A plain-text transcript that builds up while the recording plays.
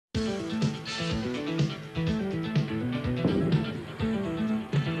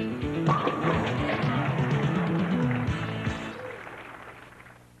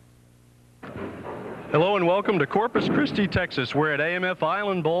Welcome to Corpus Christi, Texas. We're at AMF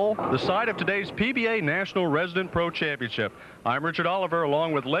Island Bowl, the site of today's PBA National Resident Pro Championship. I'm Richard Oliver,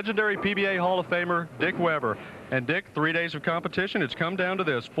 along with legendary PBA Hall of Famer Dick Weber. And Dick, 3 days of competition, it's come down to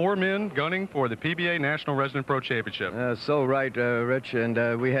this. 4 men gunning for the PBA National Resident Pro Championship. So right, Rich,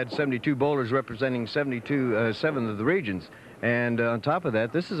 and we had 72 bowlers representing 7 of the regions. And on top of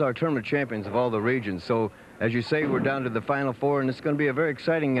that, this is our tournament champions of all the regions. So, as you say, we're down to the Final Four, and it's going to be a very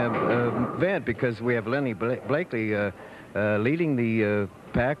exciting event because we have Lenny Blakey leading the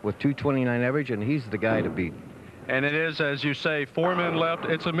pack with 229 average, and he's the guy to beat. And it is, as you say, 4 men left.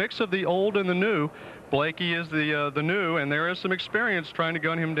 It's a mix of the old and the new. Blakey is the new, and there is some experience trying to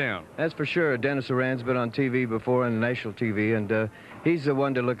gun him down. That's for sure. Dennis Horan's been on TV before, on national TV, and he's the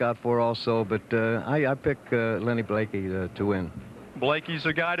one to look out for also. But I pick Lenny Blakey to win. Blakey's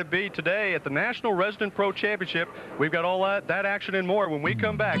the guy to beat today at the National Resident Pro Championship. We've got all that action and more when we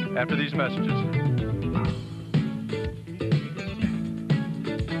come back after these messages.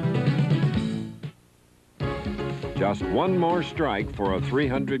 Just one more strike for a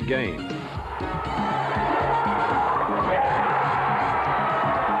 300 game.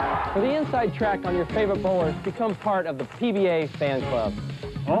 For the inside track on your favorite bowler, become part of the PBA Fan Club.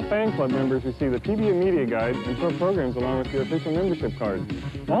 All fan club members receive the PBA Media Guide and tour programs along with your official membership card.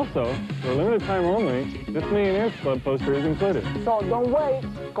 Also, for a limited time only, this Millionaires Club poster is included. So don't wait,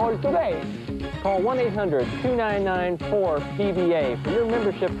 call today. Call 1-800-299-4PBA for your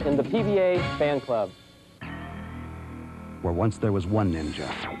membership in the PBA Fan Club. Where once there was one ninja,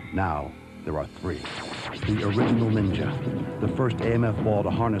 now there are 3. The original ninja, the first AMF ball to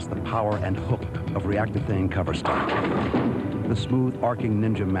harness the power and hook of reactive-thane cover stock. The smooth arcing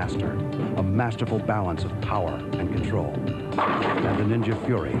Ninja Master, a masterful balance of power and control. And the Ninja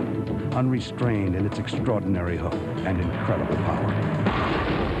Fury, unrestrained in its extraordinary hook and incredible power.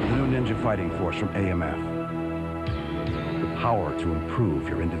 The new Ninja Fighting Force from AMF. The power to improve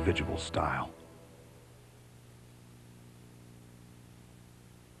your individual style.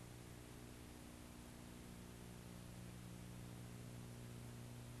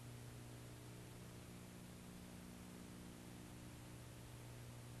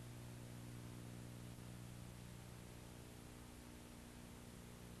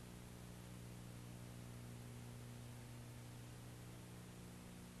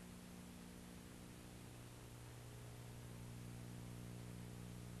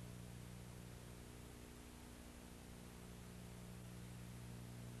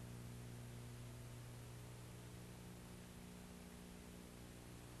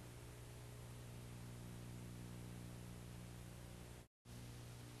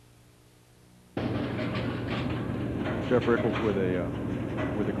 Jeff Richgels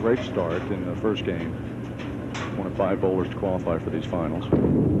with a great start in the first game. One of 5 bowlers to qualify for these finals.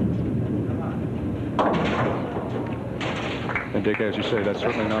 And Dick, as you say, that's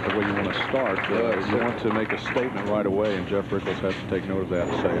certainly not the way you want to start. You want to make a statement right away, and Jeff Richgels has to take note of that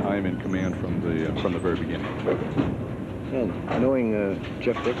and say, I am in command from the very beginning. And knowing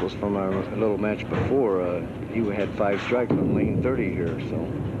Jeff Richgels from our little match before, he had 5 strikes from lane 30 here, so.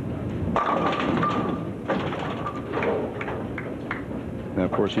 Now,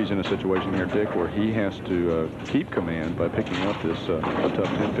 of course, he's in a situation here, Dick, where he has to keep command by picking up this tough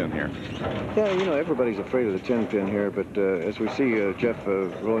 10-pin here. Yeah, you know, everybody's afraid of the 10-pin here, but as we see Jeff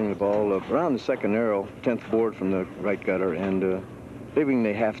rolling the ball around the second arrow, 10th board from the right gutter, and leaving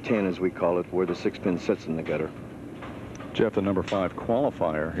the half 10, as we call it, where the 6-pin sits in the gutter. Jeff, the number 5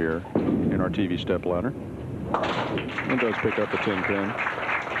 qualifier here in our TV stepladder, and does pick up the 10-pin.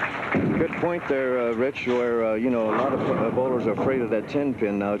 Good point there, Rich, where, you know, a lot of bowlers are afraid of that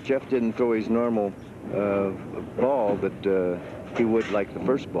 10-pin. Now, Jeff didn't throw his normal ball that he would like the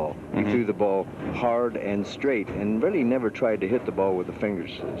first ball. He threw the ball hard and straight and really never tried to hit the ball with the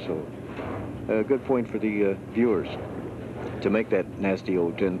fingers. So, good point for the viewers to make that nasty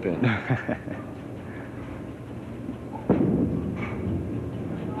old 10-pin.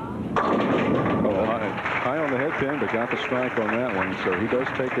 High on the head pin, but got the strike on that one. So he does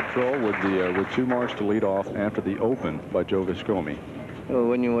take control with 2 marks to lead off after the open by Joe Viscomi. Well,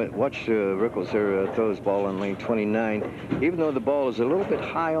 when you watch Richgels there throw his ball on lane 29, even though the ball is a little bit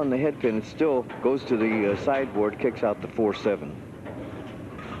high on the head pin, it still goes to the sideboard, kicks out the 4-7.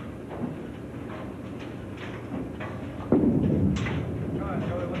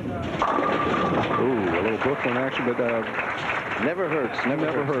 Ooh, a little Brooklyn action, but never hurts.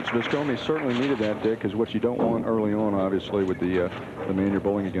 Never hurts. Viscomi certainly needed that, Dick, because what you don't want early on, obviously, with the man you're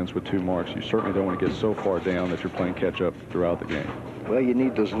bowling against with 2 marks, you certainly don't want to get so far down that you're playing catch-up throughout the game. Well, you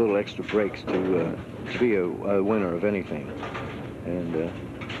need those little extra breaks to be a winner of anything. And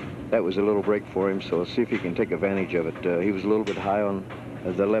that was a little break for him, so we'll see if he can take advantage of it. He was a little bit high on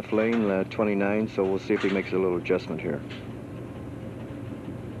the left lane, 29, so we'll see if he makes a little adjustment here.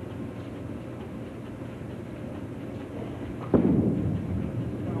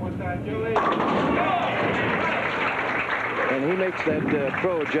 And he makes that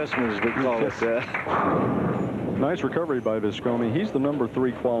pro adjustment, as we call it. Nice recovery by Viscomi. He's the number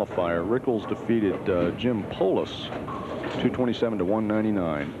 3 qualifier. Richgels defeated Jim Poulos 227 to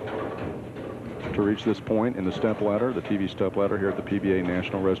 199 to reach this point in the stepladder, the TV stepladder here at the PBA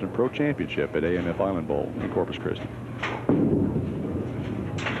National Resident Pro Championship at AMF Island Bowl in Corpus Christi.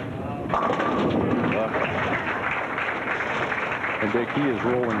 And Dick, he is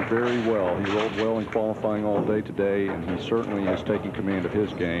rolling very well. He rolled well in qualifying all day today, and he certainly is taking command of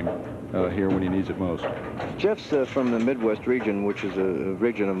his game here when he needs it most. Jeff's from the Midwest region, which is a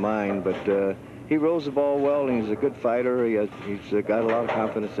region of mine, but he rolls the ball well, and he's a good fighter. He's got a lot of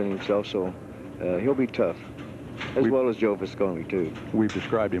confidence in himself, so he'll be tough, as well as Joe Viscomi, too. We've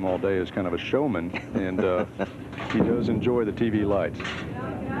described him all day as kind of a showman, and he does enjoy the TV lights.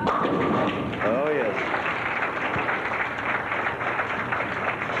 Oh, yes.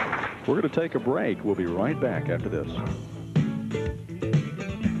 We're going to take a break. We'll be right back after this.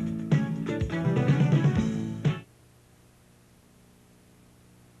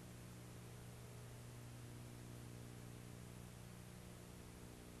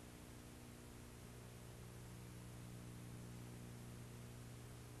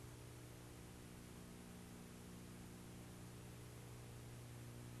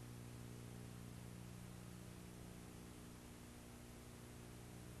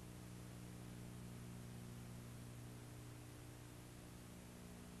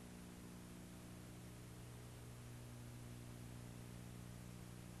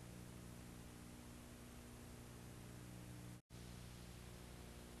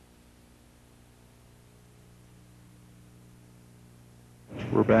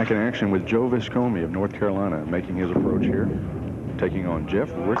 We're back in action with Joe Viscomi of North Carolina making his approach here, taking on Jeff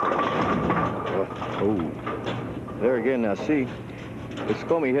Richgels. Oh. There again, now see,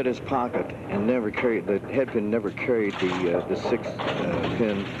 Viscomi hit his pocket and never carried, the head pin never carried the 6th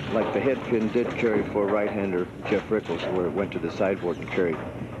pin like the head pin did carry for right-hander Jeff Richgels, where it went to the sideboard and carried.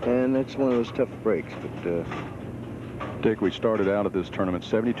 And it's one of those tough breaks, but... Dick, we started out at this tournament,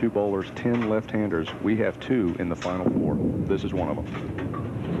 72 bowlers, 10 left-handers. We have 2 in the final 4. This is one of them.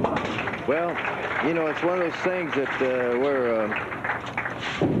 Well, you know, it's one of those things that where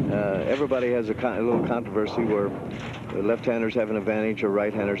everybody has a little controversy where left-handers have an advantage or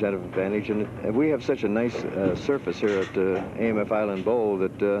right-handers have an advantage, and we have such a nice surface here at AMF Island Bowl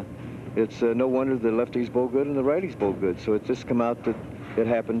that it's no wonder the lefties bowl good and the righties bowl good. So it just come out that it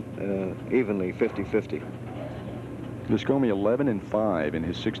happened evenly, 50-50. Viscomi 11-5 in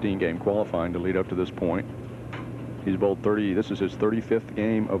his 16-game qualifying to lead up to this point. He's bowled 30. This is his 35th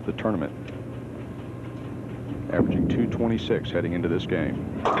game of the tournament, averaging 226 heading into this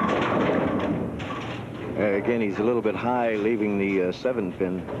game. Again, he's a little bit high, leaving the 7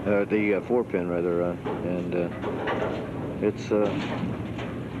 pin, the 4 pin rather, and it's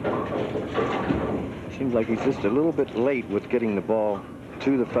seems like he's just a little bit late with getting the ball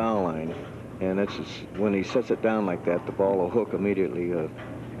to the foul line. And it's just, when he sets it down like that, the ball will hook immediately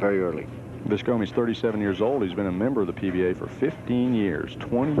very early. Viscomi's 37 years old. He's been a member of the PBA for 15 years,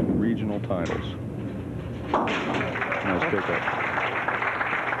 20 regional titles. Nice pickup.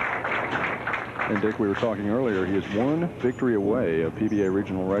 And Dick, we were talking earlier, he is 1 victory away, a PBA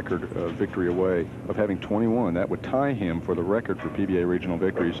regional record victory away of having 21. That would tie him for the record for PBA regional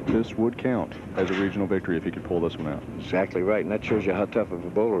victories. This would count as a regional victory if he could pull this one out. Exactly right, and that shows you how tough of a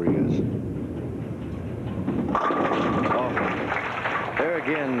bowler he is. There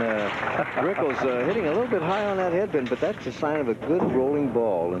again, Richgels hitting a little bit high on that headband, but that's a sign of a good rolling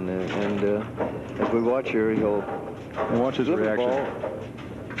ball. And as we watch here, he'll watch his reaction.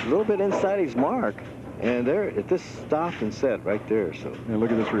 A little bit inside his mark, and there, it just stopped and set right there. So. And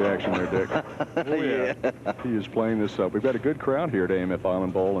look at this reaction there, Dick. Oh, yeah. He is playing this up. We've got a good crowd here at AMF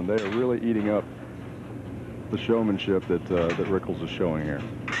Island Bowl, and they are really eating up the showmanship that Richgels is showing here.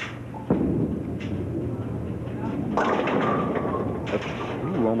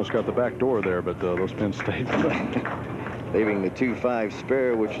 Ooh, almost got the back door there, but those pins stayed. Leaving the 2-5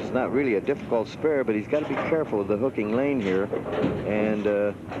 spare, which is not really a difficult spare, but he's got to be careful of the hooking lane here. And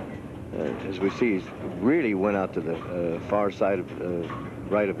as we see, he's really went out to the far side of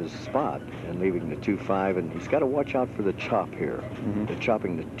right of his spot and leaving the 2-5, and he's got to watch out for the chop here. The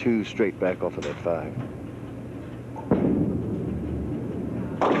chopping the 2 straight back off of that 5.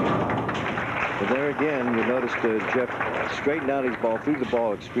 And there again, you noticed Jeff straightened out his ball, threw the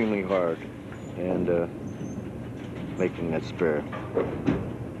ball extremely hard, and making that spare.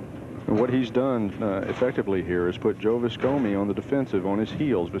 And what he's done effectively here is put Joe Viscomi on the defensive, on his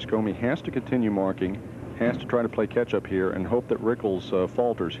heels. Viscomi has to continue marking, has to try to play catch-up here, and hope that Richgels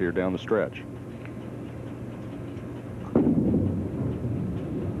falters here down the stretch.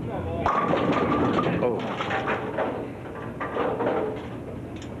 Oh.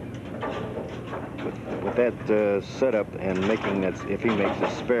 With that setup and making that, if he makes a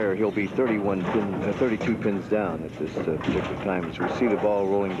spare, he'll be 32 pins down at this particular time. As we see the ball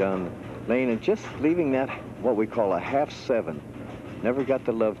rolling down the lane and just leaving that, what we call a half 7. Never got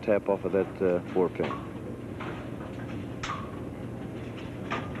the love tap off of that 4-pin.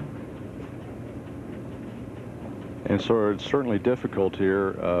 And so it's certainly difficult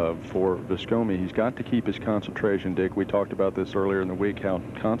here for Viscomi. He's got to keep his concentration, Dick. We talked about this earlier in the week, how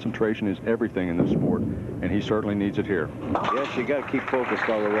concentration is everything in this sport, and he certainly needs it here. Yes, you got to keep focused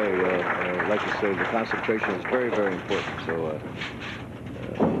all the way. Like you say, the concentration is very, very important. So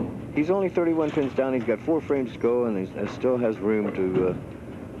he's only 31 pins down. He's got 4 frames to go, and he still has room to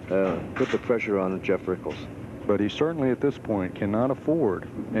put the pressure on Jeff Richgels. But he certainly at this point cannot afford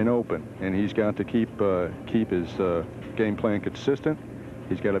an open, and he's got to keep his game plan consistent.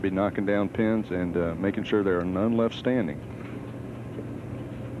 He's got to be knocking down pins and making sure there are none left standing.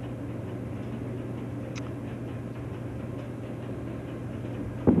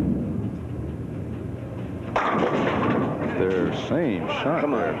 Their same shot.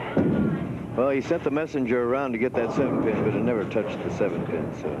 Come there. on. Well, he sent the messenger around to get that 7-pin, but it never touched the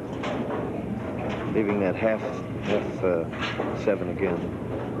 7-pin. So leaving that half 7 again.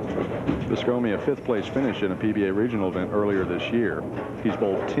 Viscomi, a 5th place finish in a PBA regional event earlier this year. He's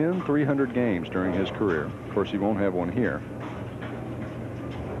bowled 10 300 games during his career. Of course, he won't have one here.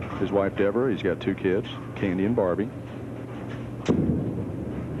 His wife, Deborah, he's got 2 kids, Candy and Barbie.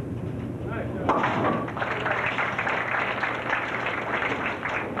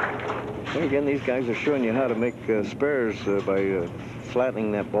 Well, again, these guys are showing you how to make spares by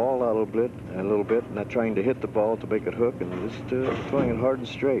flattening that ball out a little bit, not trying to hit the ball to make it hook, and just throwing it hard and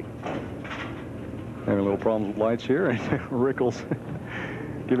straight. Having a little problems with lights here, and Richgels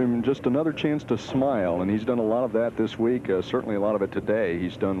give him just another chance to smile, and he's done a lot of that this week, certainly a lot of it today.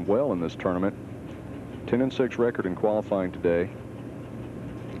 He's done well in this tournament. 10-6 record in qualifying today.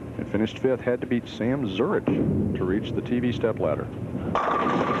 And finished 5th, had to beat Sam Zurich to reach the TV stepladder.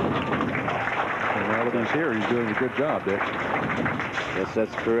 And now that he's here, he's doing a good job, Dick. Yes,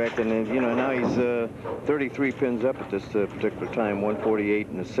 that's correct. And you know, now he's 33 pins up at this particular time, 148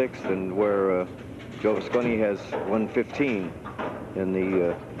 in the 6th, and where Joe Viscomi has 115 in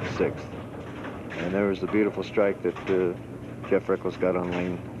the 6th. And there was the beautiful strike that Jeff Richgels got on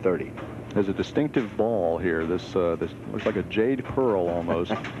lane 30. There's a distinctive ball here. This looks like a jade pearl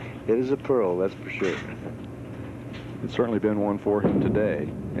almost. It is a pearl, that's for sure. It's certainly been one for him today,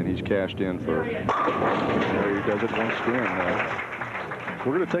 and he's cashed in for. There he does it once again.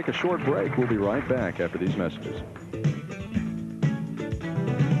 We're going to take a short break. We'll be right back after these messages.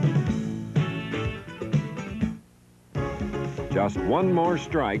 Just one more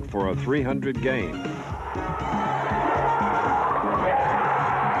strike for a 300 game.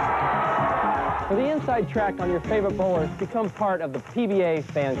 For the inside track on your favorite bowlers, become part of the PBA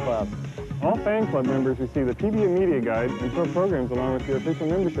fan club. All fan club members receive the PBA media guide and tour programs along with your official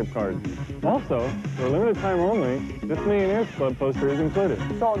membership card. Also, for a limited time only, this Millionaires Club poster is included.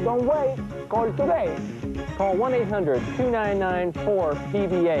 So don't wait. Call today. Call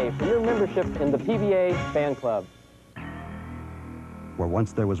 1-800-299-4PBA for your membership in the PBA fan club. Where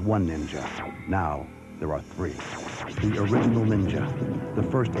once there was one ninja, now there are 3. The original ninja, the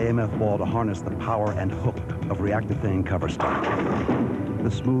first AMF ball to harness the power and hook of reactithane cover stock. The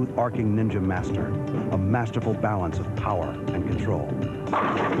smooth arcing Ninja Master, a masterful balance of power and control.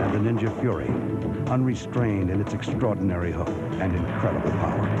 And the Ninja Fury, unrestrained in its extraordinary hook and incredible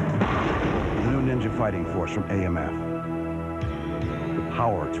power. The new Ninja Fighting Force from AMF. The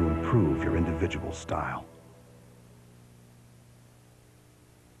power to improve your individual style.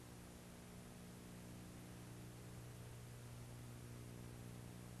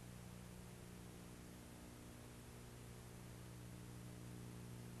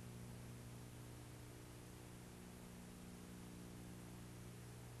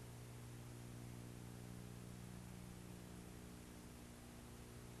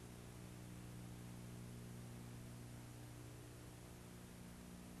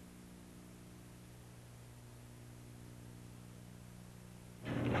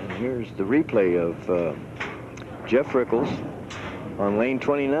 Here's the replay of Jeff Richgels on lane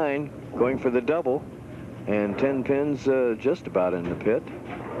 29 going for the double, and 10 pins just about in the pit.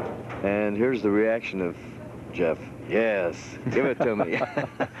 And here's the reaction of Jeff. Yes, give it to me.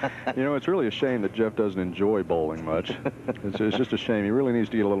 You know, it's really a shame that Jeff doesn't enjoy bowling much. It's just a shame. He really needs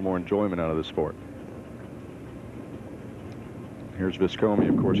to get a little more enjoyment out of this sport. Here's Viscomi.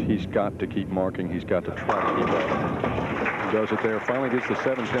 Of course, he's got to keep marking. He's got to try to keep up. He does it there. Finally gets the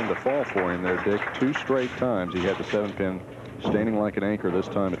 7-pin to fall for him there, Dick. 2 straight times he had the 7-pin standing like an anchor. This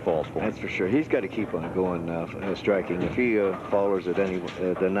time it falls for him. That's for sure. He's got to keep on going striking. If he follows at any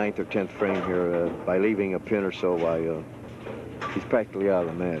the 9th or 10th frame here by leaving a pin or so, he's practically out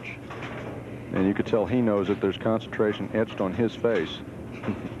of the match. And you could tell he knows that there's concentration etched on his face.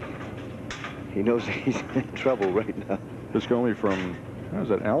 He knows he's in trouble right now. Viscomi from, how is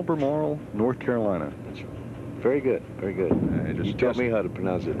that, Albemarle, North Carolina. That's very good, very good. You taught me how to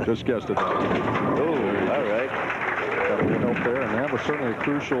pronounce it. Just guessed it. Oh, all right. Got a win up there, and that was certainly a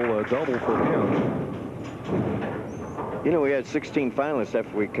crucial double for him. You know, we had 16 finalists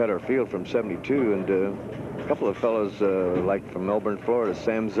after we cut our field from 72, and a couple of fellows like from Melbourne, Florida,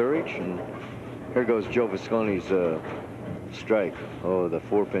 Sam Zurich, and here goes Joe Viscomi's strike. Oh, the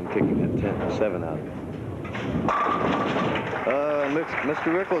 4-pin kicking at 7 out.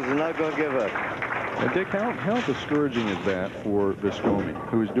 Mr. Richgels is not going to give up. And Dick, how discouraging is that for Viscomi,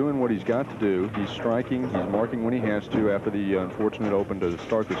 who is doing what he's got to do? He's striking, he's marking when he has to after the unfortunate open to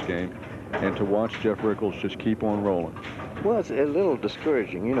start this game, and to watch Jeff Richgels just keep on rolling. Well, it's a little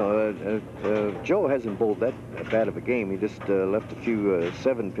discouraging. You know, Joe hasn't bowled that bad of a game. He just left a few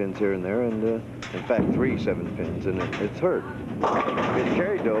 7-pins here and there, and in fact 3 7-pins, and it's hurt. If he'd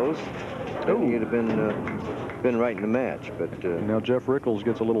carried those, then he'd have been right in the match. But now Jeff Richgels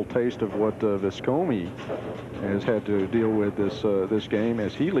gets a little taste of what Viscomi has had to deal with this game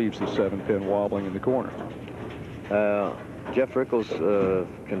as he leaves the 7-pin wobbling in the corner. Jeff Richgels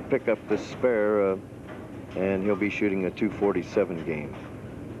can pick up this spare, and he'll be shooting a 247 game.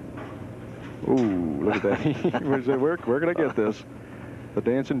 Ooh, look at that. Where can I get this? The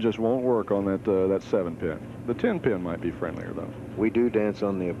dancing just won't work on that 7-pin. The 10-pin might be friendlier, though. We do dance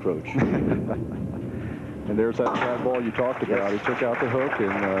on the approach. And there's that flat ball you talked about. Yes. He took out the hook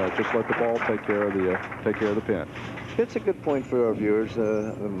and just let the ball take care of the pin. It's a good point for our viewers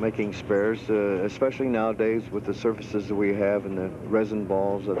making spares, especially nowadays with the surfaces that we have and the resin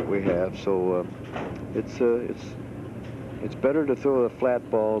balls that we have. So it's better to throw a flat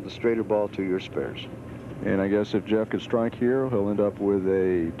ball, the straighter ball, to your spares. And I guess if Jeff could strike here, he'll end up with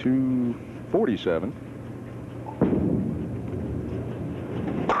a 247.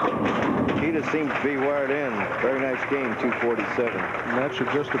 He just seems to be wired in. Very nice game, 247. And that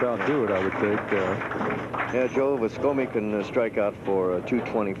should just about do it, I would think. Yeah, Joe Viscomi can strike out for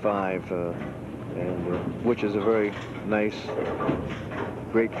 225, which is a very nice,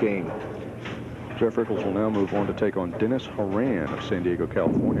 great game. Jeff Richgels will now move on to take on Dennis Horan of San Diego,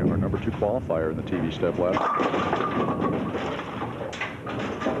 California, our number 2 qualifier in the TV step ladder.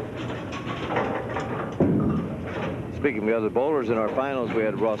 Speaking of the other bowlers in our finals, we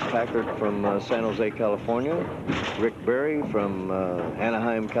had Ross Packard from San Jose, California. Rick Berry from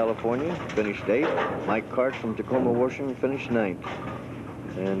Anaheim, California, finished 8th. Mike Cart from Tacoma, Washington, finished 9th.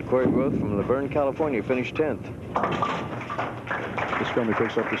 And Corey Groth from Laverne, California, finished 10th. Viscomi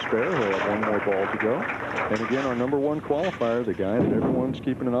picks up the spare. He'll have one more ball to go. And again, our number 1 qualifier, the guy that everyone's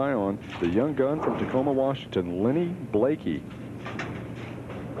keeping an eye on, the young gun from Tacoma, Washington, Lenny Blakey.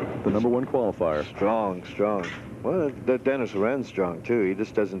 The number 1 qualifier. Strong, strong. Well, Dennis Horan's strong, too. He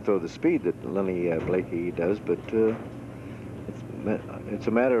just doesn't throw the speed that Lenny Blakey does, but it's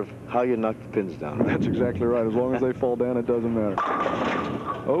a matter of how you knock the pins down. That's exactly right. As long as they fall down, it doesn't matter.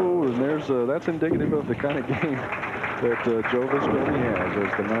 Oh, and that's indicative of the kind of game that Joe Viscomi has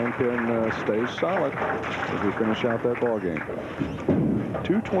as the 9-pin stays solid as we finish out that ball game.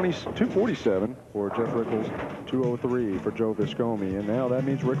 247 for Jeff Richgels, 203 for Joe Viscomi, and now that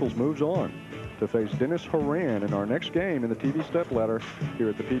means Richgels moves on to face Dennis Horan in our next game in the TV stepladder here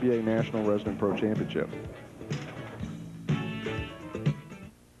at the PBA National Resident Pro Championship.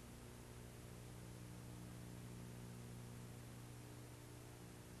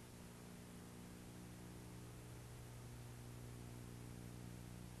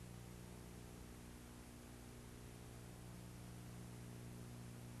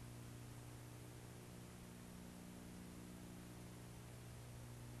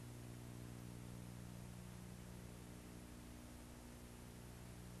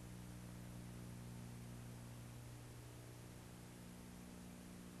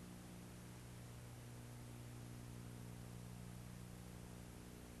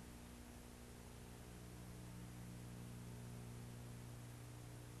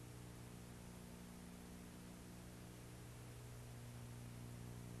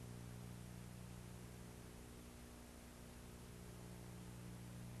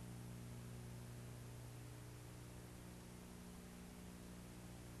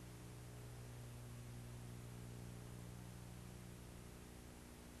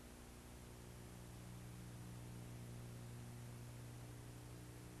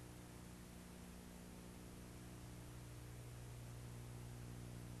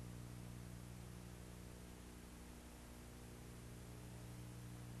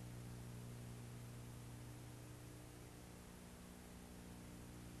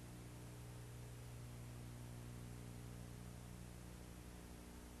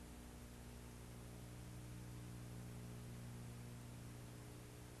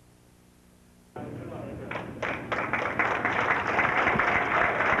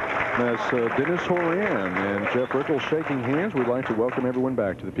 That's Dennis Horan and Jeff Richgels shaking hands. We'd like to welcome everyone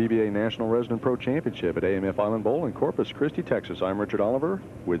back to the PBA National Resident Pro Championship at AMF Island Bowl in Corpus Christi, Texas. I'm Richard Oliver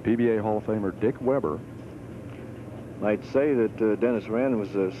with PBA Hall of Famer Dick Weber. I'd say that Dennis Horan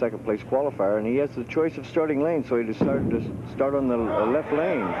was a second-place qualifier, and he has the choice of starting lane, so he decided to start on the left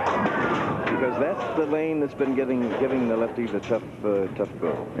lane, because that's the lane that's been giving the lefties a tough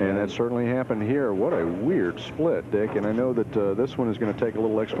go. And that certainly happened here. What a weird split, Dick. And I know that this one is going to take a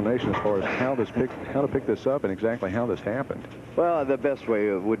little explanation as far as how to pick this up and exactly how this happened. Well, the best way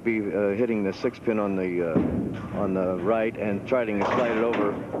would be hitting the 6-pin on the right and trying to slide it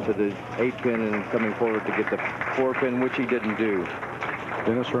over to the 8-pin and coming forward to get the 4-pin, which he didn't do.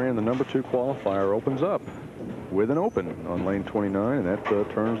 Dennis Horan, the number 2 qualifier, opens up with an open on lane 29, and that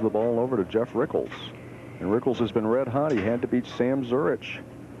turns the ball over to Jeff Richgels. And Richgels has been red hot. He had to beat Sam Zurich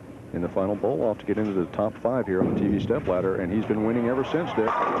in the final bowl off to get into the top 5 here on the TV stepladder, and he's been winning ever since, Dick.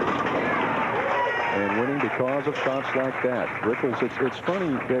 And winning because of shots like that. Richgels, it's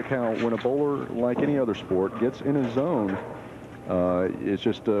funny, Dick, how when a bowler, like any other sport, gets in a zone, it's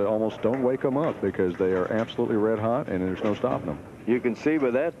just almost don't wake them up, because they are absolutely red hot and there's no stopping them. You can see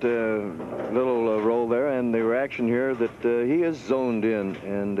by that little roll there and the reaction here that he is zoned in,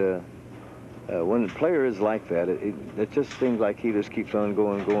 and when a player is like that, it just seems like he just keeps on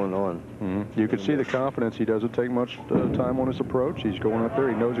going on. Mm-hmm. You can see the confidence. He doesn't take much time on his approach. He's going up there.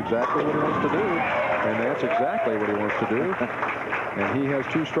 He knows exactly what he wants to do, and that's exactly what he wants to do. And he has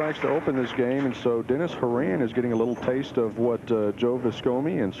 2 strikes to open this game, and so Dennis Horan is getting a little taste of what Joe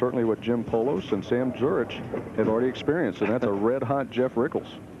Viscomi and certainly what Jim Poulos and Sam Zurich have already experienced, and that's a red-hot Jeff Richgels.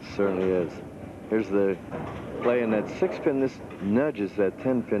 Certainly is. Here's the play in that 6-pin. This nudges that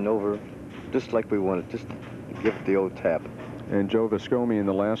 10-pin over just like we wanted, just give it the old tap. And Joe Viscomi in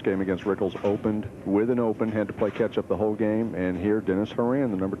the last game against Richgels opened with an open, had to play catch-up the whole game, and here Dennis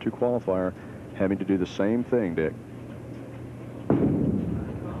Horan, the number 2 qualifier, having to do the same thing, Dick.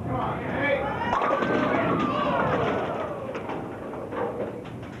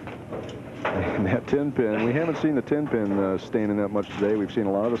 And that 10-pin, we haven't seen the 10-pin standing up much today. We've seen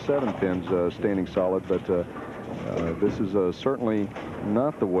a lot of the 7-pins standing solid, but this is certainly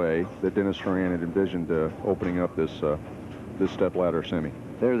not the way that Dennis Horan had envisioned opening up this stepladder semi.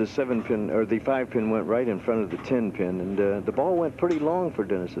 There, the 7-pin, or the 5-pin went right in front of the 10-pin, and the ball went pretty long for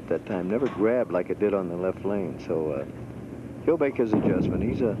Dennis at that time. Never grabbed like it did on the left lane, so he'll make his adjustment.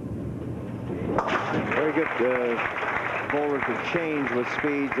 He's a very good bowler to change with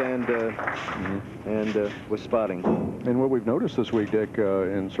speeds and with spotting. And what we've noticed this week, Dick,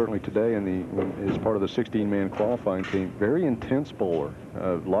 and certainly today is part of the 16-man qualifying team, very intense bowler,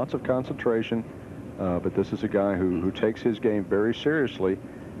 lots of concentration, but this is a guy who takes his game very seriously.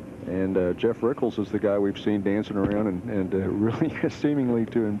 And Jeff Richgels is the guy we've seen dancing around and really seemingly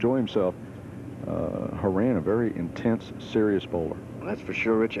to enjoy himself. Horan, a very intense, serious bowler. That's for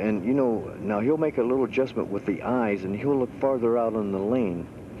sure, Rich. And, you know, now he'll make a little adjustment with the eyes, and he'll look farther out on the lane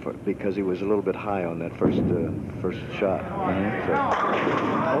because he was a little bit high on that first shot. Mm-hmm.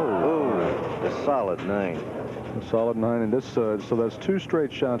 A solid 9. A solid 9, and this so that's 2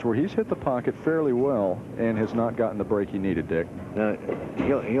 straight shots where he's hit the pocket fairly well and has not gotten the break he needed, Dick. Now,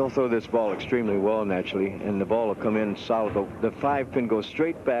 he'll throw this ball extremely well, naturally, and the ball will come in solid. The 5-pin goes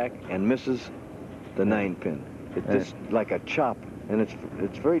straight back and misses the 9-pin. It's just like a chop, and it's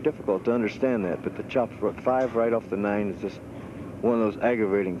very difficult to understand that, but the chop 5 right off the 9 is just one of those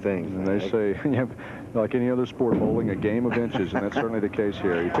aggravating things. And they say, like any other sport, bowling a game of inches, and that's certainly the case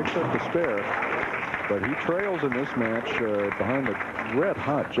here. He picks up the spare, but he trails in this match behind the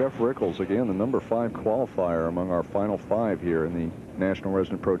red-hot Jeff Richgels, again, the number 5 qualifier among our final 5 here in the National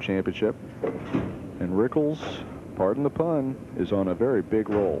Resident Pro Championship. And Richgels, pardon the pun, is on a very big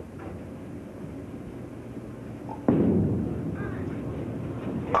roll.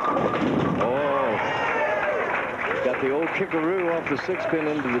 Oh, got the old kickaroo off the 6-pin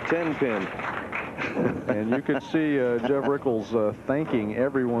into the 10-pin. And you could see Jeff Richgels thanking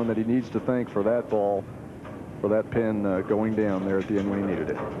everyone that he needs to thank for that ball, for that pin going down there at the end when he needed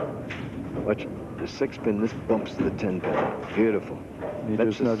it. Watch the 6-pin, this bumps the 10-pin. Beautiful. He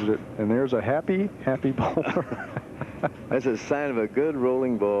just nudged it, and there's a happy bowler. That's a sign of a good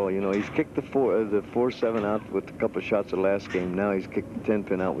rolling ball. You know, he's kicked the 4-7 out with a couple of shots of last game. Now he's kicked the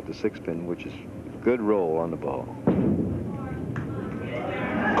 10-pin out with the 6-pin, which is good roll on the ball.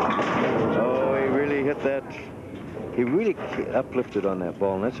 Oh, he really hit that. He really uplifted on that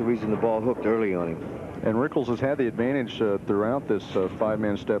ball, and that's the reason the ball hooked early on him. And Richgels has had the advantage throughout this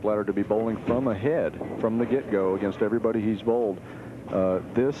 5-man stepladder to be bowling from ahead, from the get-go, against everybody he's bowled.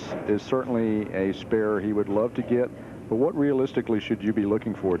 This is certainly a spare he would love to get, But what realistically should you be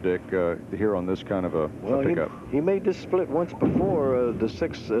looking for, Dick, here on this kind of a pickup? He made this split once before, the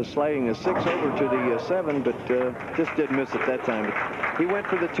 6, sliding the 6 over to the 7, but just didn't miss it that time. But he went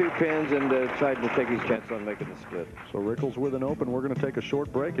for the 2 pins and tried to take his chance on making the split. So Richgels with an open. We're going to take a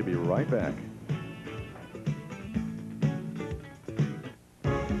short break and be right back.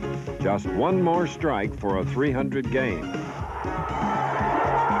 Just one more strike for a 300 game.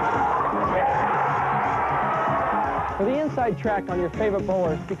 For the inside track on your favorite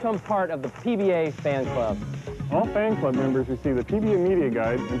bowlers, become part of the PBA fan club. All fan club members receive the PBA media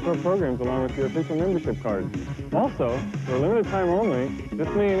guide and pro programs along with your official membership card. Also, for a limited time only, this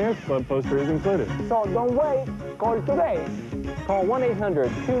Million Ants Club poster is included. So don't wait, call today. Call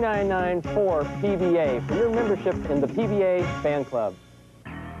 1-800-299-4PBA for your membership in the PBA fan club.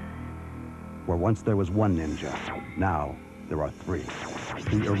 Where once there was one ninja, now there are 3.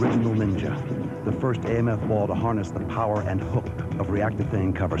 The original ninja, the first AMF ball to harness the power and hook of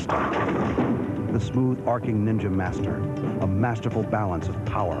reactithane cover stock. The smooth arcing ninja master, a masterful balance of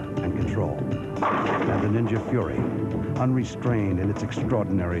power and control. And the Ninja Fury, unrestrained in its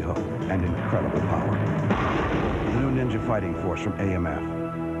extraordinary hook and incredible power. The new ninja fighting force from AMF.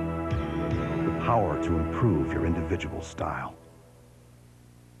 The power to improve your individual style.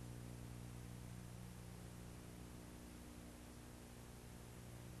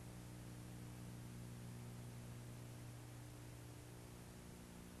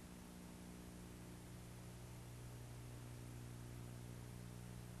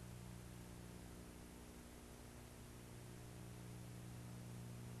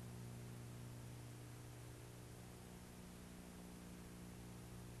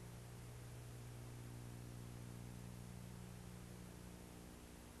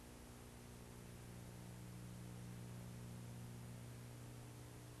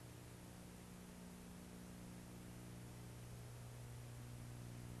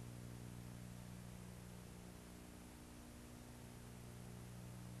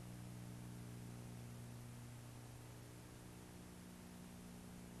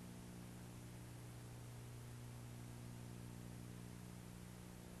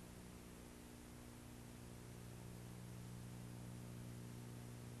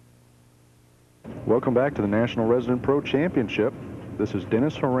 Welcome back to the National Resident Pro Championship. This is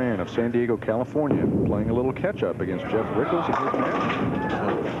Dennis Horan of San Diego, California, playing a little catch-up against Jeff Richgels in his match.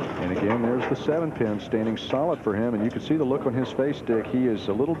 And again, there's the 7-pin standing solid for him, and you can see the look on his face, Dick. He is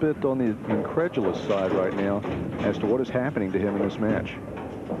a little bit on the incredulous side right now as to what is happening to him in this match.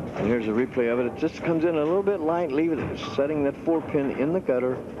 And here's a replay of it. It just comes in a little bit light, leaving it, setting that 4-pin in the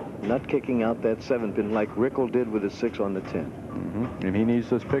gutter, not kicking out that 7-pin like Richgels did with his 6 on the 10. And he needs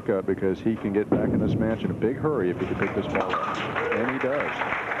this pickup because he can get back in this match in a big hurry if he can pick this ball up. And he does.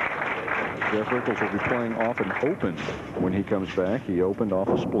 Jeff Richgels will be playing off an open when he comes back. He opened off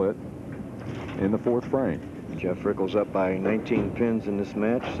a split in the 4th frame. Jeff Richgels up by 19 pins in this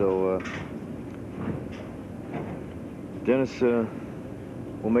match, so Dennis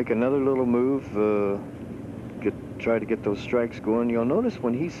will make another little move, try to get those strikes going. You'll notice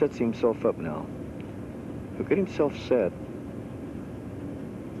when he sets himself up now, he'll get himself set.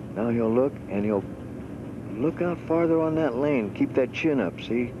 Now he'll look, and he'll look out farther on that lane. Keep that chin up,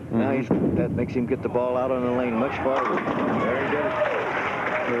 see? Now that makes him get the ball out on the lane much farther. There he does.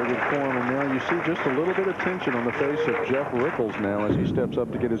 Very good form, and now you see just a little bit of tension on the face of Jeff Richgels now as he steps up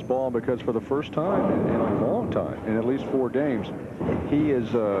to get his ball, because for the first time in a long time, in at least 4 games,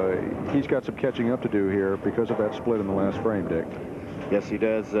 he's got some catching up to do here because of that split in the last frame, Dick. Yes, he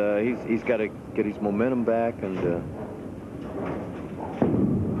does. He's got to get his momentum back, and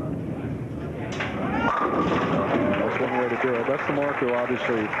that's one way to do it. That's the marker,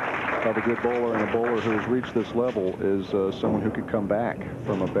 obviously, of a good bowler, and a bowler who has reached this level is someone who can come back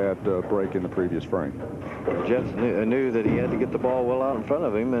from a bad break in the previous frame. Jeff knew that he had to get the ball well out in front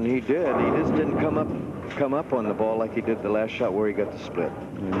of him, and he did. He just didn't come up on the ball like he did the last shot where he got the split.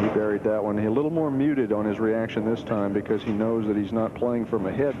 And he buried that one. He's a little more muted on his reaction this time because he knows that he's not playing from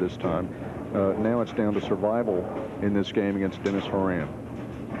ahead this time. Now it's down to survival in this game against Dennis Horan.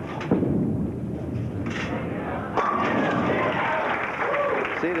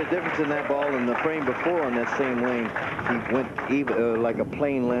 See the difference in that ball in the frame before on that same lane. He went even, like a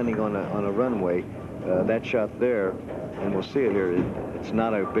plane landing on a runway. That shot there, and we'll see it here, it's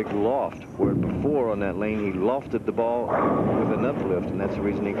not a big loft, where before on that lane he lofted the ball with an uplift, and that's the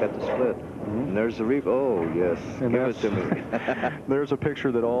reason he got the split. And there's the reap. Oh, yes. And give it to me. There's a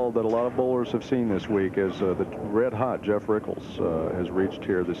picture that a lot of bowlers have seen this week as the red-hot Jeff Richgels has reached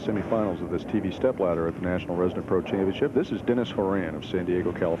here the semifinals of this TV stepladder at the National Resident Pro Championship. This is Dennis Horan of San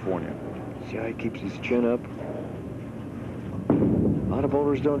Diego, California. See how he keeps his chin up? lot of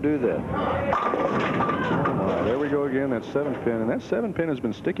bowlers don't do that. There we go again, that 7-pin. And that 7-pin has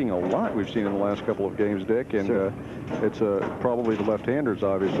been sticking a lot we've seen in the last couple of games, Dick. And it's probably the left-handers,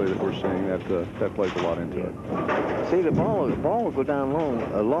 obviously, that we're seeing that plays a lot into it. See, the ball will go down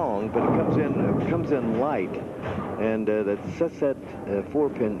long, but it comes in light. And that sets that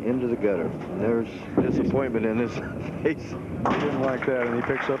 4-pin into the gutter. And there's disappointment in his face. He didn't like that, and he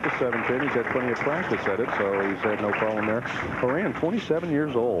picks up the 7-pin. He's had plenty of practice at it, so he's had no problem there. Horan, 27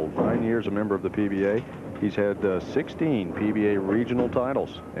 years old, 9 years a member of the PBA. He's had 16 PBA regional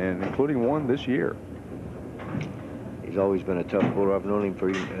titles, and including one this year. He's always been a tough bowler. I've known him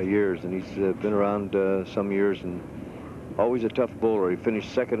for years, and he's been around some years, and always a tough bowler. He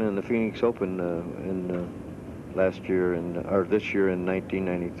finished second in the Phoenix Open last year, or this year in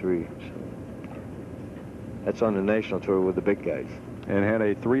 1993. So that's on the national tour with the big guys. And had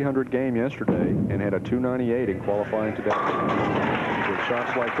a 300 game yesterday, and had a 298 in qualifying today. With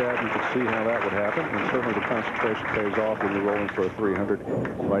shots like that, you can see how that would happen, and certainly the concentration pays off when you're rolling for a 300.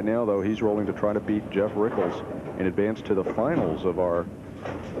 Right now, though, he's rolling to try to beat Jeff Richgels and advance to the finals of our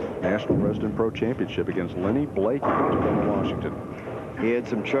National Resident Pro Championship against Lenny Blakey in Tacoma, Washington. He had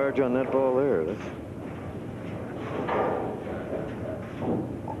some charge on that ball there.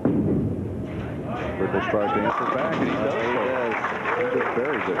 Richgels tries to answer back, and he does. He just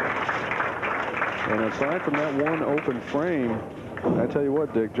buries it. And aside from that one open frame, I tell you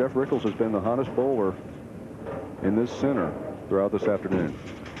what, Dick, Jeff Richgels has been the hottest bowler in this center throughout this afternoon.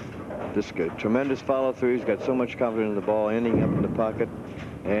 This good, tremendous follow through. He's got so much confidence in the ball, ending up in the pocket,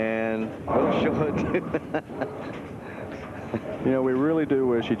 and he'll show it. You know, we really do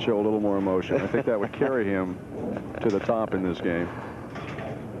wish he'd show a little more emotion. I think that would carry him to the top in this game.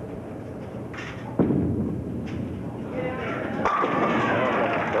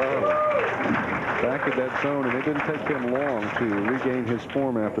 Back at that zone, and it didn't take him long to regain his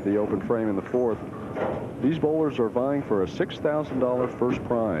form after the open frame in the fourth. These bowlers are vying for a $6,000 first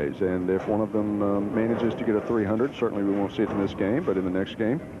prize, and if one of them manages to get a 300, certainly we won't see it in this game, but in the next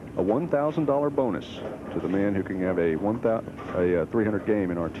game, a $1,000 bonus to the man who can have a 300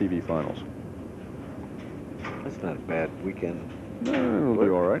 game in our TV finals. That's not a bad weekend. No, it'll be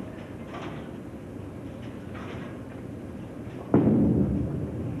all right.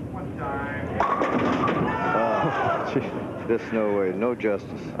 There's no way, no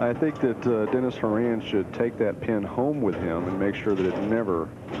justice. I think that Dennis Horan should take that pin home with him and make sure that it never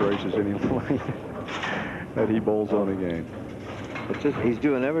graces any line that he bowls on a game. It's just, he's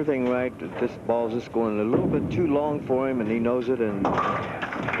doing everything right. This ball's just going a little bit too long for him, and he knows it, and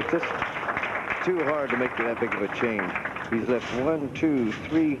it's just too hard to make that big of a change. He's left 1, 2,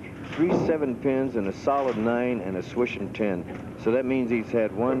 3 7-pins and a solid 9 and a swishing 10. So that means he's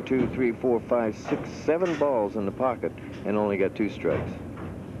had 1, 2, 3, 4, 5, 6, 7 balls in the pocket and only got 2 strikes.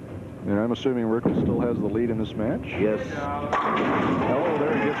 And I'm assuming Richgels still has the lead in this match? Yes. Oh,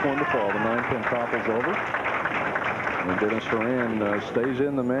 there he gets one to fall. The 9-pin topples over. And Dennis Horan stays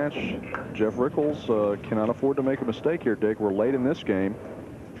in the match. Jeff Richgels cannot afford to make a mistake here, Dick. We're late in this game.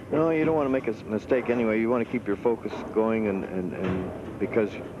 No, you don't want to make a mistake anyway. You want to keep your focus going, and because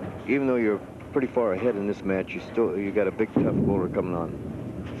even though you're pretty far ahead in this match, you got a big tough bowler coming on.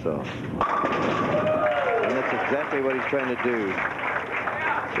 So, and that's exactly what he's trying to do.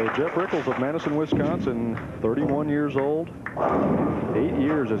 So Jeff Richgels of Madison, Wisconsin, 31 years old, 8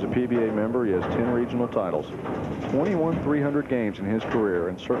 years as a PBA member. He has 10 regional titles, 21 300 games in his career,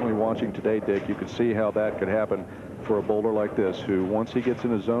 and certainly watching today, Dick, you could see how that could happen for a bowler like this, who once he gets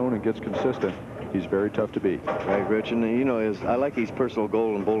in a zone and gets consistent, he's very tough to beat. Right, Rich, and you know, I like his personal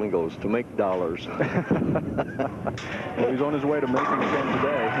goal in bowling goals, to make dollars. Well, he's on his way to making some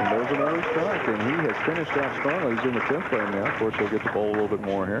today, and there's another strike, and he has finished out strongly. He's in the 10th frame now. Of course, he'll get to bowl a little bit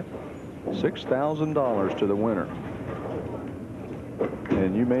more here. $6,000 to the winner.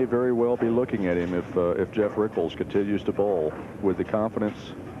 And you may very well be looking at him if Jeff Richgels continues to bowl with the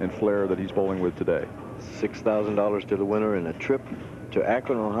confidence and flair that he's bowling with today. $6,000 to the winner and a trip to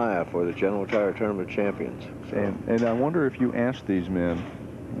Akron, Ohio for the General Tire Tournament of Champions. So. And I wonder if you ask these men,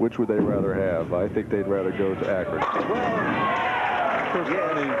 which would they rather have? I think they'd rather go to Akron. Well, of course,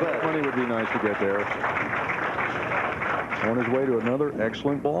 money would be nice to get there. On his way to another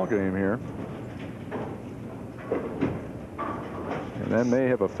excellent ball game here. And that may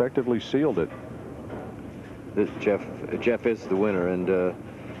have effectively sealed it. Jeff is the winner, and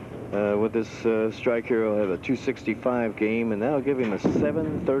with this strike here, he'll have a 265 game, and that'll give him a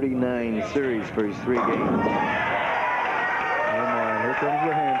 739 series for his 3 games. And here comes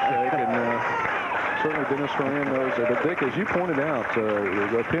the handshake, and certainly Dennis Horan knows that. But Dick, as you pointed out,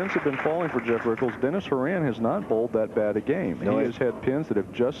 the pins have been falling for Jeff Richgels. Dennis Horan has not bowled that bad a game. No, he has had pins that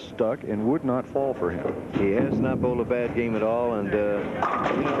have just stuck and would not fall for him. He has not bowled a bad game at all, and you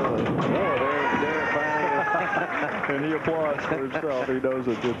know, they're fine. And he applauds for himself. He knows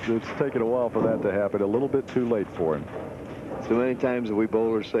that it's taken a while for that to happen. A little bit too late for him. So many times we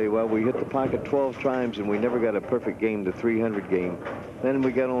bowlers say, well, we hit the pocket 12 times and we never got a perfect game, the 300 game. Then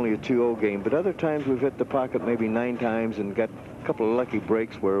we got only a 2-0 game. But other times we've hit the pocket maybe 9 times and got a couple of lucky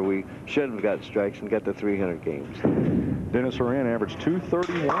breaks where we should have got strikes and got the 300 games. Dennis Horan averaged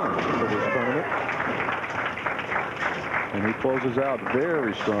 231 for this tournament. And he closes out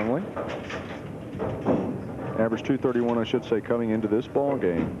very strongly. Average 231, I should say, coming into this ball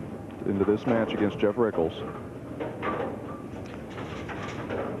game, into this match against Jeff Richgels.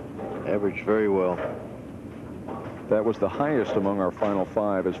 Averaged very well. That was the highest among our final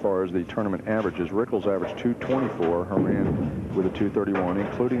 5 as far as the tournament averages. Richgels averaged 224, Horan with a 231,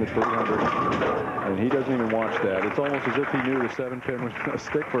 including the 300. And he doesn't even watch that. It's almost as if he knew the 7-pin was going to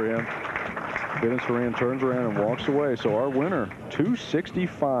stick for him. Dennis Horan turns around and walks away. So our winner,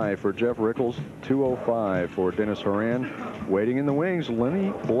 265 for Jeff Richgels, 205 for Dennis Horan. Waiting in the wings,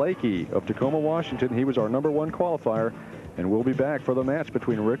 Len Blakey of Tacoma, Washington. He was our #1 qualifier. And we'll be back for the match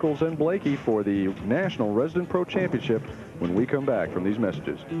between Richgels and Blakey for the National Resident Pro Championship when we come back from these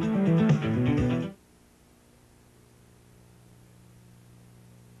messages.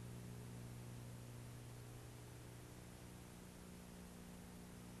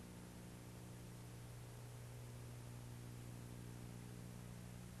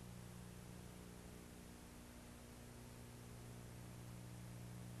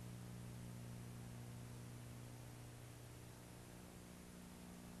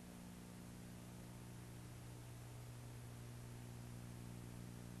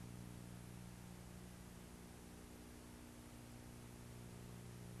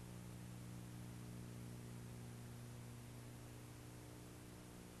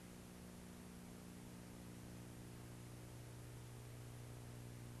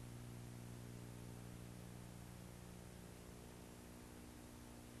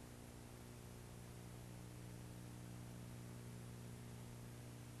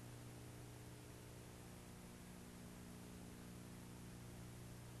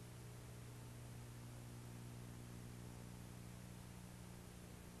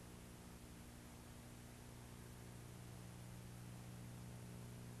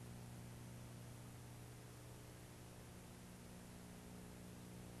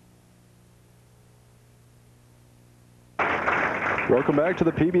 Welcome back to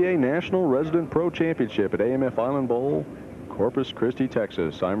the PBA National Resident Pro Championship at AMF Island Bowl, Corpus Christi,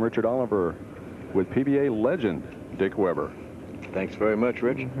 Texas. I'm Richard Oliver with PBA legend Dick Weber. Thanks very much,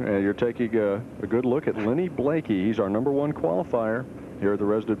 Rich. And you're taking a good look at Len Blakey. He's our #1 qualifier here at the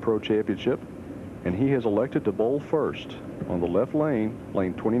Resident Pro Championship, and he has elected to bowl first on the left lane,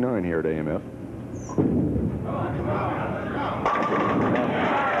 lane 29 here at AMF.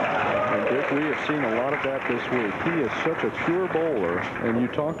 We have seen a lot of that this week. He is such a pure bowler, and you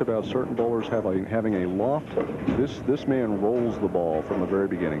talked about certain bowlers having a loft. This man rolls the ball from the very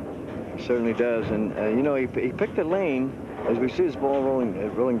beginning. He certainly does, and you know, he picked a lane as we see his ball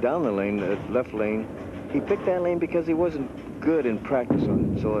rolling down the lane, left lane. He picked that lane because he wasn't good in practice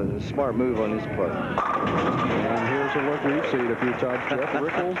on it, so a smart move on his part. And here's a look we've seen a few times. Jeff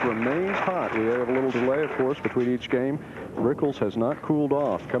Richgels remains hot. We have a little delay, of course, between each game. Richgels has not cooled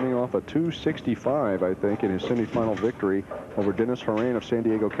off, coming off a 265, I think, in his semifinal victory over Dennis Horan of San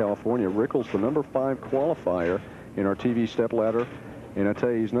Diego, California. Richgels, the #5 qualifier in our TV stepladder. And I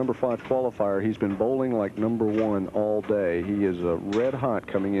tell you, he's #5 qualifier. He's been bowling like #1 all day. He is red hot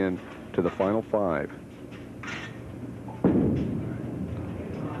coming in to the final 5.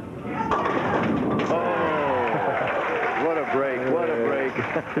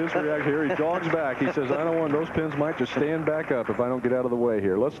 His reaction here, he dogs back. He says, I don't want, those pins might just stand back up if I don't get out of the way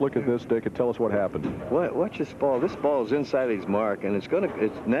here. Let's look at this, Dick, and tell us what happened. Watch this ball. This ball is inside his mark, and it's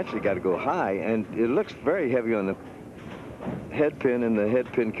naturally got to go high, and it looks very heavy on the head pin, and the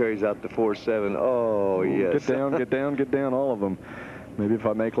head pin carries out the 4-7. Oh, yes. Get down, get down, get down, all of them. Maybe if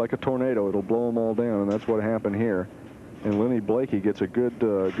I make like a tornado, it'll blow them all down, and that's what happened here. And Len Blakey gets a good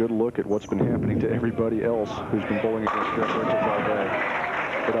look at what's been happening to everybody else who's been bowling against Jeff Richgels all day.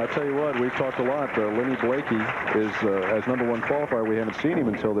 But I tell you what, we've talked a lot. Len Blakey is, as #1 qualifier, we haven't seen him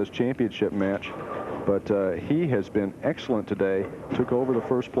until this championship match. But he has been excellent today. Took over the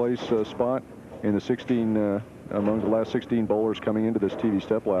first place spot in the 16, among the last 16 bowlers coming into this TV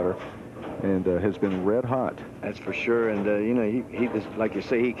stepladder. And has been red hot. That's for sure. And, you know, he just, like you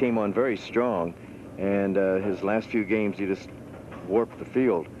say, he came on very strong. and his last few games he just warped the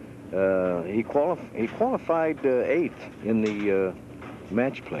field. He qualified 8th in the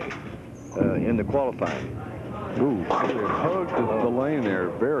match play in the qualifying. Ooh, he hugged the lane there,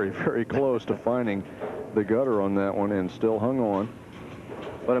 very, very close to finding the gutter on that one, and still hung on.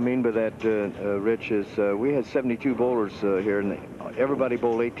 What I mean by that, Rich, is we had 72 bowlers here, and everybody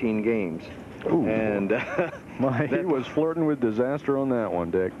bowled 18 games. Ooh. And he was flirting with disaster on that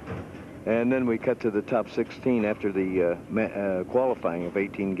one, Dick. And then we cut to the top 16 after the qualifying of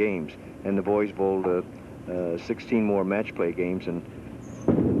 18 games, and the boys bowled 16 more match play games, and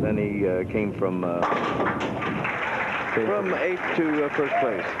then he came from 8th to first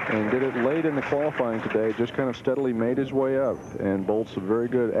place. And did it late in the qualifying today, just kind of steadily made his way up and bowled some very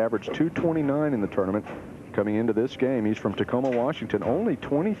good average 229 in the tournament. Coming into this game, he's from Tacoma, Washington, only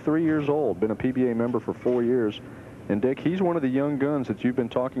 23 years old, been a PBA member for 4 years. And Dick, he's one of the young guns that you've been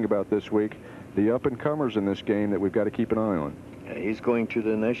talking about this week, the up-and-comers in this game that we've got to keep an eye on. Yeah, he's going to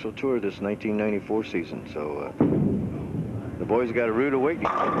the national tour this 1994 season, so the boys got a rude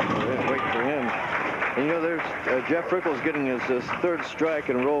awakening. Wait for him. And you know, there's Jeff Richgels getting his 3rd strike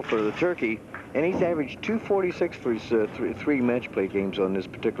in a row for the Turkey, and he's averaged 246 for his three match play games on this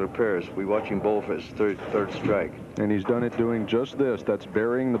particular pair. We watch him bowl for his third strike. And he's done it doing just this. That's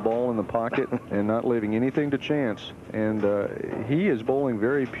burying the ball in the pocket and not leaving anything to chance. And he is bowling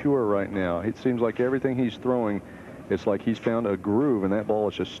very pure right now. It seems like everything he's throwing, it's like he's found a groove, and that ball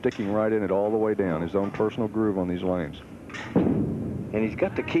is just sticking right in it all the way down, his own personal groove on these lanes. And he's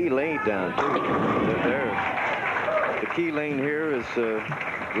got the key lane down, too. There. The key lane here is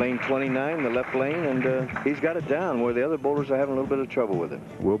lane 29, the left lane, and he's got it down where the other bowlers are having a little bit of trouble with it.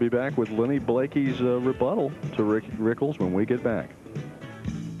 We'll be back with Lenny Blakey's rebuttal to Richgels when we get back.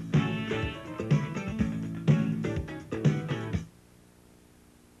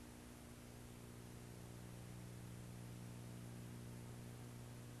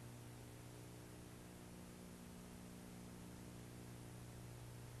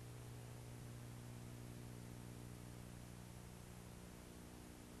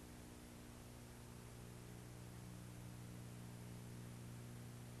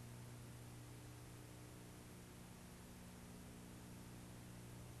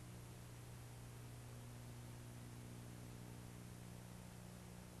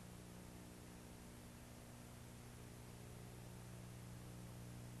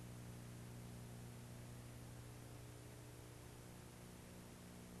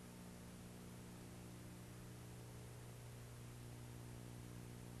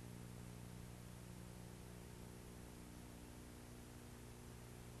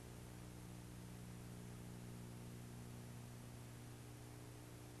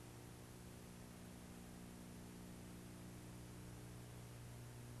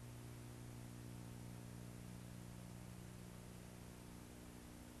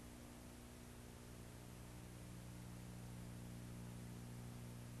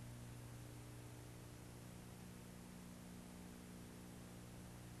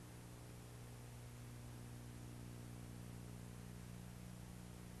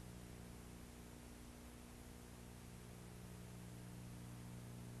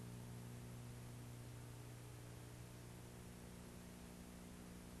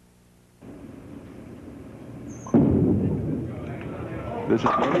 This is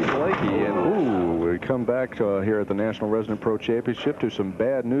Lenny Blakey, and we come back here at the National Resident Pro Championship to some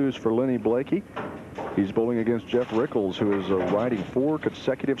bad news for Lenny Blakey. He's bowling against Jeff Richgels, who is riding 4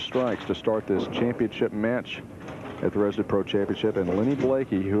 consecutive strikes to start this championship match at the Resident Pro Championship. And Lenny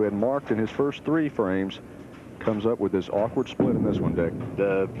Blakey, who had marked in his first 3 frames, comes up with this awkward split in this one, Dick.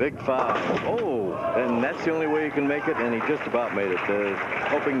 The big 5. Oh, and that's the only way you can make it, and he just about made it.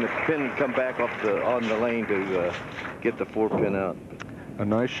 Hoping the pin would come back on the lane to get the 4 pin out. A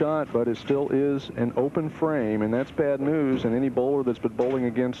nice shot, but it still is an open frame, and that's bad news. And any bowler that's been bowling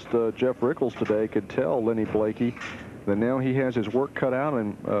against Jeff Richgels today could tell Lenny Blakey that now he has his work cut out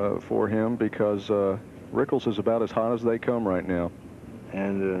for him, because Richgels is about as hot as they come right now.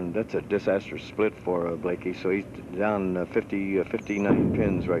 And that's a disastrous split for Blakey, so he's down 59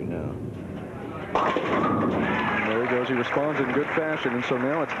 pins right now. And there he goes. He responds in good fashion, and so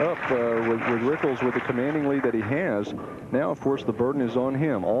now it's up with Richgels with the commanding lead that he has. Now, of course, the burden is on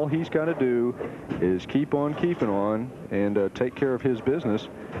him. All he's got to do is keep on keeping on and take care of his business,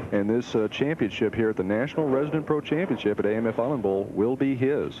 and this championship here at the National Resident Pro Championship at AMF Island Bowl will be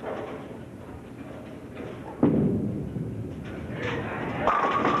his.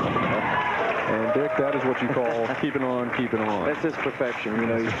 And Dick, that is what you call keeping on, keeping on. That's his perfection. You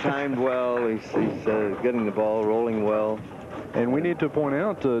know, he's timed well. He's getting the ball rolling well. And we need to point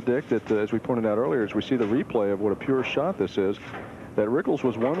out, Dick, that as we pointed out earlier, as we see the replay of what a pure shot this is, that Richgels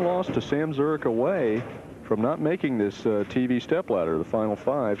was one loss to Sam Zurich away from not making this TV stepladder, the final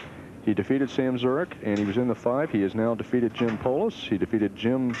 5. He defeated Sam Zurich, and he was in the 5. He has now defeated Jim Poulos. He defeated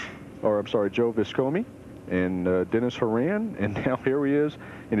Joe Viscomi and Dennis Horan, and now here he is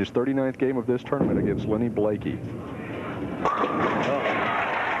in his 39th game of this tournament against Lenny Blakey.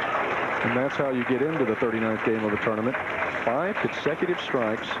 And that's how you get into the 39th game of the tournament. 5 consecutive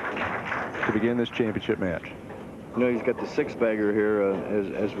strikes to begin this championship match. You know, he's got the 6-bagger here.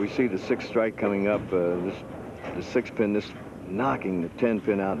 As we see the 6th strike coming up, the 6-pin, this knocking the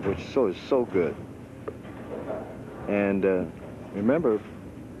 10-pin out, which is so good. And remember,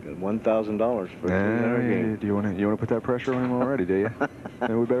 got $1,000 for the game. Do you want to put that pressure on him already? Do you?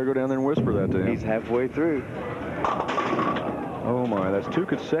 Then we better go down there and whisper that to him. He's halfway through. Oh my, that's 2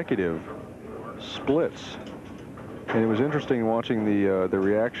 consecutive splits. And it was interesting watching the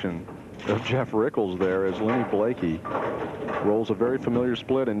reaction of Jeff Richgels there as Lenny Blakey rolls a very familiar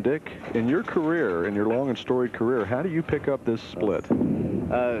split. And Dick, in your career, in your long and storied career, how do you pick up this split?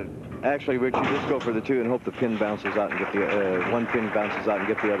 Actually, Rich, you just go for the 2 and hope the pin bounces out and get the one pin bounces out and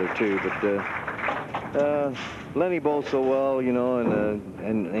get the other 2. But Lenny bowled so well, you know,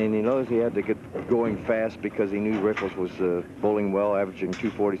 and he knows he had to get going fast because he knew Richgels was bowling well, averaging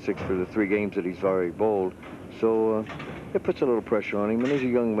 246 for the 3 games that he's already bowled. So it puts a little pressure on him, and he's a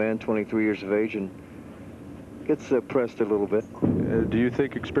young man, 23 years of age, and gets pressed a little bit. Do you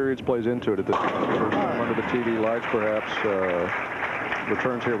think experience plays into it at this point? Under the TV lights, perhaps,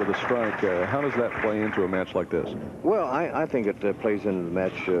 returns here with a strike. How does that play into a match like this? Well, I think it plays into the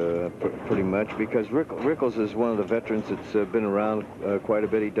match pretty much because Richgels is one of the veterans that's been around quite a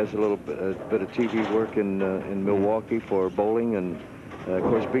bit. He does a little bit of TV work in Milwaukee for bowling, and of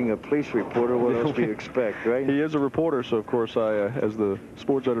course, being a police reporter, what else do you expect, right? He is a reporter, so of course, as the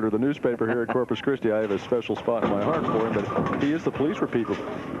sports editor of the newspaper here at Corpus Christi, I have a special spot in my heart for him. But he is the police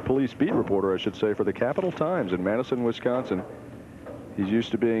beat reporter, I should say, for the Capital Times in Madison, Wisconsin. He's used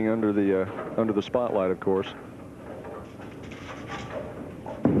to being under the spotlight, of course.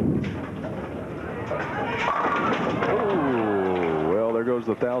 Oh, well, there goes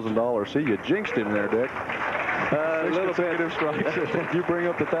the $1,000. See, you jinxed him there, Dick. A little bit. Strikes. You bring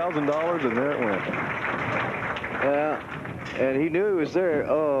up the $1,000, and there it went. Yeah, and he knew it was there.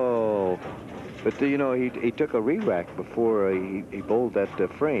 Oh, but you know, he took a re-rack before he bowled that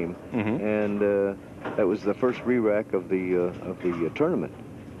frame, and that was the first re-rack of the tournament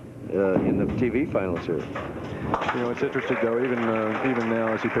in the TV finals here. You know, it's interesting, though, even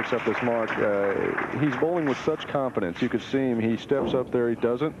now as he picks up this mark, he's bowling with such confidence. You could see him. He steps up there. He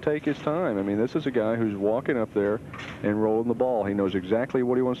doesn't take his time. I mean, this is a guy who's walking up there and rolling the ball. He knows exactly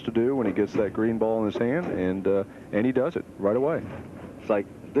what he wants to do when he gets that green ball in his hand, and he does it right away. It's like,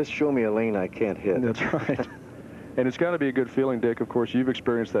 this show me a lane I can't hit. That's right. And it's got to be a good feeling, Dick. Of course, you've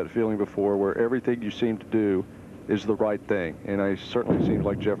experienced that feeling before where everything you seem to do is the right thing. And it certainly seems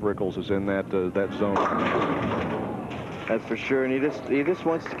like Jeff Richgels is in that zone. That's for sure. And he just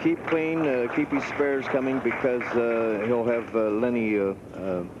wants to keep clean, keep his spares coming because he'll have Lenny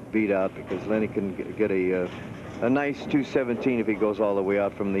beat out because Lenny can get a nice 217 if he goes all the way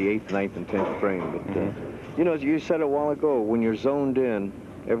out from the 8th, 9th, and 10th frame. But, you know, as you said a while ago, when you're zoned in,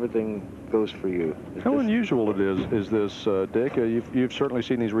 everything goes for you. How unusual it is this, Dick? You've certainly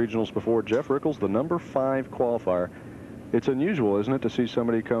seen these regionals before. Jeff Richgels, the number 5 qualifier. It's unusual, isn't it, to see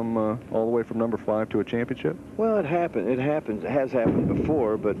somebody come all the way from number 5 to a championship? Well, it happens. It has happened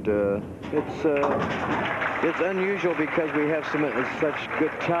before, but it's unusual because we have such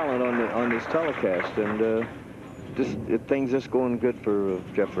good talent on this telecast, and things just going good for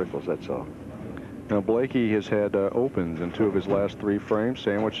Jeff Richgels. That's all. Now, Blakey has had opens in 2 of his last 3 frames,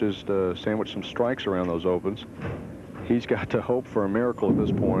 sandwiched some strikes around those opens. He's got to hope for a miracle at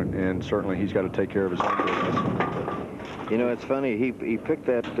this point, and certainly he's got to take care of his own business. You know, it's funny. He picked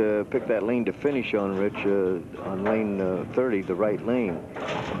that lane to finish on, Rich, on lane 30, the right lane,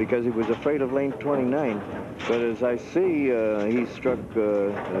 because he was afraid of lane 29. But as I see, he struck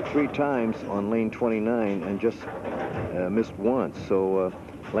 3 times on lane 29 and just missed once. So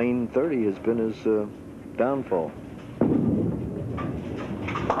lane 30 has been his downfall.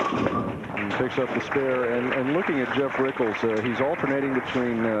 And picks up the spare, and looking at Jeff Richgels, he's alternating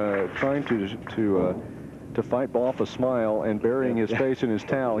between trying to fight off a smile and burying his face in his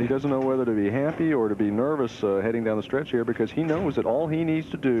towel. He doesn't know whether to be happy or to be nervous heading down the stretch here, because he knows that all he needs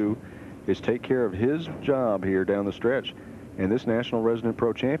to do is take care of his job here down the stretch. And this National Resident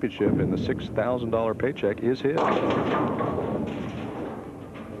Pro Championship and the $6,000 paycheck is his.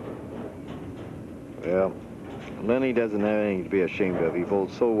 Yeah. Lenny doesn't have anything to be ashamed of. He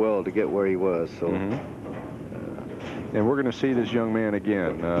bowled so well to get where he was. So. And we're going to see this young man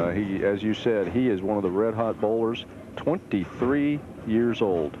again. He, as you said, he is one of the red-hot bowlers, 23 years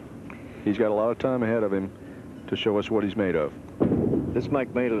old. He's got a lot of time ahead of him to show us what he's made of. This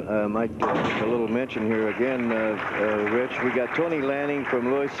might make a little mention here again, Rich. We got Tony Lanning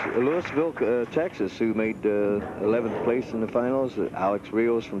from Louisville, Texas, who made 11th place in the finals. Alex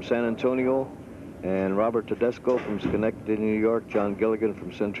Rios from San Antonio, and Robert Tedesco from Schenectady, New York. John Gilligan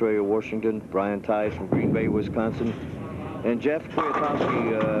from Centralia, Washington. Brian Tice from Green Bay, Wisconsin, and Jeff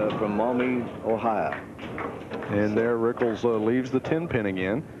Kwiatkowski from Maumee, Ohio. And there, Richgels leaves the 10-pin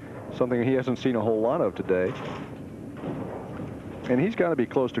again, something he hasn't seen a whole lot of today. And he's got to be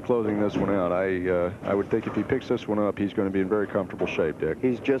close to closing this one out. I would think if he picks this one up, he's going to be in very comfortable shape, Dick.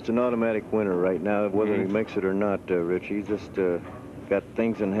 He's just an automatic winner right now, whether he makes it or not, Rich. He's just got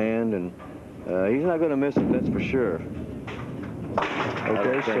things in hand, and he's not going to miss it, that's for sure.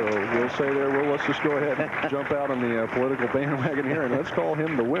 Okay, so we'll say there, well, let's just go ahead and jump out on the political bandwagon here, and let's call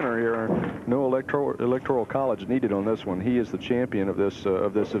him the winner here. No electoral college needed on this one. He is the champion of this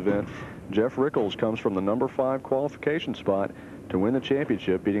event. Jeff Richgels comes from the number 5 qualification spot to win the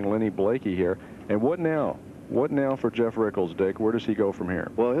championship, beating Lenny Blakey here. And what now? What now for Jeff Richgels, Dick? Where does he go from here?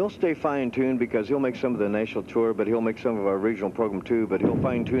 Well, he'll stay fine-tuned because he'll make some of the national tour, but he'll make some of our regional program too, but he'll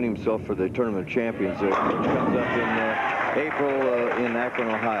fine-tune himself for the Tournament of Champions, which comes up in April in Akron,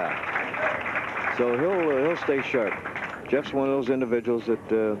 Ohio. So he'll stay sharp. Jeff's one of those individuals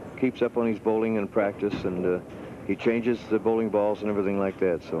that keeps up on his bowling and practice, and he changes the bowling balls and everything like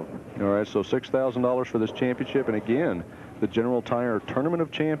that. So. All right, so $6,000 for this championship, and again, the General Tire Tournament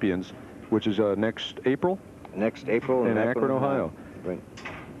of Champions, which is next April? Next April in Akron, Ohio. Right.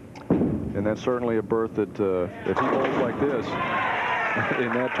 And that's certainly a berth that if he bowls like this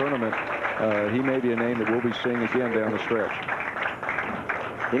in that tournament, he may be a name that we'll be seeing again down the stretch.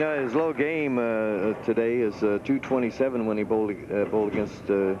 You know, his low game today is 227 when he bowled against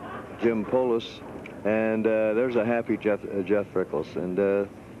Jim Poulos, and there's a happy Jeff Richgels. And the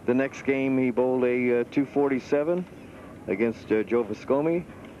next game he bowled a 247 against Joe Viscomi,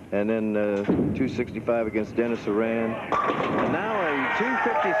 and then 265 against Dennis Horan, and now a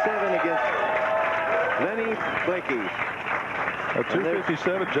 257 against Lenny Blakey. A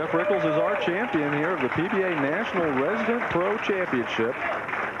 257, Jeff Richgels is our champion here of the PBA National Resident Pro Championship.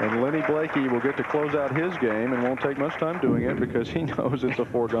 And Lenny Blakey will get to close out his game and won't take much time doing it because he knows it's a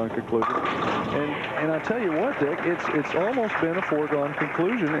foregone conclusion. And I tell you what, Dick, it's almost been a foregone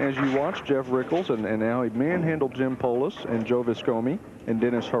conclusion as you watch Jeff Richgels and now he manhandled Jim Poulos and Joe Viscomi and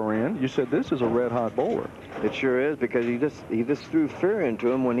Dennis Horan. You said this is a red-hot bowler. It sure is, because he just threw fear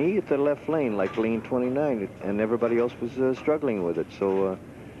into him when he hit the left lane, like lane 29, and everybody else was struggling with it. So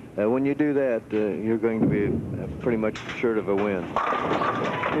when you do that, you're going to be pretty much assured of a win.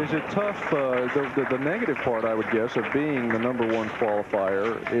 Is it tough? The negative part, I would guess, of being the number 1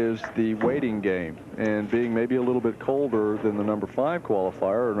 qualifier is the waiting game and being maybe a little bit colder than the number 5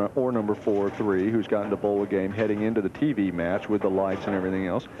 qualifier or number 4 or 3 who's gotten to bowl a game heading into the TV match with the lights and everything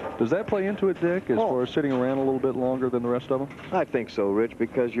else. Does that play into it, Dick, as far as sitting around a little bit longer than the rest of them? I think so, Rich,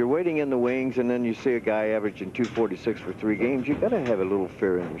 because you're waiting in the wings and then you see a guy averaging 246 for 3 games. You've got to have a little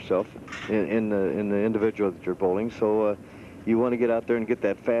fear in yourself, in the individual that you're bowling. So you want to get out there and get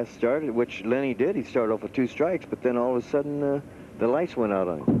that fast start, which Lenny did. He started off with 2 strikes, but then all of a sudden the lights went out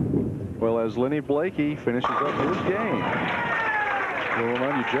on him. Well, as Lenny Blakey finishes up his game, we'll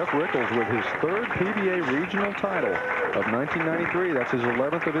remind you, Jeff Richgels with his 3rd PBA regional title of 1993. That's his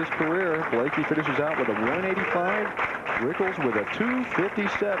 11th of his career. Blakey finishes out with a 185, Richgels with a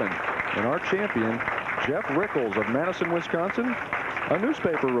 257. And our champion, Jeff Richgels of Madison, Wisconsin, a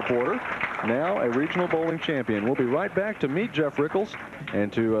newspaper reporter, now a regional bowling champion. We'll be right back to meet Jeff Richgels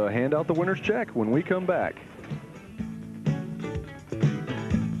and to hand out the winner's check when we come back.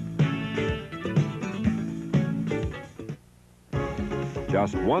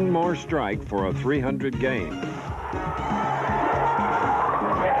 Just one more strike for a 300 game.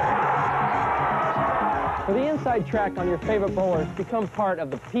 For the inside track on your favorite bowlers, become part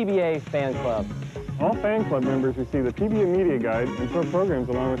of the PBA fan club. All fan club members receive the PBA Media Guide and tour programs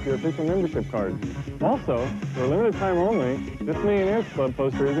along with your official membership card. Also, for a limited time only, this Million Ants Club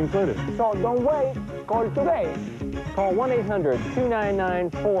poster is included. So don't wait. Call today. Call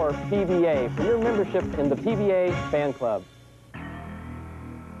 1-800-299-4PBA for your membership in the PBA fan club.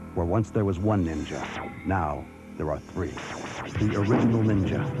 Where once there was one ninja, now there are 3. The original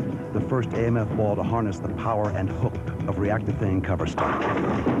ninja, the first AMF ball to harness the power and hook of reactive vane cover stock.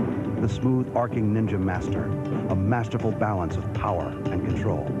 the smooth arcing Ninja Master, a masterful balance of power and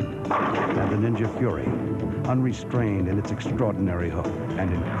control. And the Ninja Fury, unrestrained in its extraordinary hook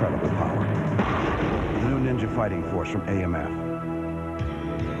and incredible power. The new Ninja Fighting Force from AMF.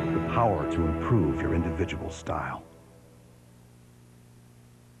 The power to improve your individual style.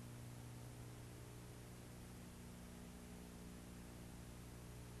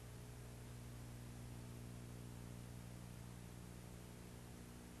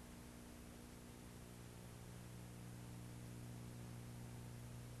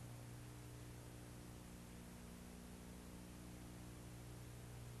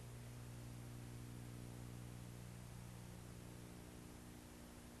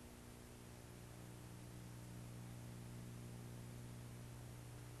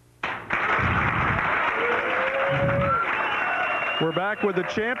 We're back with the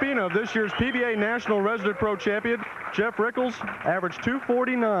champion of this year's PBA National Resident Pro Champion, Jeff Richgels, averaged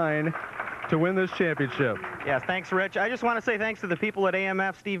 249 to win this championship. Yes, thanks, Rich. I just want to say thanks to the people at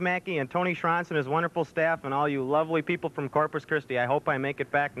AMF, Steve Mackey and Tony Schranz and his wonderful staff, and all you lovely people from Corpus Christi. I hope I make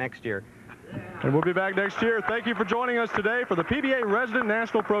it back next year. And we'll be back next year. Thank you for joining us today for the PBA Resident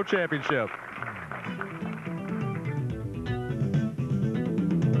National Pro Championship.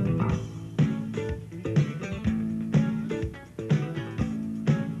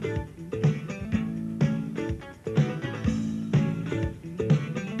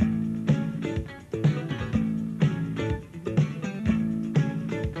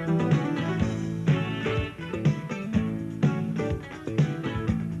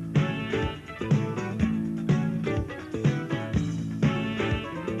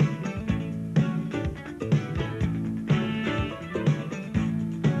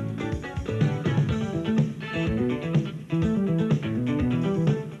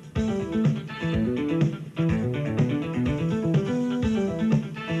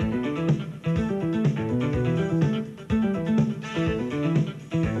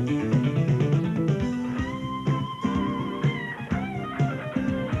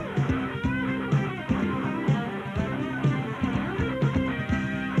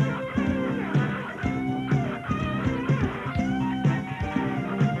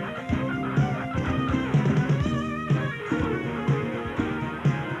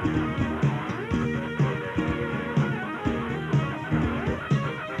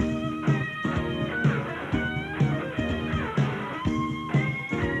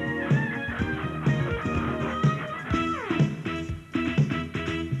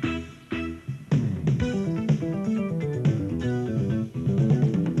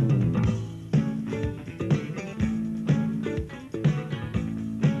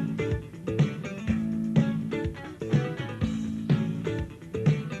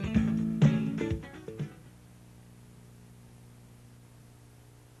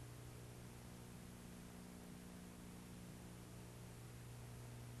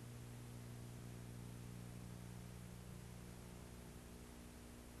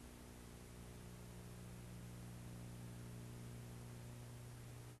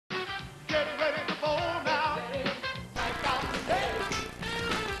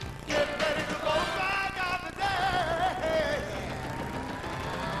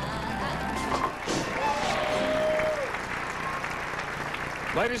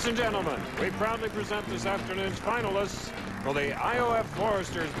 Ladies and gentlemen, we proudly present this afternoon's finalists for the IOF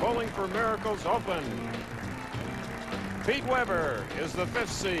Foresters Bowling for Miracles Open. Pete Weber is the 5th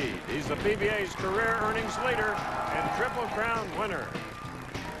seed. He's the PBA's career earnings leader and Triple Crown winner.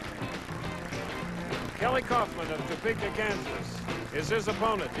 Kelly Kaufman of Topeka, Kansas is his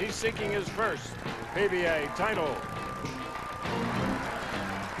opponent. He's seeking his first PBA title.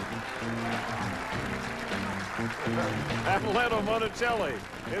 And Leno Monticelli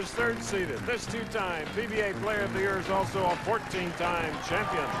is 3rd seeded. This 2-time PBA Player of the Year is also a 14-time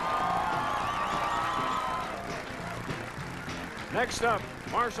champion. Next up,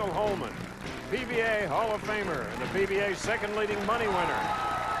 Marshall Holman, PBA Hall of Famer and the PBA's 2nd leading money winner.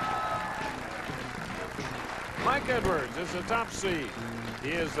 Mike Edwards is the top seed. He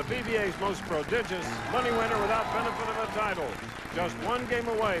is the PBA's most prodigious money winner without benefit of a title. Just 1 game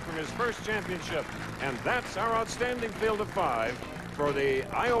away from his first championship. And that's our outstanding field of 5 for the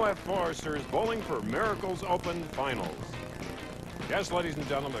IOF Foresters Bowling for Miracles Open Finals. Yes, ladies and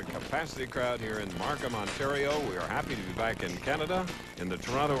gentlemen, a capacity crowd here in Markham, Ontario. We are happy to be back in Canada, in the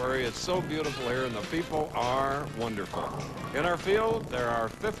Toronto area. It's so beautiful here, and the people are wonderful. In our field, there are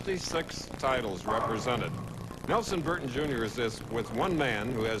 56 titles represented. Nelson Burton Jr. is this with one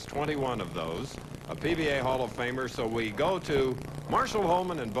man who has 21 of those, a PBA Hall of Famer. So we go to Marshall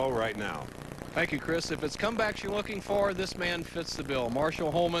Holman and Bo right now. Thank you, Chris. If it's comebacks you're looking for, this man fits the bill.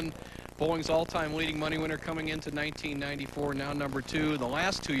 Marshall Holman, bowling's all-time leading money winner coming into 1994, now number 2. The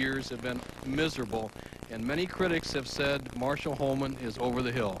last 2 years have been miserable, and many critics have said Marshall Holman is over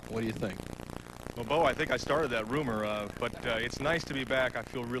the hill. What do you think? Well, Bo, I think I started that rumor, but it's nice to be back. I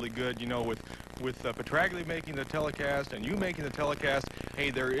feel really good, you know, with Petraglia making the telecast and you making the telecast. Hey,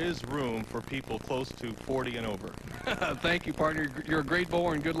 there is room for people close to 40 and over. Thank you, partner. You're a great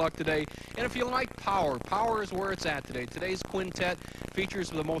bowler, and good luck today. And if you like power, power is where it's at today. Today's quintet features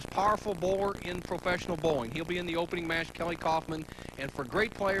the most powerful bowler in professional bowling. He'll be in the opening match, Kelly Kaufman. And for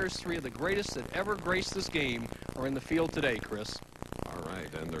great players, 3 of the greatest that ever graced this game are in the field today, Chris. All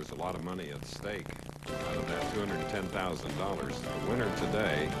right, and there's a lot of money at stake. Out of that $210,000, the winner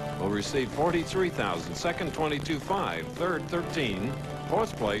today will receive $43,000, second $22,500, third $13,000,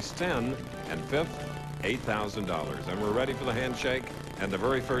 fourth place $10,000, and fifth $8,000. And we're ready for the handshake and the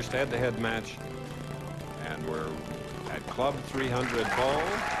very first head-to-head match. And we're at Club 300 Bowl,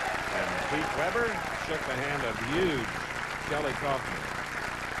 and Pete Weber shook the hand of huge Kelly Kaufman.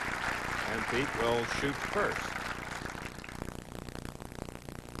 And Pete will shoot first.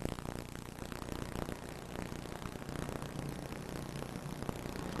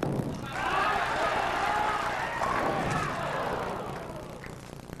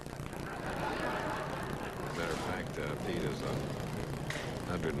 Pete is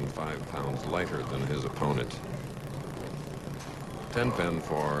 105 pounds lighter than his opponent. 10 pin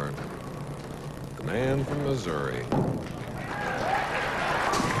for the man from Missouri.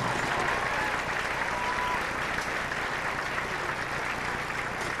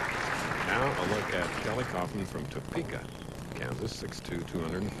 Now a look at Kelly Kaufman from Topeka, Kansas, 6'2",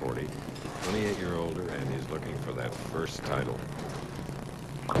 240, 28-year-older, and he's looking for that first title.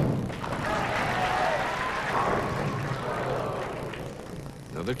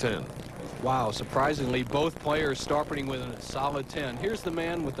 Another 10. Wow, surprisingly, both players starting with a solid 10. Here's the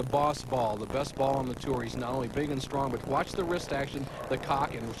man with the boss ball, the best ball on the tour. He's not only big and strong, but watch the wrist action, the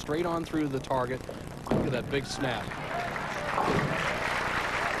cock, and straight on through the target. Look at that big snap.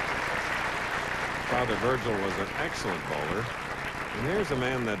 Father Virgil was an excellent bowler. And here's a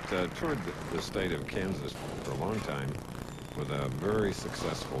man that toured the state of Kansas for a long time with a very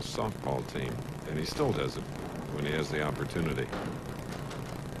successful softball team. And he still does it when he has the opportunity.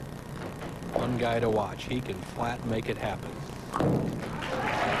 One guy to watch. He can flat make it happen.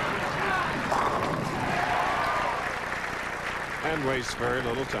 And wastes very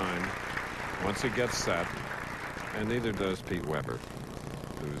little time once he gets set. And neither does Pete Weber,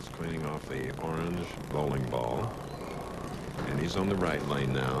 who's cleaning off the orange bowling ball. And he's on the right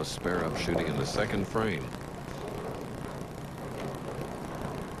lane now, spare up shooting in the second frame.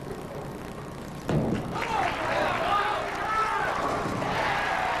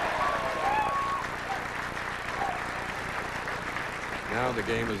 Now the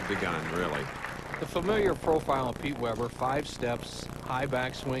game has begun, really. The familiar profile of Pete Weber, 5 steps, high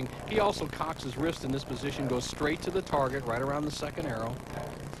backswing. He also cocks his wrist in this position, goes straight to the target, right around the second arrow.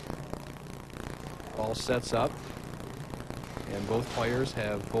 Ball sets up, and both players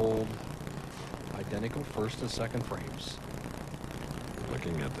have bowled identical first and second frames.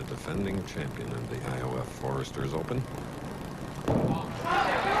 Looking at the defending champion of the IOF Foresters Open.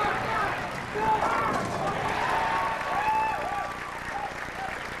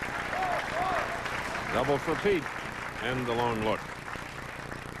 Double for Pete, and the long look.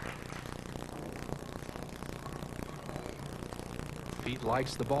 Pete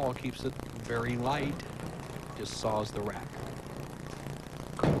likes the ball, keeps it very light, just saws the rack.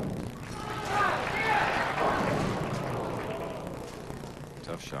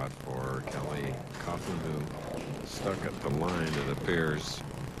 Tough shot for Kelly Kaufman, who stuck at the line, it appears.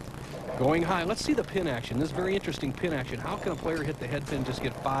 Going high. Let's see the pin action. This is very interesting pin action. How can a player hit the head pin, just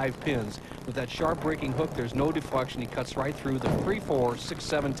get 5 pins? With that sharp breaking hook, there's no deflection. He cuts right through the 3, 4, 6,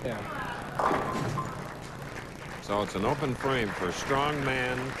 7, 10. So it's an open frame for strong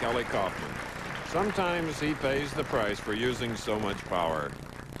man Kelly Kaufman. Sometimes he pays the price for using so much power.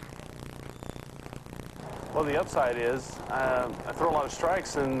 Well, the upside is I throw a lot of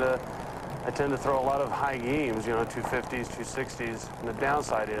strikes, and I tend to throw a lot of high games, you know, 250s, 260s. And the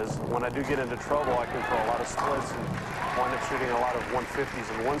downside is when I do get into trouble, I can throw a lot of splits and wind up shooting a lot of 150s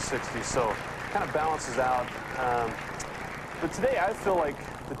and 160s. So it kind of balances out. But today I feel like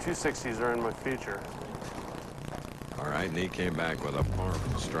the 260s are in my future. All right, and he came back with a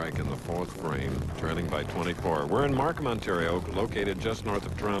powerful strike in the 4th frame, trailing by 24. We're in Markham, Ontario, located just north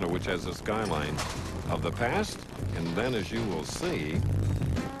of Toronto, which has a skyline of the past, and then, as you will see,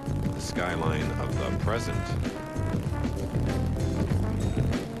 the skyline of the present.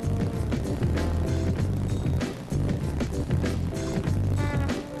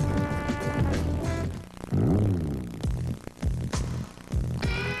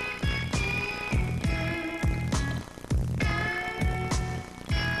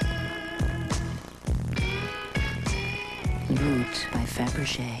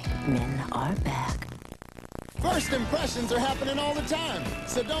 Fabergé. Men are back. First impressions are happening all the time,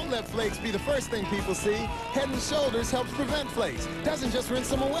 so don't let flakes be the first thing people see. Head & Shoulders helps prevent flakes, doesn't just rinse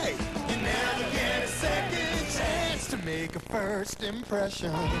them away. You never get a second chance to make a first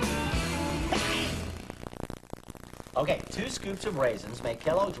impression. Okay, 2 scoops of raisins make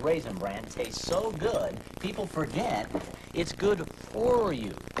Kellogg's Raisin Bran taste so good, people forget it's good for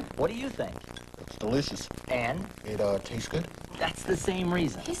you. What do you think? It's delicious. And? It tastes good. That's the same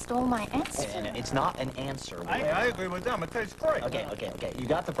reason. He stole my answer. And it's not an answer. I agree with them. It tastes great. Okay. You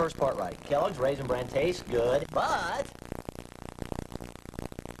got the first part right. Kellogg's Raisin Bran tastes good, but...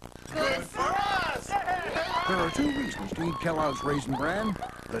 Good for us! There are 2 reasons to eat Kellogg's Raisin Bran.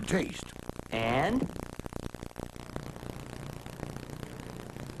 The taste. And?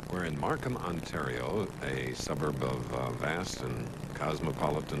 We're in Markham, Ontario, a suburb of vast and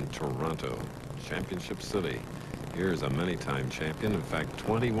cosmopolitan Toronto, Championship City. Here's a many-time champion. In fact,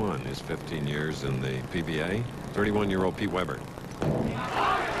 21 is 15 years in the PBA. 31-year-old Pete Weber.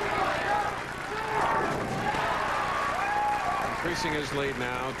 Increasing his lead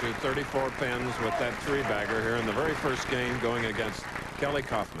now to 34 pins with that 3-bagger here in the very first game going against Kelly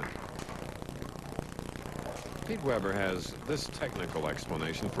Kaufman. Pete Weber has this technical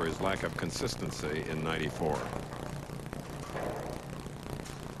explanation for his lack of consistency in '94.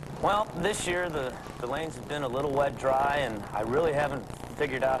 Well, this year the lanes have been a little wet dry, and I really haven't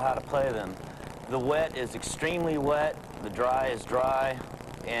figured out how to play them. The wet is extremely wet, the dry is dry,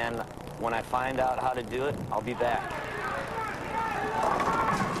 and when I find out how to do it, I'll be back.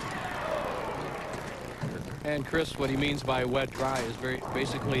 And Chris, what he means by wet dry is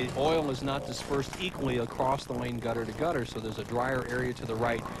basically oil is not dispersed equally across the lane gutter to gutter, so there's a drier area to the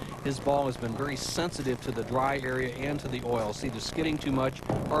right. His ball has been very sensitive to the dry area and to the oil. It's either skidding too much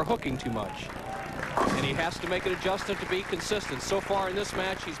or hooking too much. And he has to make an adjustment to be consistent. So far in this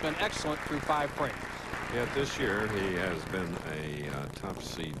match, he's been excellent through 5 frames. Yet this year, he has been a top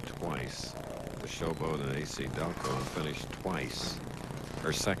seed twice. The Showboat and AC Delco, and finished twice,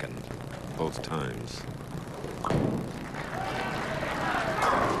 or second, both times.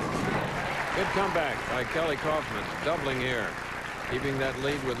 Good comeback by Kelly Kaufman, doubling here, keeping that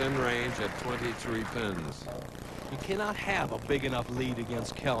lead within range at 23 pins. You cannot have a big enough lead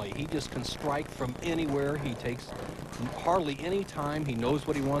against Kelly. He just can strike from anywhere. He takes hardly any time. He knows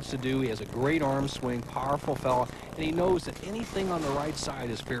what he wants to do. He has a great arm swing, powerful fella, and he knows that anything on the right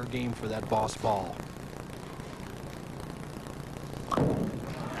side is fair game for that boss ball.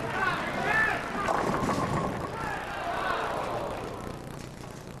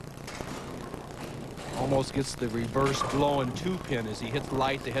 Almost gets the reverse blowing 2-pin as he hits the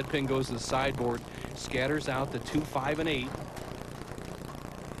light. The head pin goes to the sideboard, scatters out the 2, 5, and 8.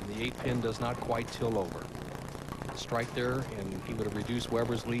 And the 8-pin does not quite tilt over. Strike there, and he would have reduced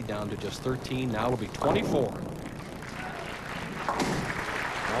Weber's lead down to just 13. Now it'll be 24.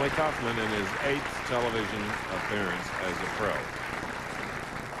 Kelly Kaufman in his 8th television appearance as a pro.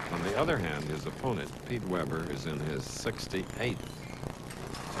 On the other hand, his opponent, Pete Weber, is in his 68th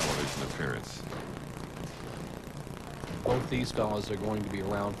television appearance. Both these fellas are going to be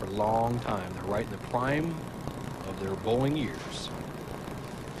around for a long time. They're right in the prime of their bowling years.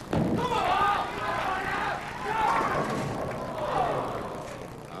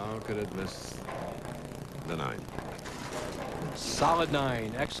 How could it miss the 9? Solid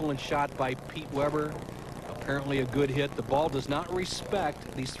 9. Excellent shot by Pete Weber. Apparently a good hit. The ball does not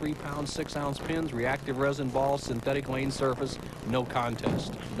respect these 3-pound, 6-ounce pins. Reactive resin ball, synthetic lane surface, no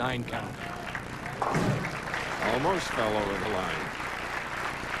contest. 9 count. Almost fell over the line.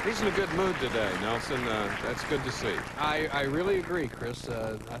 He's in a good mood today, Nelson. That's good to see. I really agree, Chris.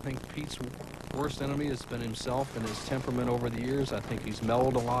 I think Pete's worst enemy has been himself and his temperament over the years. I think he's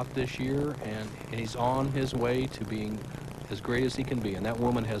mellowed a lot this year, and he's on his way to being as great as he can be. And that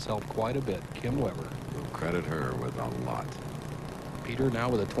woman has helped quite a bit, Kim Weber. We'll credit her with a lot. Peter now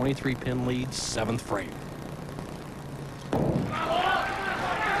with a 23-pin lead, 7th frame.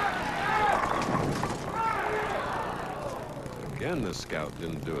 Again, the scout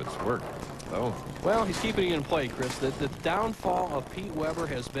didn't do its work, though. Well, he's keeping it in play, Chris. The downfall of Pete Weber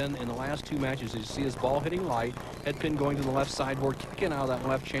has been in the last 2 matches. You see his ball hitting light, head pin going to the left sideboard, kicking out of that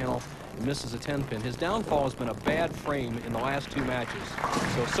left channel, and misses a 10-pin. His downfall has been a bad frame in the last 2 matches.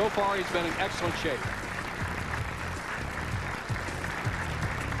 So far, he's been in excellent shape.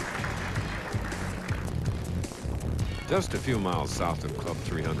 Just a few miles south of Club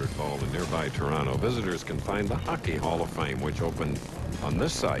 300 Bowl in nearby Toronto, visitors can find the Hockey Hall of Fame, which opened on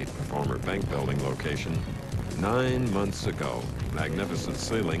this site, a former bank building location, 9 months ago. Magnificent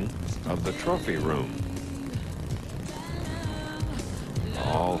ceiling of the trophy room.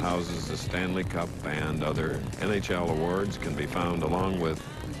 hall houses the Stanley Cup and other NHL awards can be found along with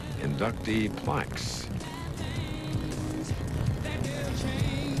inductee plaques.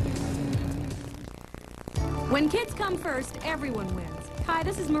 When kids come first, everyone wins. Hi,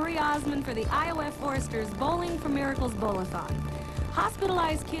 this is Marie Osmond for the IOF Foresters Bowling for Miracles Bowl-a-thon.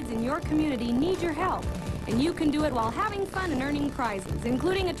 Hospitalized kids in your community need your help, and you can do it while having fun and earning prizes,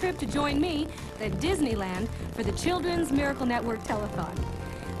 including a trip to join me at Disneyland for the Children's Miracle Network Telethon.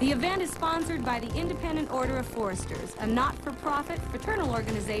 The event is sponsored by the Independent Order of Foresters, a not-for-profit fraternal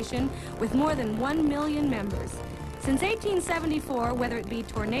organization with more than 1 million members. Since 1874, whether it be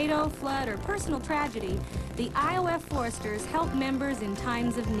tornado, flood, or personal tragedy, the IOF Foresters help members in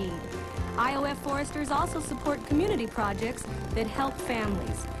times of need. IOF Foresters also support community projects that help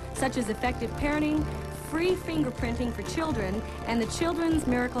families, such as effective parenting, free fingerprinting for children, and the Children's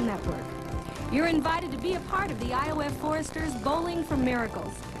Miracle Network. You're invited to be a part of the IOF Foresters Bowling for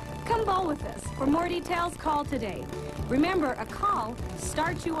Miracles. Come bowl with us. For more details, call today. Remember, a call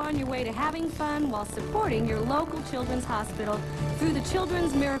starts you on your way to having fun while supporting your local children's hospital through the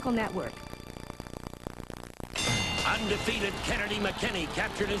Children's Miracle Network. Undefeated Kennedy McKinney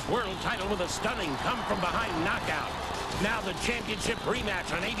captured his world title with a stunning come-from-behind knockout. Now the championship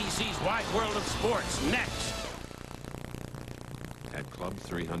rematch on ABC's Wide World of Sports, next. At Club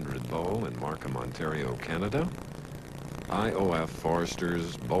 300 Bowl in Markham, Ontario, Canada, IOF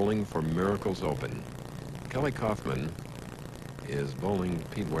Foresters Bowling for Miracles Open. Kelly Kaufman is bowling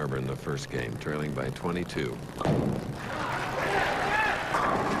Pete Weber in the first game, trailing by 22.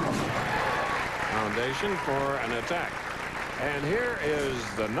 Foundation for an attack. And here is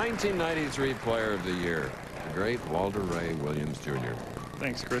the 1993 Player of the Year, the great Walter Ray Williams, Jr.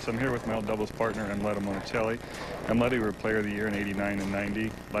 Thanks, Chris. I'm here with my old doubles partner, Emletta Monticelli. Emletta, you were Player of the Year in '89 and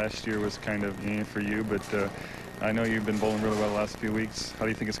 '90. Last year was kind of for you, but I know you've been bowling really well the last few weeks. How do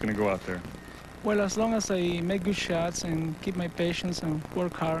you think it's going to go out there? Well, as long as I make good shots and keep my patience and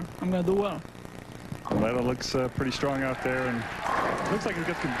work hard, I'm going to do well. Emletta looks pretty strong out there, and looks like he's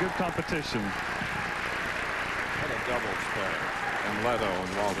got some good competition. What a doubles player. Emletta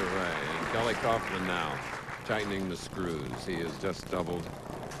and Walter Ray. And Kelly Kaufman now tightening the screws. He has just doubled.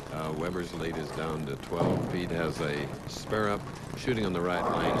 Weber's lead is down to 12. Pete has a spare up, shooting on the right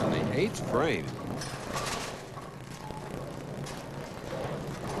lane in the 8th frame.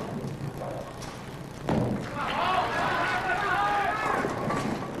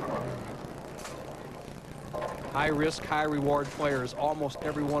 High-risk, high-reward players, almost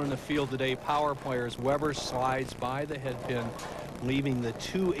everyone in the field today, power players. Weber slides by the head pin, leaving the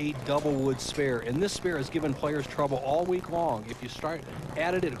 2-8 double wood spare. And this spare has given players trouble all week long. If you start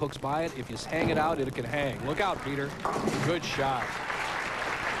at it, it hooks by it. If you hang it out, it can hang. Look out, Peter. Good shot.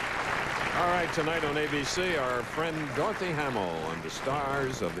 All right, tonight on ABC, our friend Dorothy Hamill and the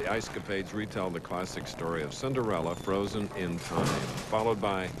stars of the Ice Capades retell the classic story of Cinderella frozen in time, followed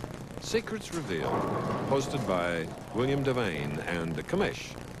by Secrets Revealed, hosted by William Devane and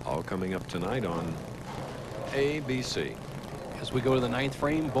Kamish, all coming up tonight on ABC. As we go to the 9th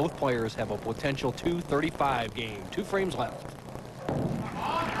frame, both players have a potential 2:35 game. 2 frames left. The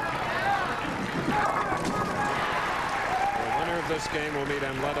winner of this game will meet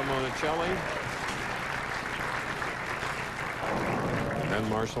Emletta Monticelli and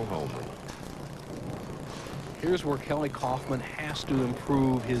Marshall Holman. Here's where Kelly Kaufman has to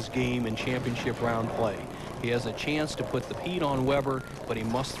improve his game in championship round play. He has a chance to put the Pete on Weber, but he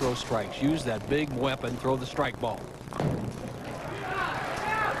must throw strikes. Use that big weapon, throw the strike ball.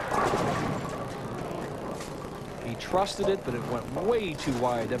 He trusted it, but it went way too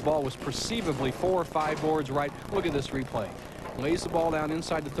wide. That ball was perceivably 4 or 5 boards right. Look at this replay. Lays the ball down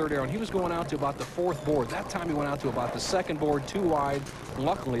inside the 3rd arrow, and he was going out to about the 4th board. That time he went out to about the 2nd board, too wide.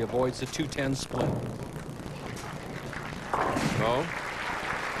 Luckily avoids the 2-10 split. So,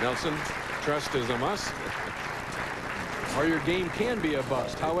 Nelson, trust is a must. Or your game can be a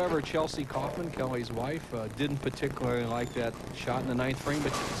bust. However, Chelsea Kaufman, Kelly's wife, didn't particularly like that shot in the 9th frame,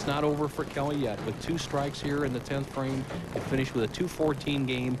 but it's not over for Kelly yet. With 2 strikes here in the 10th frame, they finish with a 2-14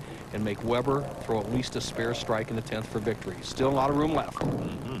 game and make Weber throw at least a spare strike in the 10th for victory. Still a lot of room left.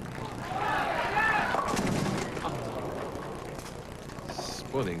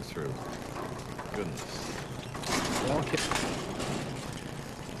 Splitting through. Goodness. Well,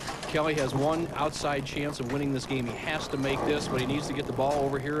 Kelly has one outside chance of winning this game. He has to make this, but he needs to get the ball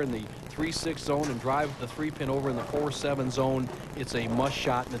over here in the 3-6 zone and drive the 3-pin over in the 4-7 zone. It's a must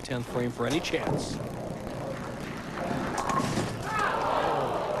shot in the 10th frame for any chance.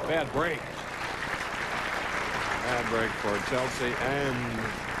 Oh, bad break. Bad break for Chelsea and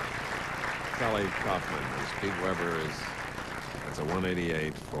Kelly Kaufman, as Pete Weber is That's a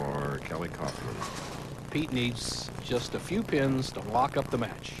 188 for Kelly Kaufman. Pete needs just a few pins to lock up the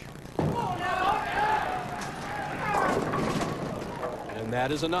match. And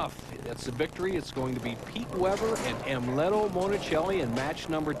that is enough. That's the victory. It's going to be Pete Weber and Amleto Monicelli in match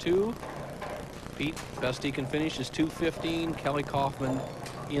number 2. Pete, best he can finish is 215. Kelly Kaufman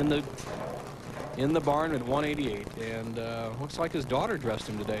in the barn at 188. And looks like his daughter dressed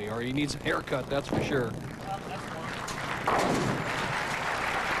him today, or he needs a haircut, that's for sure.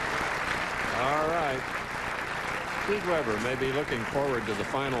 All right. Pete Weber may be looking forward to the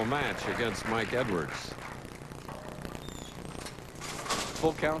final match against Mike Edwards.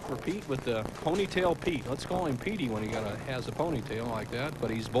 Full count for Pete with the ponytail Pete. Let's call him Petey when he has a ponytail like that. But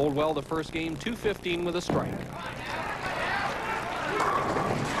he's bowled well the first game, 215 with a strike.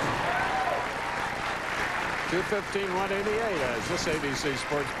 .215, 188 as this ABC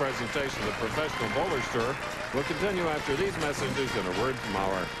Sports presentation of the Professional Bowlers Tour will continue after these messages and a word from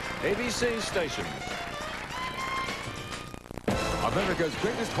our ABC stations. America's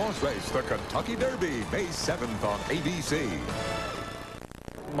greatest horse race, the Kentucky Derby, May 7th on ABC.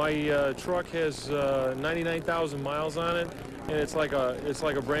 My truck has 99,000 miles on it, and it's like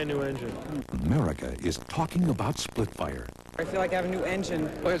a brand new engine. America is talking about split fire. I feel like I have a new engine.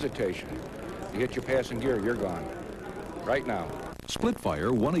 No hesitation. You hit your passing gear, you're gone. Right now. Split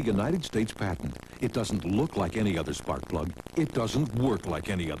fire won a United States patent. It doesn't look like any other spark plug. It doesn't work like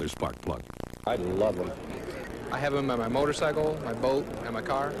any other spark plug. I love them. I have them on my motorcycle, my boat, and my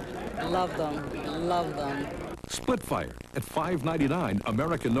car. Love them. Love them. Split fire at $5.99.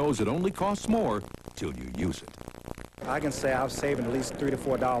 America knows it only costs more till you use it. I can say I'm saving at least $3 to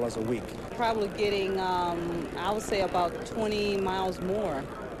 $4 a week. Probably getting, I would say about 20 miles more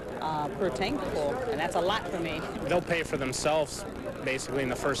per tank full, and that's a lot for me. They'll pay for themselves basically in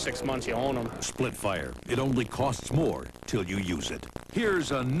the first 6 months you own them. Split fire. It only costs more till you use it.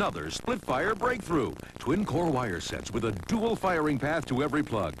 Here's another split fire breakthrough. Twin core wire sets with a dual firing path to every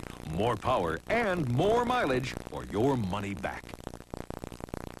plug. More power and more mileage for your money back.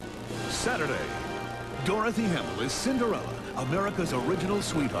 Saturday, Dorothy Hamill is Cinderella. America's original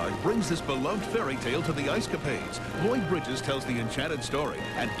sweetheart brings this beloved fairy tale to the ice capades. Lloyd Bridges tells the enchanted story,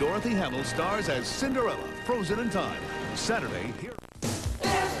 and Dorothy Hamill stars as Cinderella, frozen in time. Saturday, here.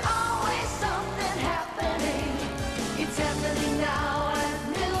 There's always something happening. It's happening now at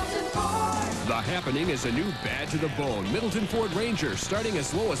Middleton Ford. The Happening is a new bad to the bone Middleton Ford Ranger starting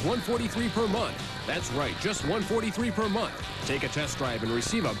as low as $143 per month. That's right, just $143 per month. Take a test drive and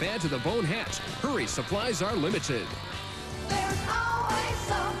receive a bad to the bone hatch. Hurry, supplies are limited. There's always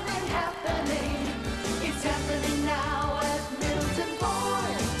something happening. It's happening now at Middleton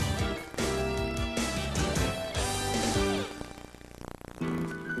Ford.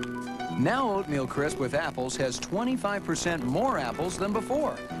 Now Oatmeal Crisp with apples has 25% more apples than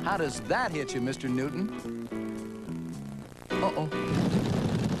before. How does that hit you, Mr. Newton? Uh-oh.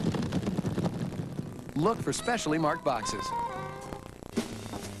 Look for specially marked boxes.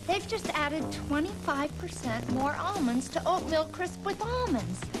 They've just added 25% more almonds to Oatmeal Crisp with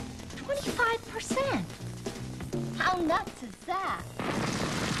almonds. 25%. How nuts is that?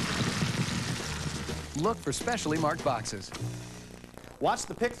 Look for specially marked boxes. Watch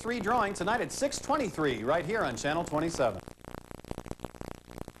the Pick 3 drawing tonight at 6:23 right here on Channel 27.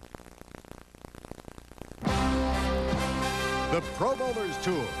 The Pro Bowlers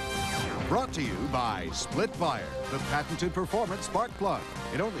Tour. Brought to you by Split Fire, the patented performance spark plug.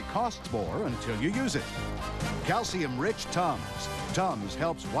 It only costs more until you use it. Calcium-rich Tums. Tums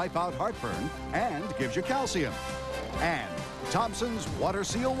helps wipe out heartburn and gives you calcium. And Thompson's Water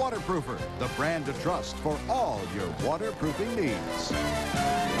Seal Waterproofer, the brand to trust for all your waterproofing needs.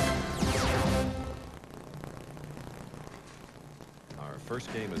 Our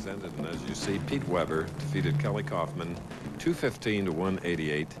first game has ended, and as you see, Pete Weber defeated Kelly Kaufman 215 to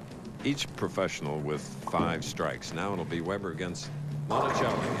 188. Each professional with 5 strikes. Now it'll be Weber against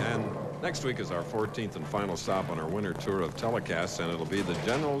Monticelli. And next week is our 14th and final stop on our winter tour of telecasts, and it'll be the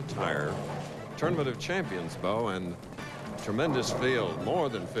General Tire Tournament of Champions, Bo, and tremendous field, more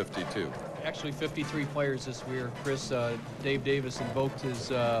than 52. Actually 53 players this year. Chris, Dave Davis invoked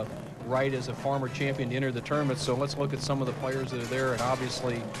his right as a former champion to enter the tournament, so let's look at some of the players that are there, and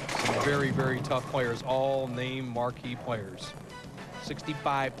obviously some very, very tough players, all name marquee players.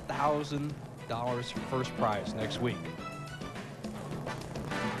 $65,000 for first prize next week.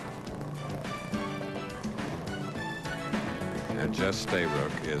 And Jess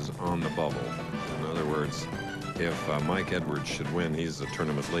Stayrook is on the bubble. In other words, if Mike Edwards should win, he's the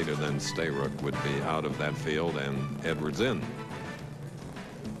tournament leader, then Stayrook would be out of that field and Edwards in.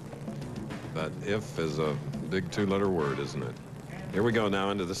 But if is a big 2-letter word, isn't it? Here we go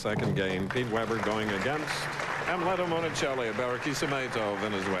now into the second game. Pete Weber going against Amleto Monticelli of Barquisimeto,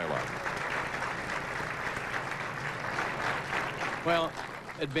 Venezuela. Well,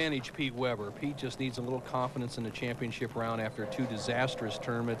 advantage Pete Weber. Pete just needs a little confidence in the championship round after 2 disastrous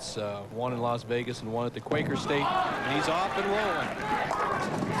tournaments, one in Las Vegas and one at the Quaker State, and he's off and rolling.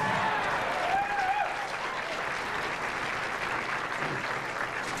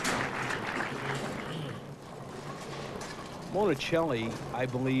 Monticelli, I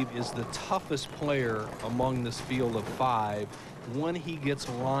believe, is the toughest player among this field of 5 when he gets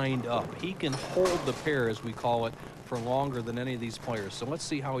lined up. He can hold the pair, as we call it, for longer than any of these players. So let's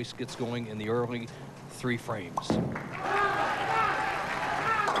see how he gets going in the early 3 frames. Oh,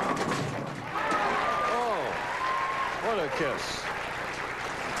 what a kiss.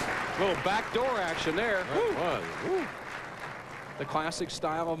 Little backdoor action there. That was. Woo. The classic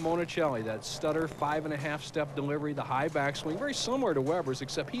style of Monticelli, that stutter 5.5-step delivery, the high backswing, very similar to Weber's,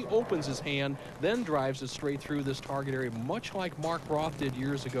 except he opens his hand, then drives it straight through this target area, much like Mark Roth did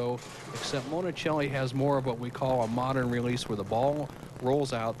years ago, except Monticelli has more of what we call a modern release, where the ball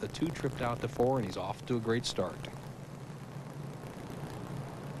rolls out, the 2 tripped out to 4, and he's off to a great start.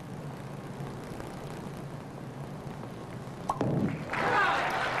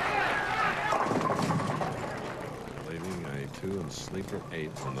 And sleeper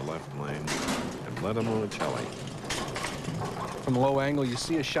 8 on the left lane, and Amleto Monticelli. From low angle, you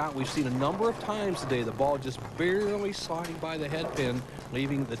see a shot we've seen a number of times today. The ball just barely sliding by the head pin,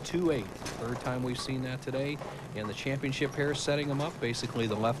 leaving the 2-8. Third time we've seen that today. And the championship pair setting them up. Basically,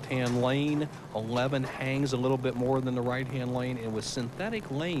 the left-hand lane, 11, hangs a little bit more than the right-hand lane. And with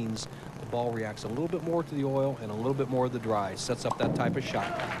synthetic lanes, the ball reacts a little bit more to the oil and a little bit more to the dry. Sets up that type of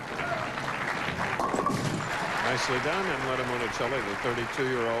shot. Nicely done, Amleto Monticelli, the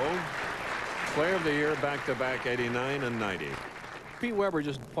 32-year-old. Player of the Year, back-to-back 89 and 90. Pete Weber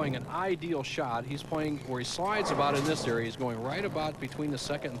just playing an ideal shot. He's playing where he slides about in this area. He's going right about between the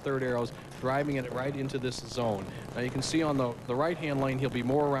second and third arrows, driving it right into this zone. Now you can see on the right-hand lane, he'll be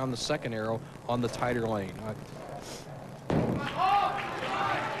more around the second arrow on the tighter lane.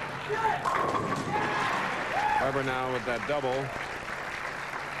 Weber now with that double.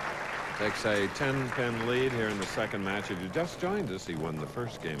 Takes a 10-pin lead here in the second match. If you just joined us, he won the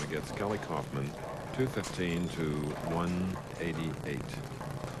first game against Kelly Kaufman, 215 to 188.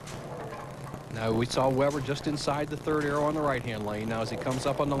 Now we saw Weber just inside the third arrow on the right-hand lane. Now as he comes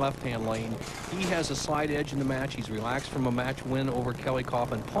up on the left-hand lane, he has a slight edge in the match. He's relaxed from a match win over Kelly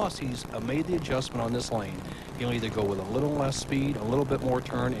Kaufman. Plus, he's made the adjustment on this lane. He'll either go with a little less speed, a little bit more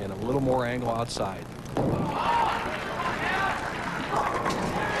turn, and a little more angle outside.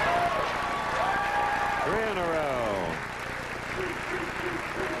 3 in a row.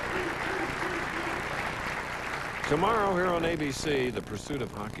 Tomorrow here on ABC, the pursuit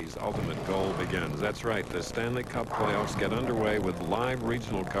of hockey's ultimate goal begins. That's right, the Stanley Cup playoffs get underway with live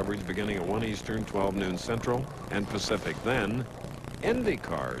regional coverage beginning at 1 Eastern, 12 noon Central and Pacific. Then,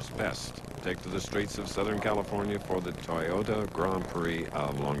 IndyCar's best take to the streets of Southern California for the Toyota Grand Prix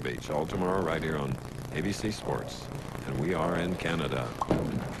of Long Beach. All tomorrow right here on ABC Sports. And we are in Canada.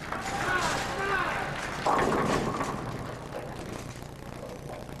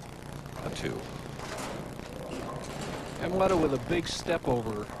 A 2. Amleto with a big step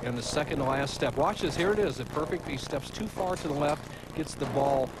over in the second to last step. Watch this. Here it is. A perfect. He steps too far to the left, gets the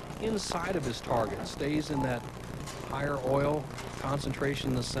ball inside of his target, stays in that higher oil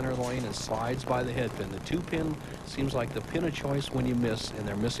concentration in the center of the lane, and slides by the head pin. The 2-pin seems like the pin of choice when you miss, and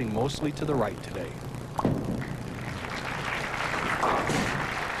they're missing mostly to the right today.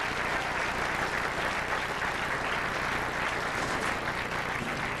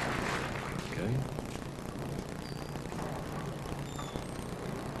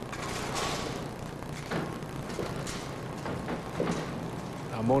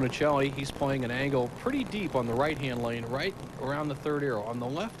 Monticelli, he's playing an angle pretty deep on the right-hand lane, right around the third arrow. On the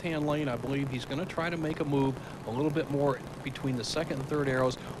left-hand lane, I believe he's going to try to make a move a little bit more between the second and third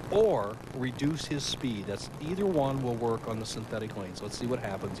arrows, or reduce his speed. That's either one will work on the synthetic lanes. Let's see what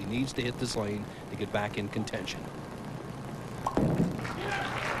happens. He needs to hit this lane to get back in contention. All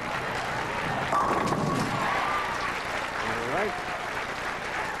right.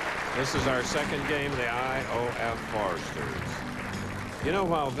 This is our second game of the IOF Foresters. You know,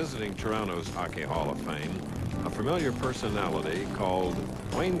 while visiting Toronto's Hockey Hall of Fame, a familiar personality called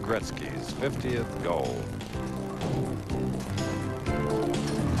Wayne Gretzky's 50th goal.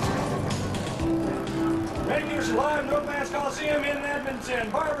 Rangers live, North Mass Coliseum in Edmonton.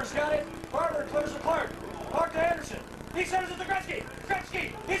 Barber's got it. Barber clears to Clark. Clark to Anderson. He sends it to Gretzky.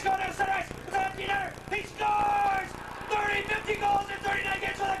 Gretzky, he's going down the center ice. It's an empty netter. He scores! 30, 50 goals in 39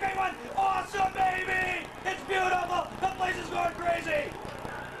 games for that great one. Awesome, baby. It's beautiful. The place is going crazy.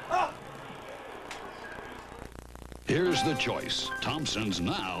 Oh. Here's the choice. Thompson's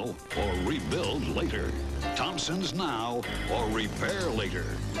now or rebuild later. Thompson's now or repair later.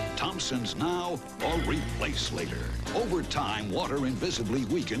 Thompson's now or replace later. Over time, water invisibly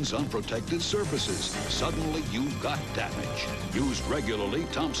weakens unprotected surfaces. Suddenly, you've got damage. Used regularly,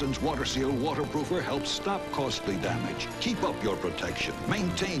 Thompson's Water Seal Waterproofer helps stop costly damage. Keep up your protection.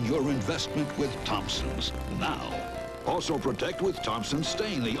 Maintain your investment with Thompson's now. Also protect with Thompson's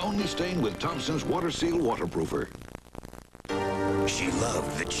Stain, the only stain with Thompson's Water Seal Waterproofer. She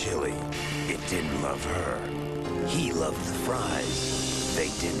loved the chili. It didn't love her. He loved the fries. They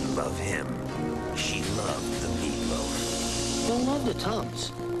didn't love him. She loved the meatloaf. You'll love the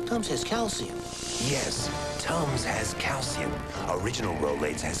Tums. Tums has calcium. Yes, Tums has calcium. Original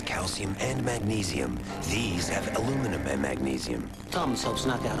Rolaids has calcium and magnesium. These have aluminum and magnesium. Tums helps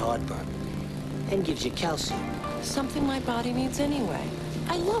knock out heartburn and gives you calcium. Something my body needs anyway.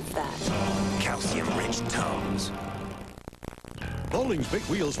 I love that. Calcium-rich Tums. Bowling's big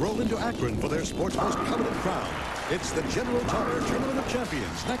wheels roll into Akron for their sport's most coveted crown. It's the General Tire Tournament of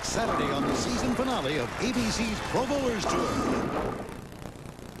Champions next Saturday on the season finale of ABC's Pro Bowlers Tour.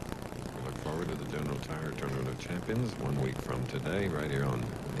 We look forward to the General Tire Tournament of Champions 1 week from today, right here on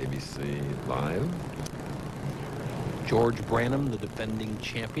ABC Live. George Branham, the defending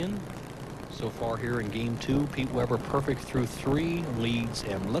champion. So far here in Game 2, Pete Weber perfect through 3, leads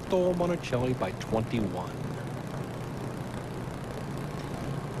Amleto Monticelli by 21.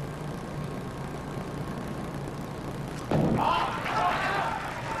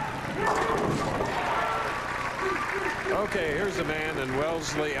 Okay, here's a man in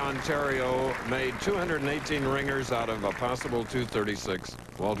Wellesley, Ontario, made 218 ringers out of a possible 236.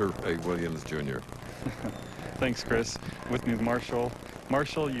 Walter A. Williams, Jr. Thanks, Chris. With me is Marshall.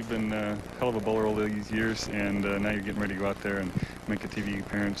 Marshall, you've been a hell of a bowler all these years, and now you're getting ready to go out there and make a TV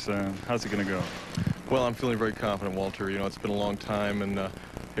appearance. How's it going to go? Well, I'm feeling very confident, Walter. You know, it's been a long time, and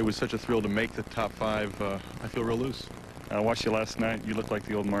it was such a thrill to make the top 5. I feel real loose. I watched you last night. You look like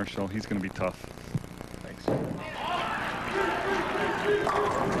the old Marshall. He's going to be tough. Thanks.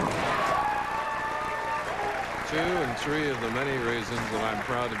 2 and 3 of the many reasons that I'm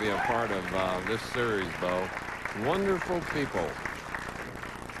proud to be a part of this series, Bo. Wonderful people.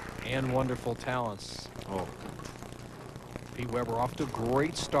 And wonderful talents. Oh. Pete Weber off to a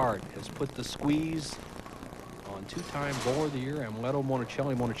great start. Has put the squeeze on 2-time Bowler of the Year. Amleto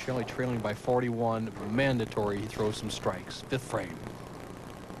Monticelli. Monticelli trailing by 41. Mandatory. He throws some strikes. 5th frame.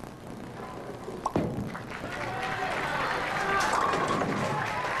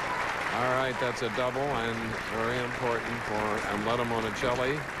 All right, that's a double and very important for Amleto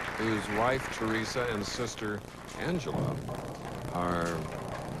Monticelli, whose wife, Teresa, and sister, Angela, are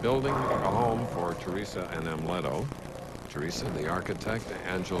building a home for Teresa and Amleto. Teresa, the architect,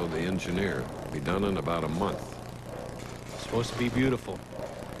 Angela, the engineer. Be done in about a month. Supposed to be beautiful.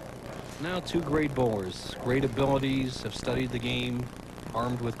 Now 2 great bowlers. Great abilities, have studied the game,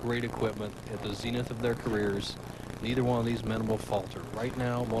 armed with great equipment at the zenith of their careers. Neither one of these men will falter. Right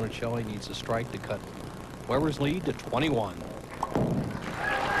now, Monticelli needs a strike to cut Weber's lead to 21.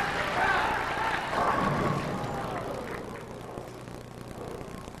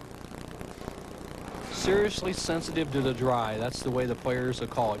 Seriously sensitive to the dry. That's the way the players will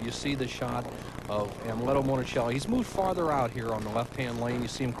call it. You see the shot of Amleto Monticelli. He's moved farther out here on the left-hand lane. You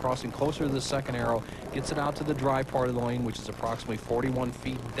see him crossing closer to the second arrow. Gets it out to the dry part of the lane, which is approximately 41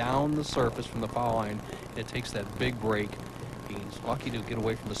 feet down the surface from the foul line. It takes that big break. He's lucky to get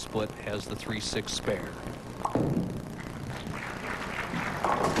away from the split. Has the 3-6 spare.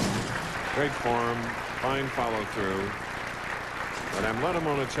 Great form, fine follow-through. But Amleto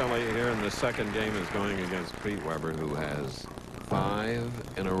Monticelli here in the second game is going against Pete Weber, who has 5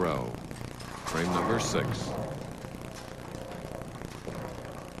 in a row. Frame number 6.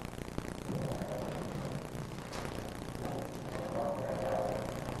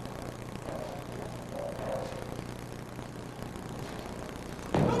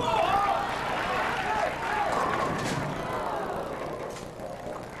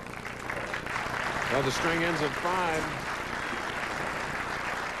 Well, the string ends at 5.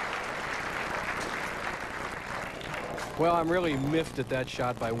 Well, I'm really miffed at that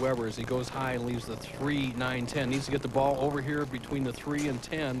shot by Weber as he goes high and leaves the 3, 9, 10. Needs to get the ball over here between the 3 and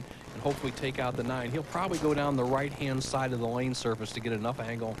 10 and hopefully take out the 9. He'll probably go down the right-hand side of the lane surface to get enough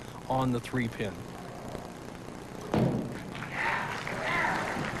angle on the 3-pin.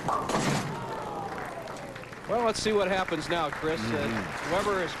 Well, let's see what happens now, Chris.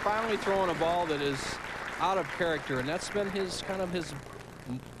 Weber is finally throwing a ball that is out of character, and that's been his kind of his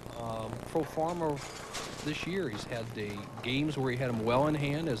pro forma this year. He's had the games where he had him well in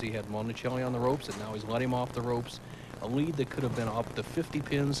hand as he had Monticelli on the ropes, and now he's let him off the ropes. A lead that could have been up to 50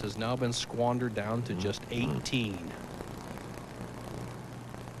 pins has now been squandered down to just 18.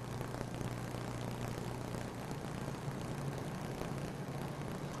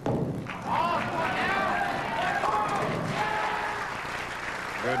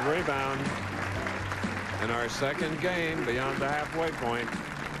 Good rebound. In our second game beyond the halfway point.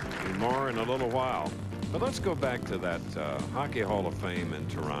 And more in a little while. But let's go back to that Hockey Hall of Fame in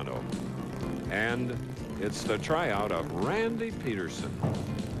Toronto. And it's the tryout of Randy Peterson.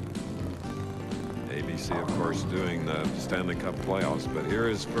 ABC, of course, doing the Stanley Cup playoffs. But here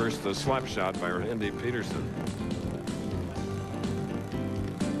is first the slap shot by Randy Peterson.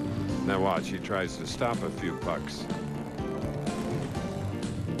 Now watch, he tries to stop a few pucks.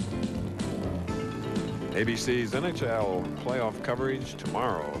 ABC's NHL playoff coverage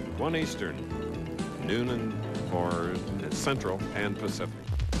tomorrow, 1 Eastern, noon for Central and Pacific.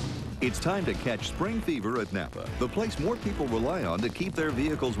 It's time to catch spring fever at Napa, the place more people rely on to keep their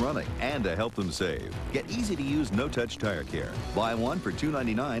vehicles running and to help them save. Get easy-to-use no-touch tire care. Buy one for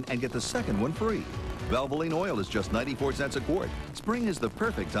 $2.99 and get the second one free. Valvoline oil is just 94 cents a quart. Spring is the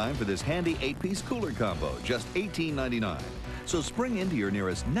perfect time for this handy 8-piece cooler combo, just $18.99. So spring into your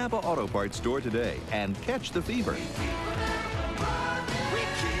nearest Napa Auto Parts store today and catch the fever.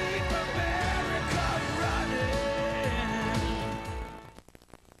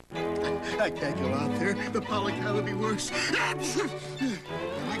 I can't go out there. The pollen will be worse. I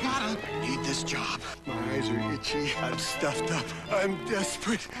gotta need this job. My eyes are itchy. I'm stuffed up. I'm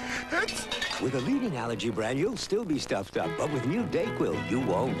desperate. With a leading allergy brand, you'll still be stuffed up. But with new Dayquil, you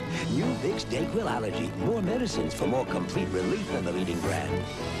won't. New Vicks Dayquil Allergy. More medicines for more complete relief than the leading brand.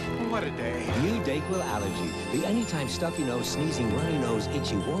 What a day. New Dayquil Allergy. The anytime stuffy nose, sneezing, runny nose,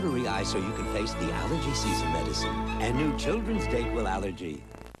 itchy, watery eyes so you can face the allergy season medicine. And new Children's Dayquil Allergy.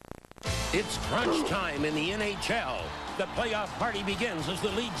 It's crunch time in the NHL. The playoff party begins as the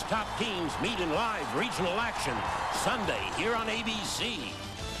league's top teams meet in live regional action Sunday here on ABC.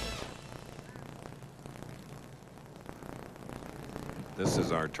 This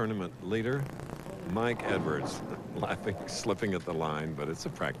is our tournament leader, Mike Edwards, laughing, slipping at the line, but it's a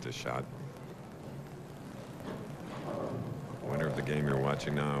practice shot. Winner of the game you're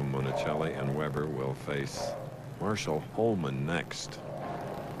watching now, Monticelli and Weber, will face Marshall Holman next.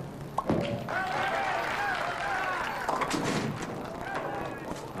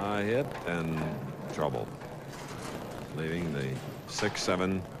 High hit and trouble, leaving the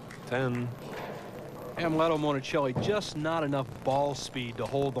 6-7-10. Amleto Monticelli, just not enough ball speed to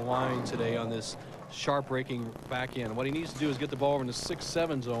hold the line today on this sharp breaking back end. What he needs to do is get the ball over in the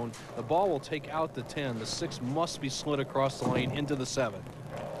 6-7 zone. The ball will take out the 10. The 6 must be slid across the lane into the 7.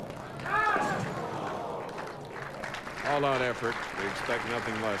 All-out effort. We expect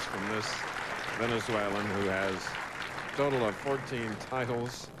nothing less from this Venezuelan, who has a total of 14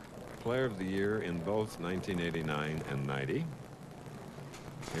 titles, Player of the Year in both 1989 and 90.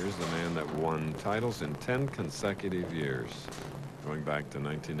 Here's the man that won titles in 10 consecutive years, going back to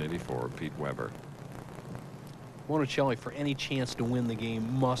 1984, Pete Weber. Monticelli, for any chance to win the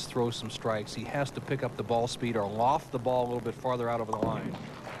game, must throw some strikes. He has to pick up the ball speed or loft the ball a little bit farther out over the line.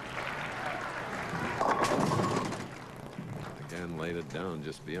 Again, laid it down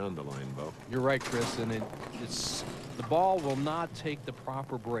just beyond the line, Bo. You're right, Chris, and it's the ball will not take the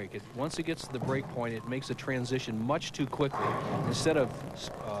proper break. Once it gets to the break point, it makes a transition much too quickly. Instead of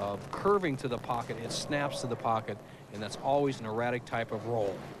curving to the pocket, it snaps to the pocket, and that's always an erratic type of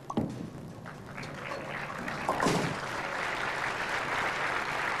roll.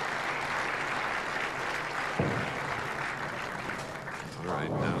 All right,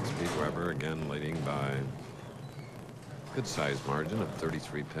 now it's Pete Weber again, leading by good-sized margin of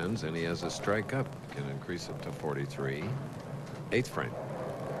 33 pins, and he has a strike up. Can increase it to 43. 8th frame.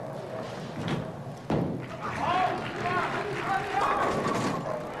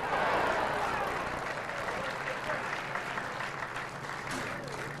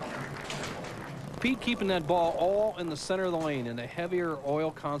 Pete keeping that ball all in the center of the lane. In the heavier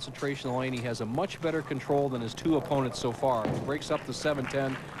oil concentration of the lane, he has a much better control than his 2 opponents so far. He breaks up the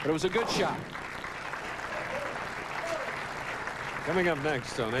 7-10, but it was a good shot. Coming up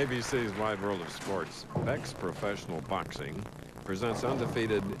next on ABC's Wide World of Sports, Beck's Professional Boxing presents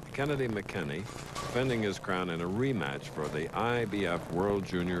undefeated Kennedy McKinney, defending his crown in a rematch for the IBF World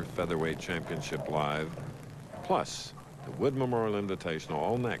Junior Featherweight Championship Live, plus the Wood Memorial Invitational,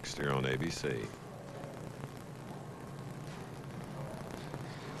 all next here on ABC.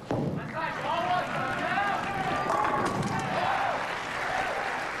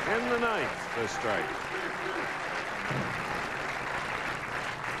 this strike.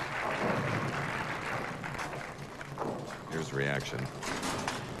 Here's reaction.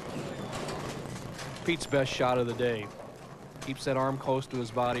 Pete's best shot of the day. Keeps that arm close to his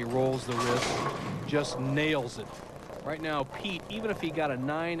body, rolls the wrist, just nails it. Right now, Pete, even if he got a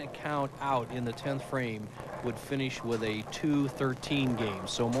 9 count out in the 10th frame, would finish with a 2-13 game.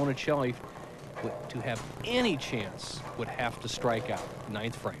 So Monticelli, to have any chance, would have to strike out.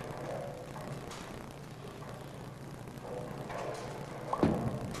 9th frame.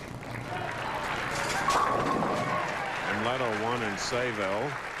 And Leto won in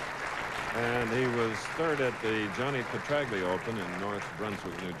Sayville. And he was third at the Johnny Petraglia Open in North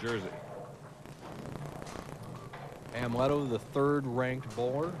Brunswick, New Jersey. Amleto, the 3rd ranked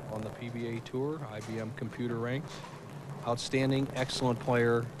bowler on the PBA Tour, IBM computer ranked. Outstanding, excellent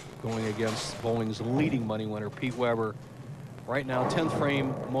player going against bowling's leading money winner, Pete Weber. Right now, 10th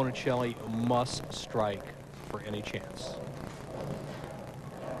frame, Monticelli must strike for any chance.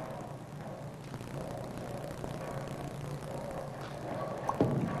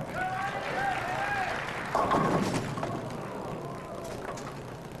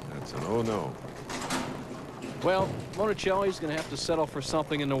 That's an oh no. Well, Monticelli's going to have to settle for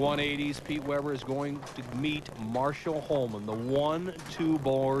something in the 180s. Pete Weber is going to meet Marshall Holman, the 1-2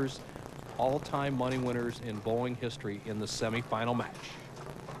 bowlers, all-time money winners in bowling history in the semifinal match.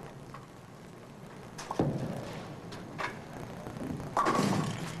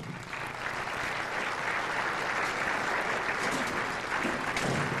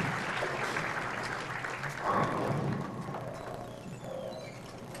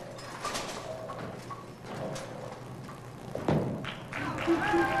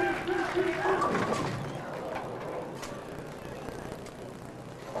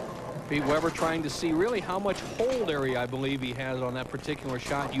 Pete Weber trying to see really how much hold area I believe he has on that particular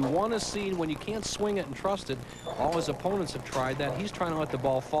shot. You want to see when you can't swing it and trust it. All his opponents have tried that. He's trying to let the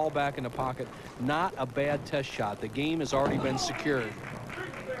ball fall back in the pocket. Not a bad test shot. The game has already been secured.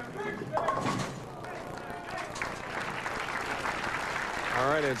 All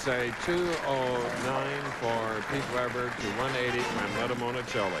right, it's a 209 for Pete Weber to 180 from Leto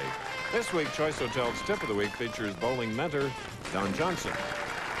Monticelli. This week, Choice Hotels Tip of the Week features bowling mentor Don Johnson.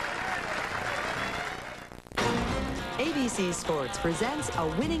 ABC Sports presents a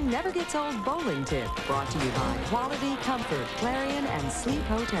winning never gets old bowling tip, brought to you by Quality, Comfort, Clarion, and Sleep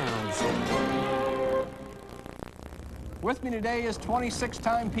Hotels. With me today is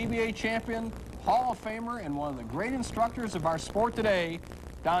 26-time PBA champion, Hall of Famer, and one of the great instructors of our sport today,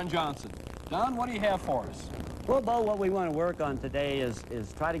 Don Johnson. Don, what do you have for us? Well, Bo, what we want to work on today is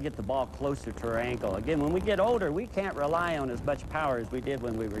try to get the ball closer to our ankle. Again, when we get older, we can't rely on as much power as we did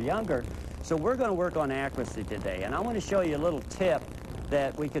when we were younger. So we're going to work on accuracy today. And I want to show you a little tip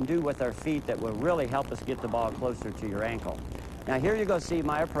that we can do with our feet that will really help us get the ball closer to your ankle. Now, here you go see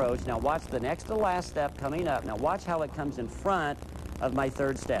my approach. Now, watch the next to last step coming up. Now, watch how it comes in front of my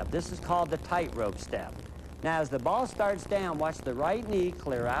 3rd step. This is called the tightrope step. Now, as the ball starts down, watch the right knee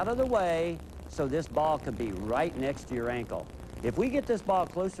clear out of the way so this ball can be right next to your ankle. If we get this ball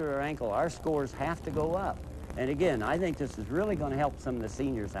closer to our ankle, our scores have to go up. And again, I think this is really going to help some of the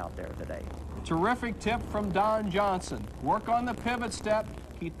seniors out there today. Terrific tip from Don Johnson. Work on the pivot step.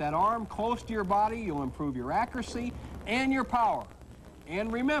 Keep that arm close to your body. You'll improve your accuracy and your power.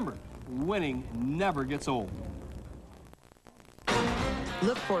 And remember, winning never gets old.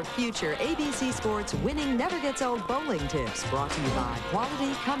 Look for future ABC Sports winning never gets old bowling tips, brought to you by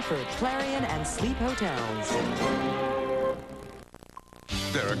Quality, Comfort, Clarion, and Sleep Hotels.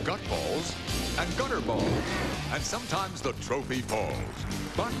 There are gut balls and gutter balls, and sometimes the trophy falls.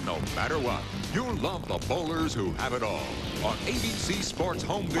 But no matter what, you'll love the bowlers who have it all. On ABC Sports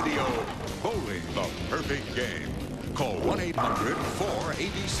Home Video, Bowling the Perfect Game. Call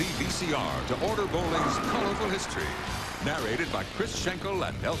 1-800-4-ABC-VCR to order bowling's colorful history. Narrated by Chris Schenkel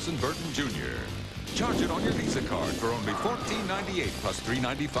and Nelson Burton Jr. Charge it on your Visa card for only $14.98 plus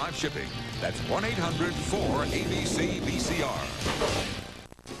 $3.95 shipping. That's 1-800-4-ABC-VCR.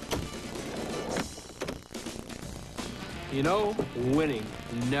 You know, winning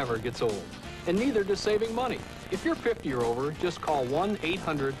never gets old, and neither does saving money. If you're 50 or over, just call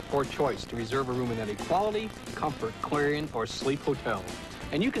 1-800-4-CHOICE to reserve a room in any Quality, Comfort, Clarion, or Sleep Hotel.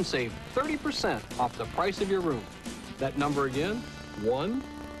 And you can save 30% off the price of your room. That number again,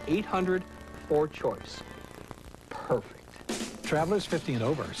 1-800-4-CHOICE. Perfect. Travelers 50 and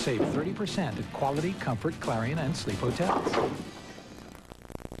over save 30% at Quality, Comfort, Clarion, and Sleep Hotels.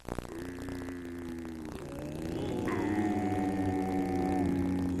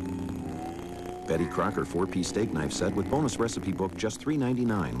 Betty Crocker 4-piece steak knife set with bonus recipe book just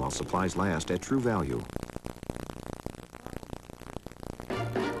 $3.99 while supplies last at True Value.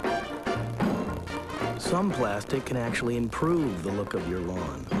 Some plastic can actually improve the look of your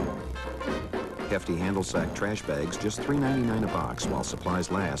lawn. Hefty handle sack trash bags just $3.99 a box while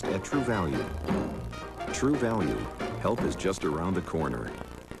supplies last at True Value. True Value. Help is just around the corner.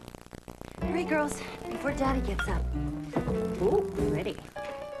 Hurry, girls, before Daddy gets up. Ooh, pretty.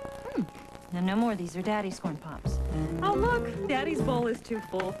 Now, no more. These are Daddy's corn pops. Oh, look, Daddy's bowl is too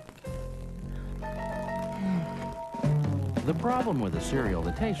full. The problem with a cereal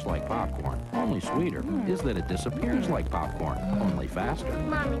that tastes like popcorn, only sweeter, is that it disappears like popcorn, only faster.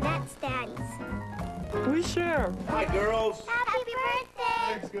 Mommy, that's Daddy's. We share. Hi, girls. Happy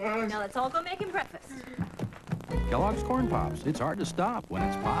birthday! Thanks, guys. Now, let's all go make him breakfast. Kellogg's Corn Pops. It's hard to stop when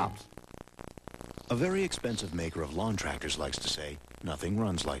it's Pops. A very expensive maker of lawn tractors likes to say, nothing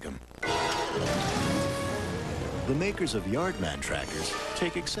runs like them. The makers of Yardman tractors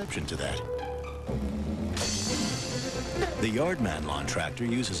take exception to that. The Yardman lawn tractor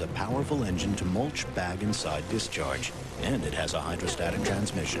uses a powerful engine to mulch, bag, and side discharge, and it has a hydrostatic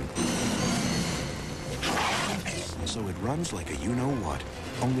transmission. So it runs like a you-know-what,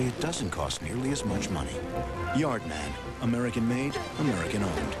 only it doesn't cost nearly as much money. Yardman, American-made,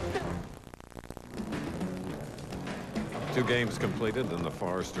 American-owned. 2 games completed in the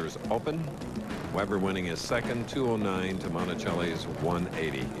Foresters Open. Weber winning his second, 209 to Monticelli's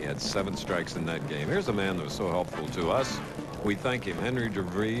 180. He had 7 strikes in that game. Here's a man that was so helpful to us. We thank him. Henry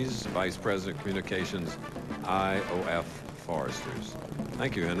DeVries, Vice President of Communications, IOF Foresters.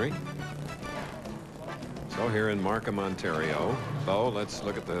 Thank you, Henry. So here in Markham, Ontario, Bo, let's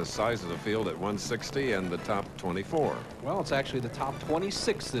look at the size of the field at 160 and the top 24. Well, it's actually the top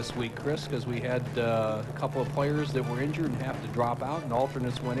 26 this week, Chris, because we had a couple of players that were injured and have to drop out, and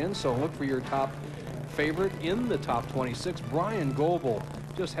alternates went in. So look for your top favorite in the top 26. Brian Goebel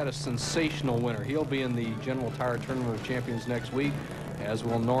just had a sensational winner. He'll be in the General Tire Tournament of Champions next week, as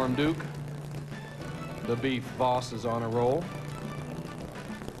will Norm Duke. The Beef Boss is on a roll.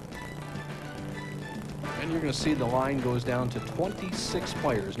 And you're going to see the line goes down to 26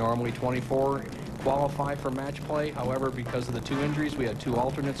 players. Normally 24 qualify for match play. However, because of the 2 injuries, we had 2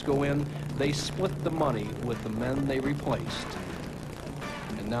 alternates go in. They split the money with the men they replaced.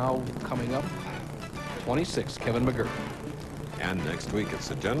 And now coming up, 26, Kevin McGurk. And next week, it's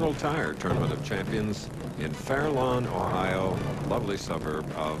the General Tire Tournament of Champions in Fairlawn, Ohio, lovely suburb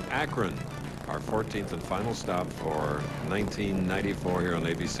of Akron. Our 14th and final stop for 1994 here on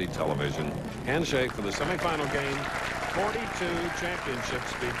ABC television. Handshake for the semifinal game. 42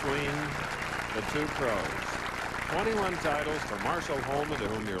 championships between the 2 pros. 21 titles for Marshall Holman, to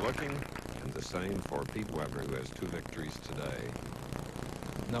whom you're looking, and the same for Pete Weber, who has 2 victories today.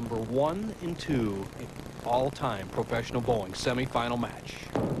 Number 1 and 2 all-time professional bowling semifinal match.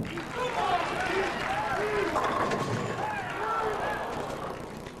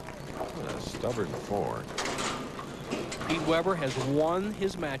 Stubborn 4. Pete Weber has won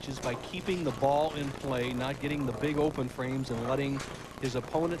his matches by keeping the ball in play, not getting the big open frames, and letting his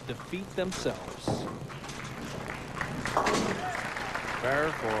opponent defeat themselves.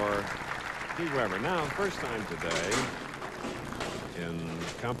 Fair for Pete Weber. Now, first time today in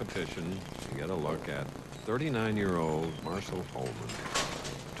competition, you get a look at 39-year-old Marshall Holman.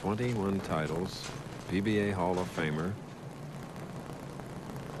 21 titles, PBA Hall of Famer.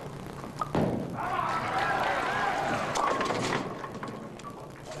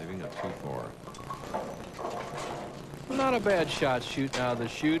 Not a bad shot shooting out of the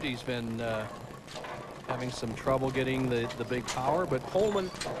chute. He's been having some trouble getting the big power, but Holman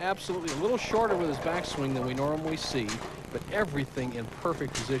absolutely a little shorter with his backswing than we normally see, but everything in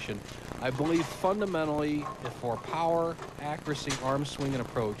perfect position. I believe fundamentally, for power, accuracy, arm swing, and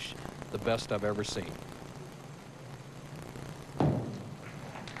approach, the best I've ever seen.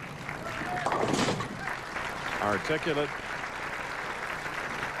 Articulate.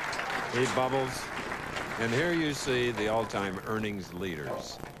 He bubbles. And here you see the all-time earnings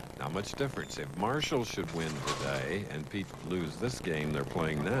leaders. Not much difference. If Marshall should win today and Pete lose this game they're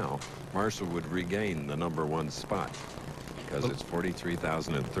playing now, Marshall would regain the number 1 spot because it's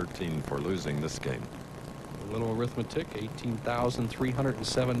 $43,013 for losing this game. A little arithmetic,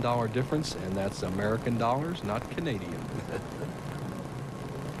 $18,307 difference, and that's American dollars, not Canadian.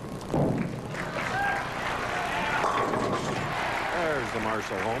 There's the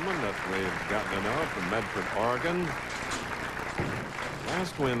Marshall Holman that we've gotten to know from Medford, Oregon.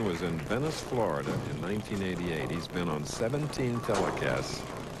 Last win was in Venice, Florida in 1988. He's been on 17 telecasts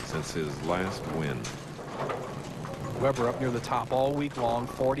since his last win. Weber up near the top all week long,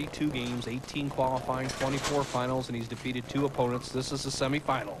 42 games, 18 qualifying, 24 finals, and he's defeated 2 opponents. This is the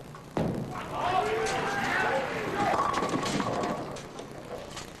semifinal.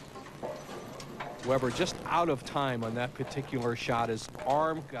 Weber just out of time on that particular shot. His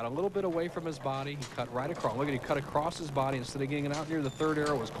arm got a little bit away from his body. He cut right across. Look at, he cut across his body. Instead of getting it out near the 3rd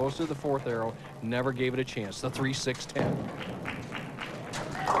arrow, it was close to the 4th arrow. Never gave it a chance. The 3-6-10.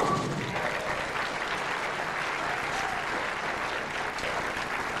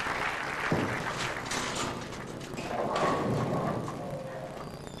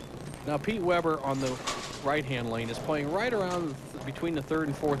 Now Pete Weber on the right-hand lane is playing right around between the 3rd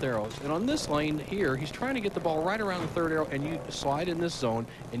and 4th arrows. And on this lane here, he's trying to get the ball right around the 3rd arrow, and you slide in this zone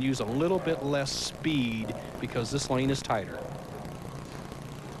and use a little bit less speed because this lane is tighter.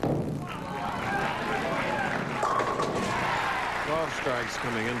 Strikes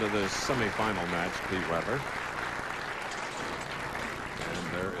coming into this semifinal match, Pete Weber.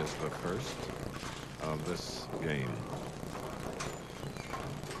 And there is the first of this game.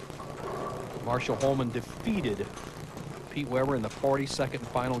 Marshall Holman defeated Pete Weber in the 42nd and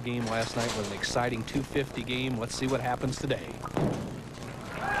final game last night with an exciting 250 game. Let's see what happens today.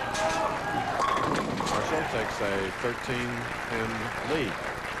 Marshall takes a 13-pin lead.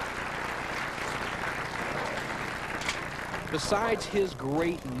 Besides his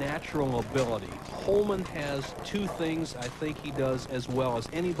great natural ability, Holman has 2 things I think he does as well as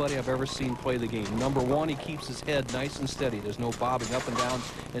anybody I've ever seen play the game. Number 1, he keeps his head nice and steady. There's no bobbing up and down.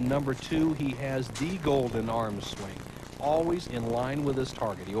 And number 2, he has the golden arm swing, always in line with his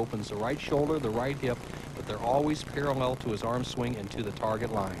target. He opens the right shoulder, the right hip, but they're always parallel to his arm swing and to the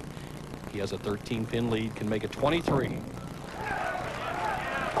target line. He has a 13-pin lead, can make it 23.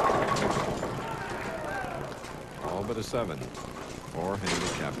 All but a 7 for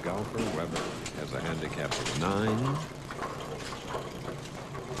handicap golfer. Weber has a handicap of 9.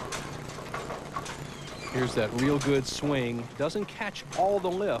 Here's that real good swing. Doesn't catch all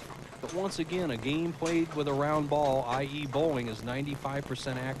the lift, but once again, a game played with a round ball, i.e. bowling, is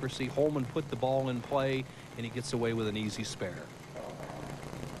 95% accuracy. Holman put the ball in play, and he gets away with an easy spare.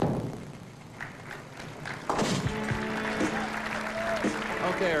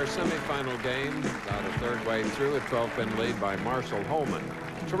 Okay, our semifinal game, about a 3rd way through, a 12-pin lead by Marshall Holman.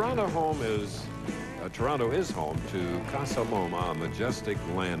 Toronto is home to Casa Loma, a majestic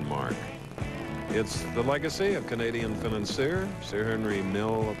landmark. It's the legacy of Canadian financier Sir Henry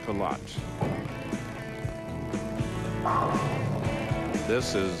Mill Pilat.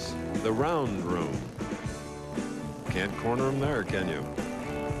 This is the round room. Can't corner him there, can you?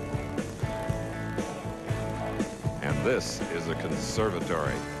 And this is a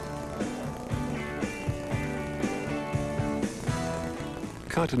conservatory.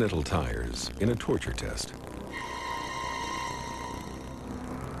 Continental Tires in a torture test.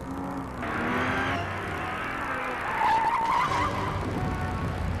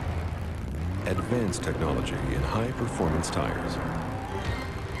 Advanced technology in high-performance tires.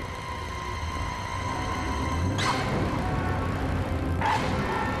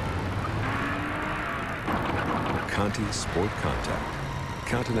 Conti Sport Contact.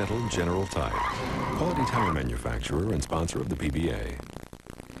 Continental General Tire. Quality tire manufacturer and sponsor of the PBA.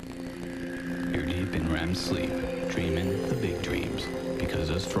 You're deep in REM sleep, dreaming the big dreams.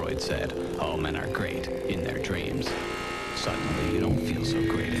 Because as Freud said, all men are great in their dreams. Suddenly, you don't feel so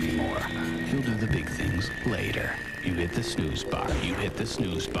great anymore. You'll do the big things later. You hit the snooze bar, you hit the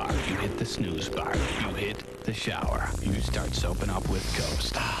snooze bar, you hit the snooze bar, you hit the shower. You start soaping up with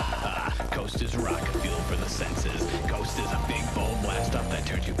Ghost. Ghost is rock fuel for the senses. Ghost is a big, bold blast off that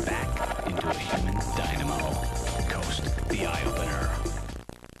turns you back into a human dynamo. Ghost, the eye-opener.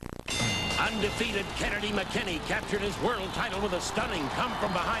 Undefeated Kennedy McKinney captured his world title with a stunning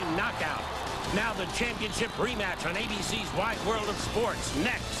come-from-behind knockout. Now the championship rematch on ABC's Wide World of Sports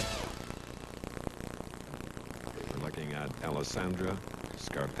next. We're looking at Alessandra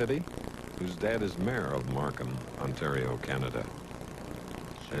Scarpitti, whose dad is mayor of Markham, Ontario, Canada.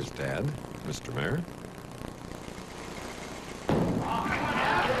 There's Dad, Mr. Mayor.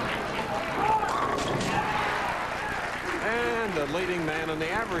 And the leading man in the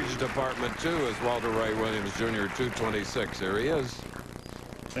average department, too, is Walter Ray Williams, Jr., 226. Here he is.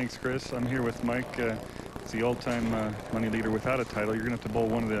 Thanks, Chris. I'm here with Mike. He's the all-time money leader without a title. You're going to have to bowl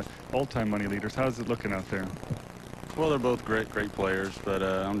one of the all-time money leaders. How's it looking out there? Well, they're both great players, but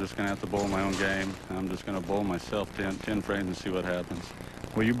I'm just going to have to bowl my own game. I'm just going to bowl myself 10 frames and see what happens.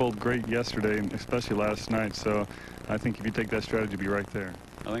 Well, you bowled great yesterday, especially last night, so I think if you take that strategy, you'll be right there.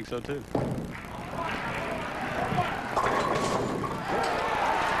 I think so, too. Oh,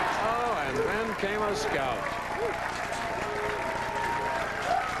 and then came a scout.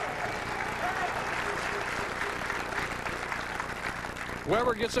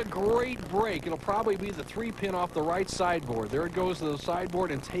 Weber gets a great break. It'll probably be the 3-pin off the right sideboard. There it goes to the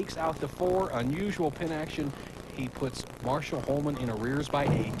sideboard and takes out the 4. Unusual pin action. He puts Marshall Holman in arrears by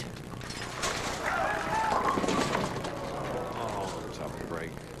 8. Oh, tough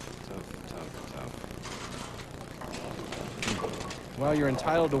break. Tough. Well, you're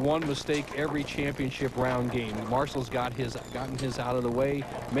entitled to one mistake every championship round game. Marshall's gotten his out of the way.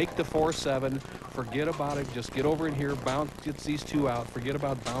 Make the 4-7. Forget about it. Just get over in here, bounce, gets these 2 out. Forget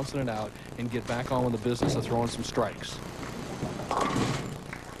about bouncing it out and get back on with the business of throwing some strikes.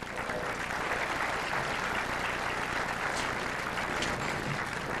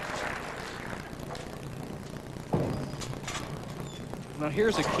 Now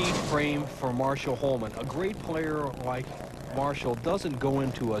here's a key frame for Marshall Holman. A great player like Marshall doesn't go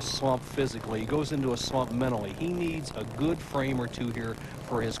into a slump physically. He goes into a slump mentally. He needs a good frame or 2 here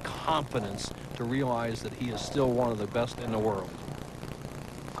for his confidence to realize that he is still one of the best in the world.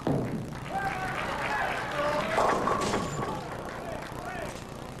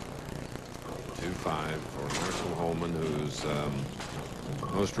 For Marshall Holman, whose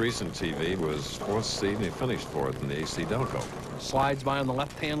most recent TV was 4th seed, and he finished 4th in the AC Delco. Slides by on the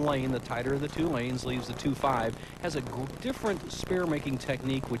left-hand lane. The tighter of the 2 lanes leaves the 2-5. Has a different spare-making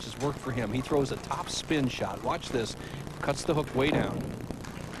technique, which has worked for him. He throws a top spin shot. Watch this. Cuts the hook way down.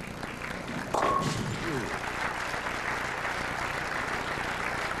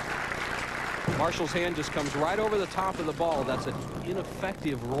 Marshall's hand just comes right over the top of the ball. That's an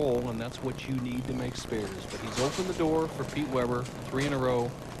ineffective roll, and that's what you need to make spares. But he's opened the door for Pete Weber, 3 in a row,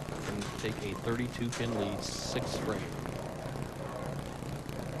 and take a 32-pin lead, 6th frame.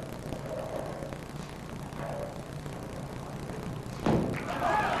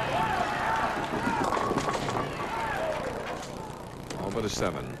 All but a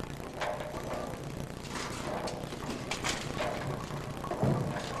 7.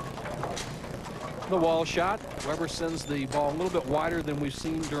 The wall shot. Weber sends the ball a little bit wider than we've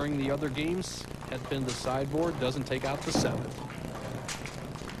seen during the other games. Head pin to sideboard, doesn't take out the 7.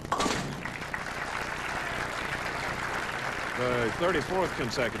 The 34th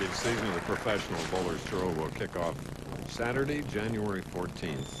consecutive season of the Professional Bowlers Tour will kick off Saturday, January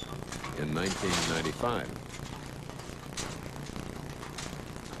 14th in 1995.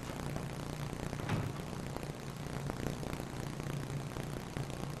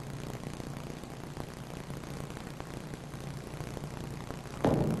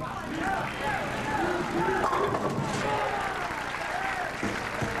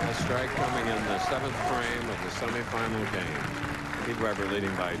 Strike coming in the 7th frame of the semifinal game. Pete Weber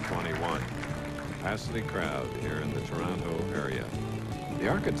leading by 21. Capacity crowd here in the Toronto area. The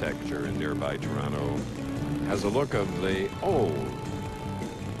architecture in nearby Toronto has a look of the old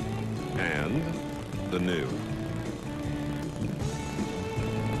and the new.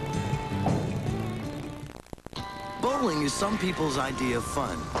 Bowling is some people's idea of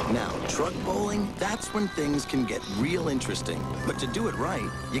fun. Now, truck bowling, that's when things can get real interesting. But to do it right,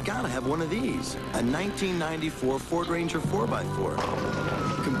 you gotta have one of these. A 1994 Ford Ranger 4x4.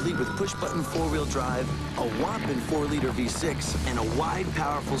 Complete with push-button 4-wheel drive, a whopping 4-liter V6, and a wide,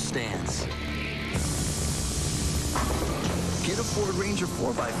 powerful stance. Get a Ford Ranger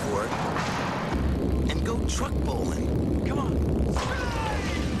 4x4 and go truck bowling. Come on.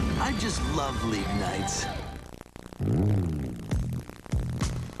 I just love league nights.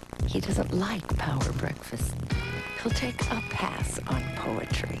 He doesn't like power breakfast. He'll take a pass on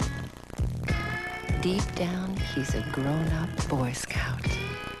poetry. Deep down, he's a grown-up Boy Scout.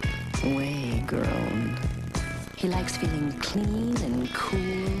 Way grown. He likes feeling clean and cool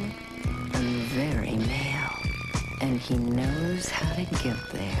and very male. And he knows how to get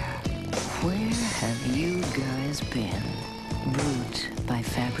there. Where have you guys been? Brute by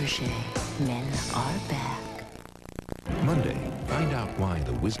Fabergé. Men are back. Monday, find out why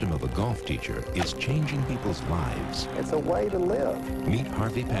the wisdom of a golf teacher is changing people's lives. It's a way to live. Meet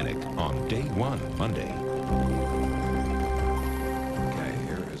Harvey Panic on Day 1, Monday. Okay,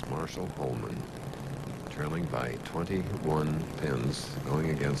 here is Marshall Holman, trailing by 21 pins, going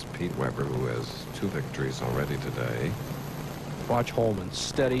against Pete Weber, who has 2 victories already today. Watch Holman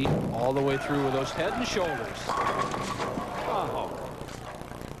steady all the way through with those head and shoulders. Oh.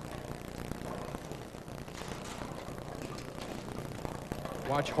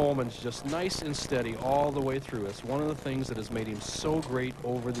 Watch Holman's just nice and steady all the way through. It's one of the things that has made him so great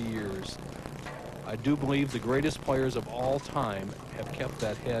over the years. I do believe the greatest players of all time have kept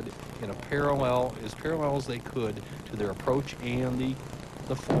that head in a parallel, as parallel as they could, to their approach and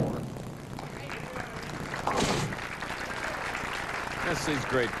the floor. Yes, these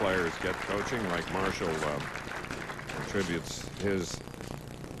great players get coaching, like Marshall contributes his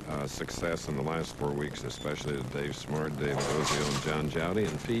success in the last 4 weeks, especially to Dave Smart, Dave Rosio, and John Jowdy.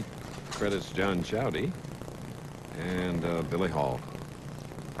 And Pete credits John Jowdy and Billy Hall.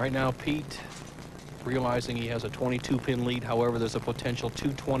 Right now, Pete realizing he has a 22-pin lead. However, there's a potential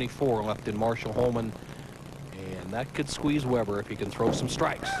 224 left in Marshall Holman, and that could squeeze Weber if he can throw some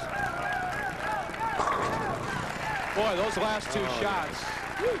strikes. Boy, those last two shots.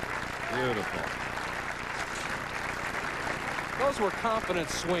 Beautiful. Those were confident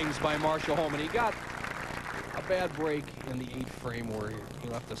swings by Marshall Holman. He got a bad break in the 8th frame where he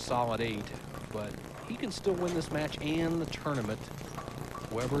left a solid 8, but he can still win this match and the tournament.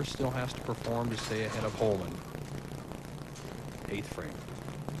 Weber still has to perform to stay ahead of Holman. 8th frame.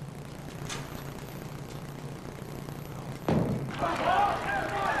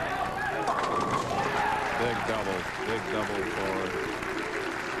 Big double for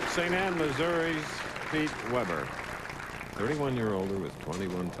St. Anne, Missouri's Pete Weber. 31-year-older with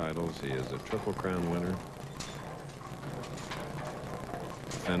 21 titles. He is a Triple Crown winner.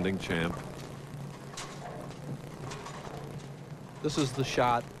 Defending champ. This is the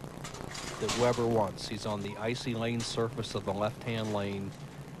shot that Weber wants. He's on the icy lane surface of the left-hand lane.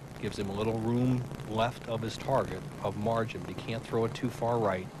 Gives him a little room left of his target of margin, but he can't throw it too far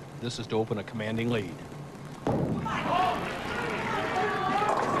right. This is to open a commanding lead.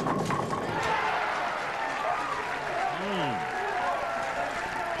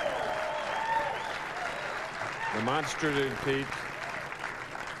 Demonstrative, Pete.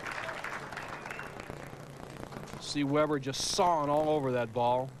 See Weber just sawing all over that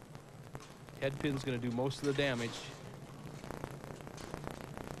ball. Head pin's going to do most of the damage.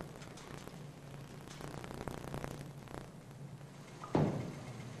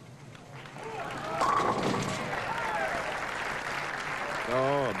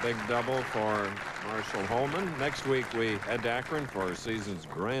 Oh, a big double for Marshall Holman. Next week we head to Akron for our season's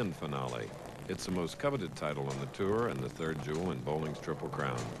grand finale. It's the most coveted title on the tour and the third jewel in bowling's Triple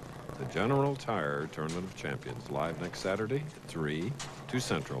Crown. The General Tire Tournament of Champions, live next Saturday at 3, 2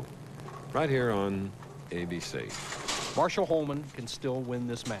 Central, right here on ABC. Marshall Holman can still win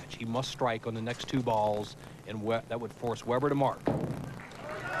this match. He must strike on the next 2 balls, and that would force Weber to mark.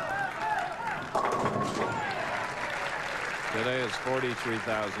 Today is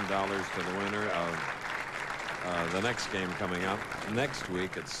 $43,000 to the winner of the next game coming up. Next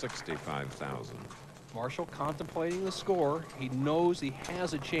week, it's $65,000. Marshall contemplating the score. He knows he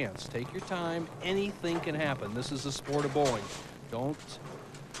has a chance. Take your time. Anything can happen. This is the sport of bowling. Don't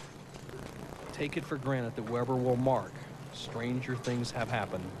take it for granted that Weber will mark. Stranger things have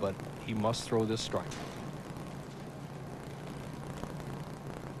happened, but he must throw this strike.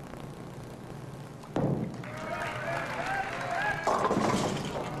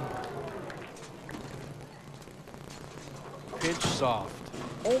 Pitch soft.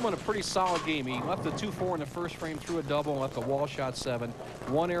 Holman, a pretty solid game. He left the 2-4 in the first frame, threw a double, left a wall shot 7.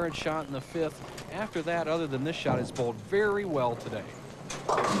 1 errant shot in the 5th. After that, other than this shot, he's bowled very well today.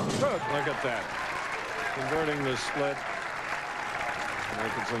 Good. Look at that. Converting the split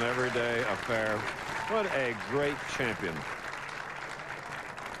like it's an everyday affair. What a great champion.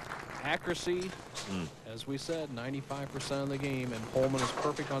 Accuracy, as we said, 95% of the game, and Holman is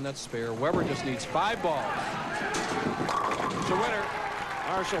perfect on that spare. Weber just needs 5 balls. The winner,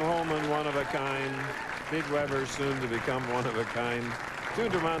 Marshall Holman, one of a kind. Pete Weber, soon to become one of a kind. 2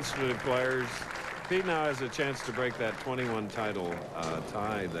 demonstrative players. Pete now has a chance to break that 21 title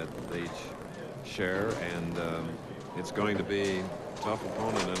tie that they each share, and it's going to be a tough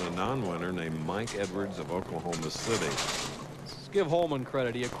opponent and a non-winner named Mike Edwards of Oklahoma City. Let's give Holman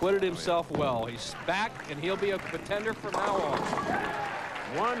credit. He acquitted himself well. He's back, and he'll be a contender from now on.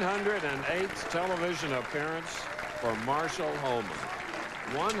 108th television appearance for Marshall Holman.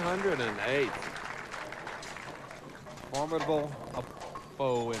 108. Formidable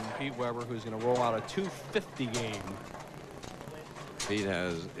foe in Pete Weber, who's going to roll out a 250 game. Pete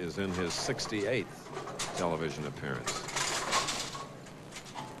is in his 68th television appearance.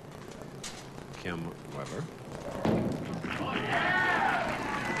 Kim Weber.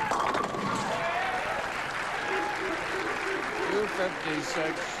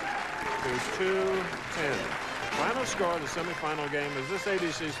 $256 to $210. Final score of the semifinal game is this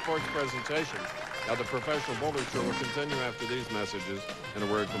ABC Sports presentation of the Professional Bowler Tour will continue after these messages and a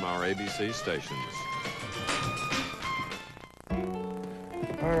word from our ABC stations.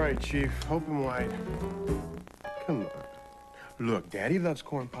 All right, Chief. Open wide. Come on. Look, Daddy loves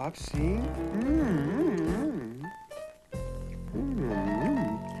corn pops, see?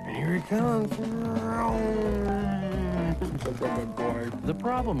 And here it comes. The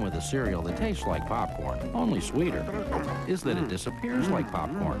problem with a cereal that tastes like popcorn, only sweeter, is that it disappears like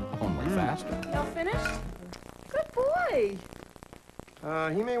popcorn, only faster. Y'all finished? Good boy.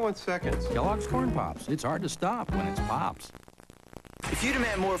 He may want seconds. Kellogg's Corn Pops. It's hard to stop when it's Pops. If you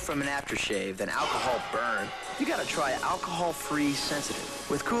demand more from an aftershave than alcohol burn, you gotta try alcohol-free Sensitive.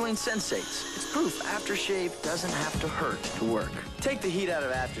 With cooling sensates, it's proof aftershave doesn't have to hurt to work. Take the heat out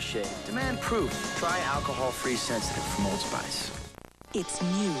of aftershave. Demand proof. Try alcohol-free Sensitive from Old Spice. It's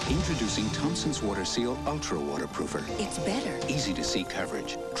new. Introducing Thompson's Water Seal Ultra Waterproofer. It's better. Easy to see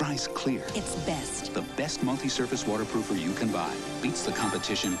coverage. Dries clear. It's best. The best multi-surface waterproofer you can buy. Beats the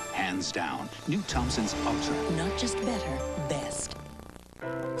competition hands down. New Thompson's Ultra. Not just better, best.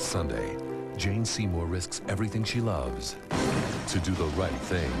 Sunday, Jane Seymour risks everything she loves to do the right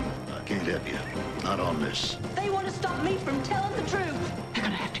thing. I can't help you. Not on this. They want to stop me from telling the truth. They're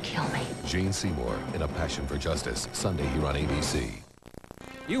gonna have to kill me. Jane Seymour in A Passion for Justice, Sunday here on ABC.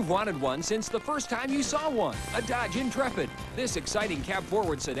 You've wanted one since the first time you saw one, a Dodge Intrepid. This exciting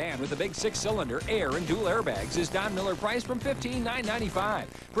cab-forward sedan with a big 6-cylinder, air, and dual airbags is Don Miller priced from $15,995.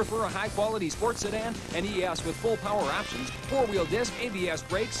 Prefer a high-quality sports sedan? An ES with full power options, 4-wheel disc, ABS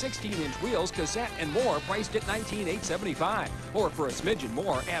brakes, 16-inch wheels, cassette, and more priced at $19,875. Or for a smidgen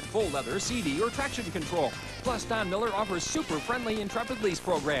more, add full leather, CD, or traction control. Plus, Don Miller offers super-friendly Intrepid lease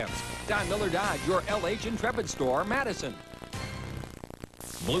programs. Don Miller Dodge, your LH Intrepid store, Madison.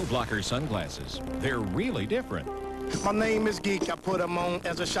 Blue blocker sunglasses. They're really different. My name is Geek. I put them on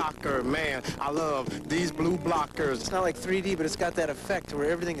as a shocker. Man, I love these blue blockers. It's not like 3D, but it's got that effect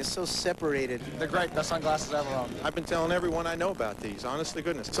where everything is so separated. They're great. Best sunglasses I've ever owned. I've been telling everyone I know about these, honest to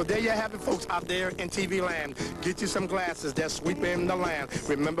goodness. So there you have it, folks, out there in TV land. Get you some glasses that's sweeping the land.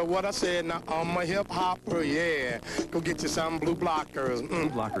 Remember what I said? Now, I'm a hip-hopper, yeah. Go get you some blue blockers. Blue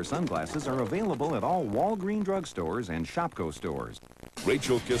blocker sunglasses are available at all Walgreen drugstores and Shopko stores.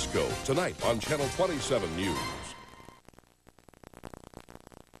 Rachel Kisco, tonight on Channel 27 News.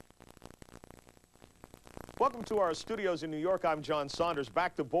 Welcome to our studios in New York. I'm John Saunders.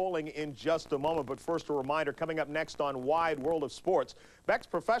 Back to bowling in just a moment, but first a reminder, coming up next on Wide World of Sports, Beck's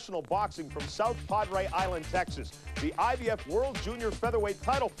professional boxing from South Padre Island, Texas. The IBF World Junior Featherweight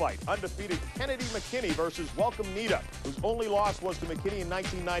title fight, undefeated Kennedy McKinney versus Welcome Nita, whose only loss was to McKinney in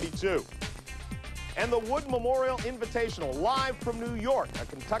 1992. And the Wood Memorial Invitational, live from New York, a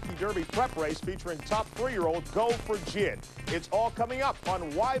Kentucky Derby prep race featuring top 3-year-old Go for Jid. It's all coming up on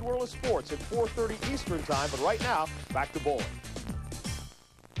Wide World of Sports at 4:30 Eastern Time, but right now, back to bowling.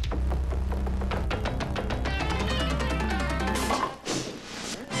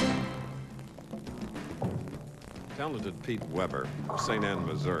 Talented Pete Weber of St. Anne,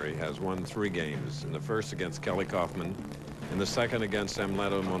 Missouri, has won 3 games. In the first against Kelly Kaufman, in the second against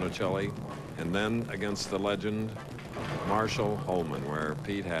Amleto Monticelli, and then against the legend Marshall Holman, where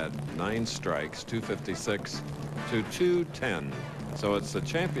Pete had 9 strikes, 256 to 210. So it's the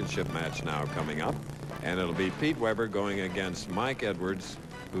championship match now coming up, and it'll be Pete Weber going against Mike Edwards,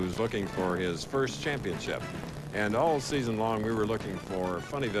 who's looking for his first championship. And all season long, we were looking for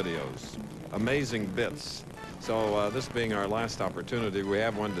funny videos, amazing bits. So this being our last opportunity, we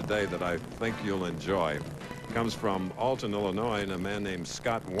have one today that I think you'll enjoy. It comes from Alton, Illinois, and a man named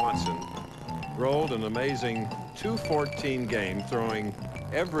Scott Watson rolled an amazing 214 game, throwing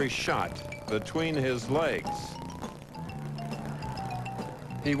every shot between his legs.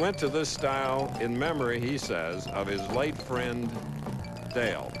 He went to this style in memory, he says, of his late friend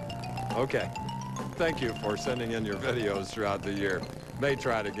Dale. Okay, thank you for sending in your videos throughout the year. May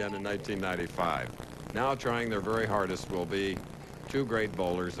try it again in 1995. Now trying their very hardest will be 2 great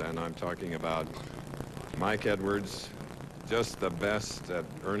bowlers, and I'm talking about Mike Edwards, just the best at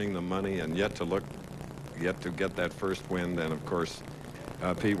earning the money and yet to get that first win, and of course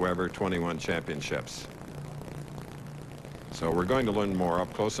Pete Weber, 21 championships. So we're going to learn more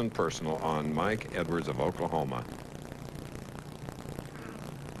up close and personal on Mike Edwards of Oklahoma.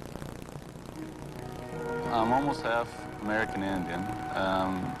 I'm almost half American Indian,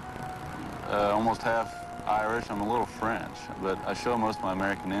 almost half Irish. I'm a little French, but I show most of my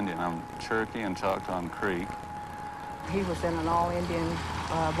American Indian. I'm Cherokee and Choctaw Creek. He was in an all-Indian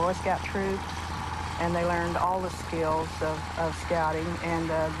Boy Scout troop, and they learned all the skills of scouting and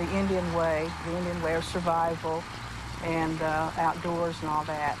the Indian way of survival and outdoors and all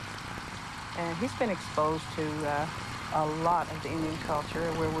that. And he's been exposed to a lot of the Indian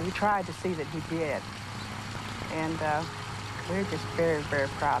culture where we tried to see that he did. And we're just very, very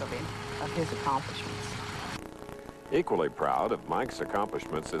proud of him, of his accomplishments. Equally proud of Mike's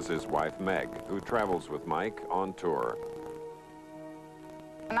accomplishments is his wife, Meg, who travels with Mike on tour.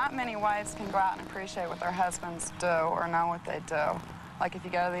 Not many wives can go out and appreciate what their husbands do or know what they do. Like if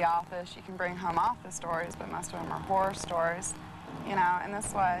you go to the office, you can bring home office stories, but most of them are horror stories. You know, and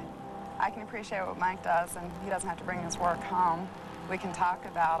this way, I can appreciate what Mike does, and he doesn't have to bring his work home. We can talk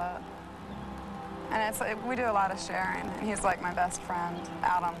about it. And we do a lot of sharing, and he's like my best friend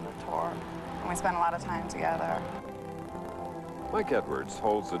out on the tour, and we spend a lot of time together. Mike Edwards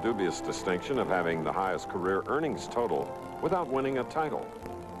holds the dubious distinction of having the highest career earnings total without winning a title.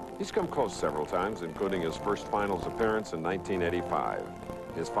 He's come close several times, including his first finals appearance in 1985.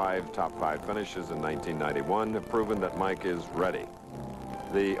 His top five finishes in 1991 have proven that Mike is ready.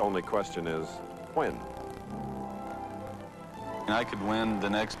 The only question is, when? I could win the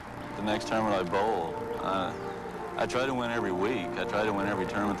next tournament I bowl. I try to win every week. I try to win every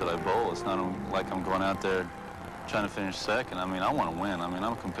tournament that I bowl. It's not like I'm going out there trying to finish second. I mean, I want to win. I mean,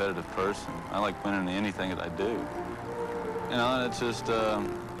 I'm a competitive person. I like winning in anything that I do. You know, it's just, I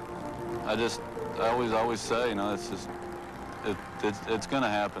always say, you know, it's just, it's going to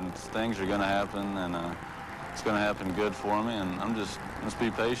happen. Things are going to happen, and it's going to happen good for me, and I'm just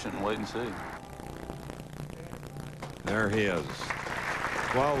be patient and wait and see. There he is.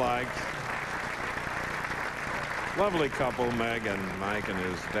 Well-liked. Lovely couple, Meg and Mike and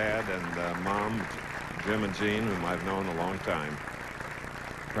his dad and mom, Jim and Jean, whom I've known a long time.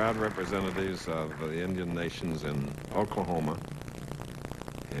 Proud representatives of the Indian nations in Oklahoma.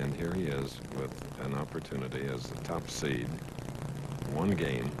 And here he is with an opportunity as the top seed. One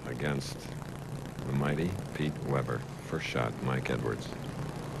game against the mighty Pete Weber. First shot, Mike Edwards.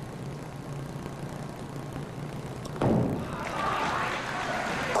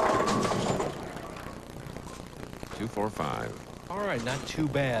 Two, 4, 5. All right, not too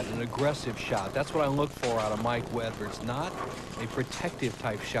bad. An aggressive shot. That's what I look for out of Mike Edwards. Not a protective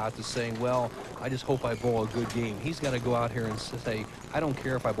type shot to saying, well, I just hope I bowl a good game. He's got to go out here and say, I don't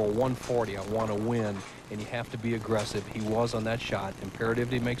care if I bowl 140, I want to win. And you have to be aggressive. He was on that shot. Imperative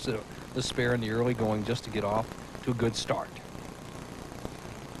he makes the spare in the early going just to get off to a good start.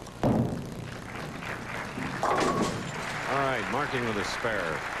 All right, marking with a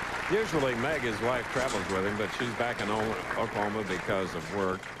spare. Usually Meg, his wife, travels with him, but she's back in Oklahoma because of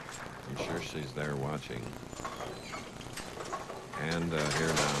work. I'm sure she's there watching. And here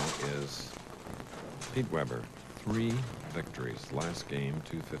now is Pete Weber. 3 victories. Last game,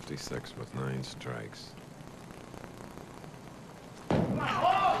 256 with 9 strikes.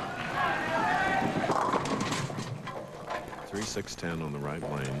 Three, 6-10 on the right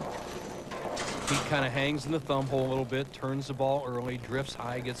lane. He kind of hangs in the thumb hole a little bit, turns the ball early, drifts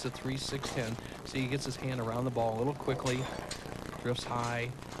high, gets a 3, 6-10. See, he gets his hand around the ball a little quickly, drifts high.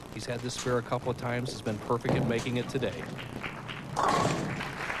 He's had this spare a couple of times. Has been perfect at making it today.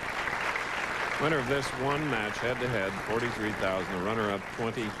 Winner of this one match, head-to-head, 43,000. The runner-up,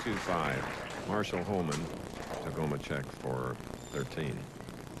 22.5. Marshall Holman took home a check for 13.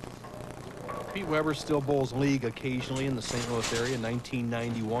 Pete Weber still bowls league occasionally in the St. Louis area.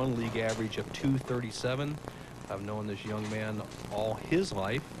 1991 league average of 237. I've known this young man all his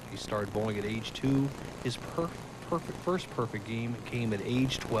life. He started bowling at age 2. His first perfect game came at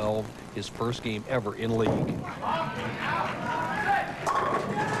age 12. His first game ever in league.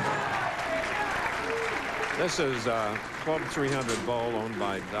 This is Club 300 bowl owned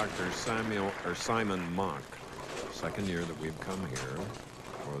by Dr. Simon Mock. Second year that we've come here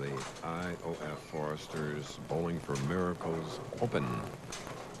for the IOF Foresters Bowling for Miracles Open.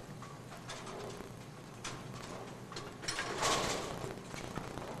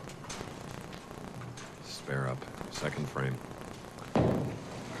 Spare up, second frame.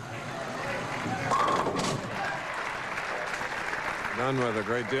 Done with a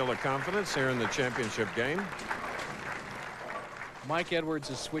great deal of confidence here in the championship game. Mike Edwards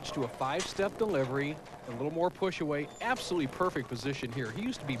has switched to a 5-step delivery, a little more push away. Absolutely perfect position here. He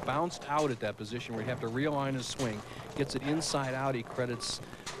used to be bounced out at that position where he'd have to realign his swing. Gets it inside out. He credits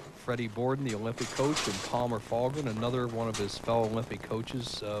Freddie Borden, the Olympic coach, and Palmer Falgren, another one of his fellow Olympic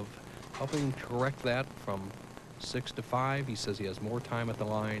coaches, of helping correct that from 6 to 5. He says he has more time at the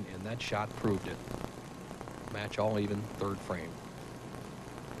line, and that shot proved it. Match all even, third frame.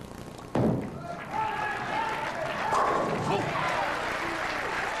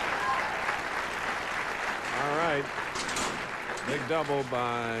 Big double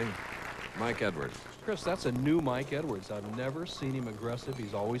by Mike Edwards. Chris, that's a new Mike Edwards. I've never seen him aggressive.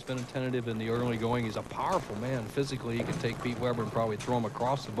 He's always been tentative in the early going. He's a powerful man. Physically, he can take Pete Weber and probably throw him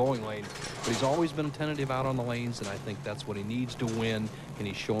across the bowling lane. But he's always been tentative out on the lanes, and I think that's what he needs to win, and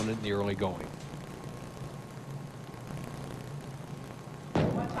he's showing it in the early going.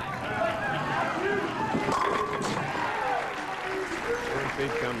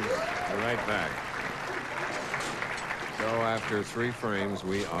 Pete comes right back. So after 3 frames,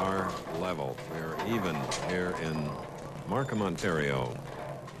 we are level. We're even here in Markham, Ontario.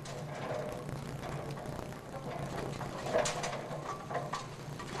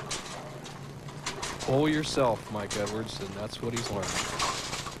 Pull yourself, Mike Edwards, and that's what he's learned.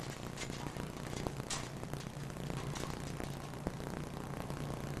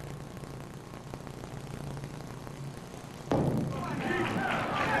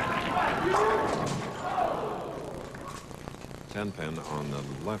 Ten-pin on the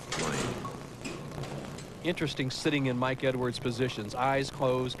left lane. Interesting sitting in Mike Edwards' positions, eyes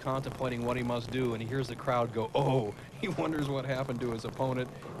closed, contemplating what he must do, and he hears the crowd go, oh, he wonders what happened to his opponent.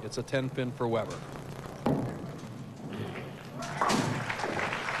 It's a 10-pin for Weber.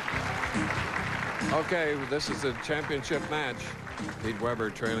 Okay, this is a championship match. Pete Weber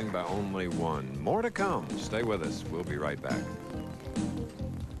trailing by only 1. More to come. Stay with us. We'll be right back.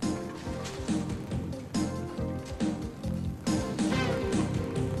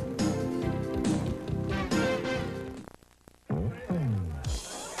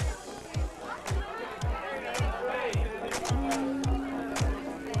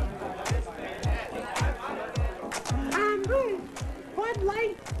 Bud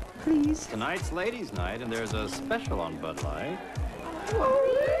Light, please. Tonight's ladies' night, and there's a special on Bud Light.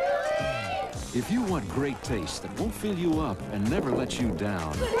 If you want great taste that won't fill you up and never let you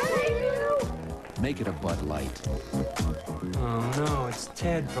down, make it a Bud Light. Oh, no, it's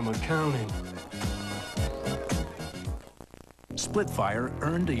Ted from accounting. Splitfire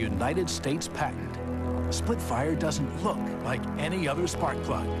earned a United States patent. Splitfire doesn't look like any other spark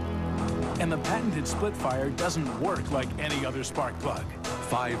plug. And the patented Splitfire doesn't work like any other spark plug.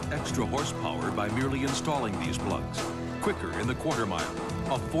 5 extra horsepower by merely installing these plugs. Quicker in the quarter mile.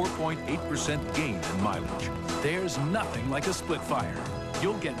 A 4.8% gain in mileage. There's nothing like a Splitfire.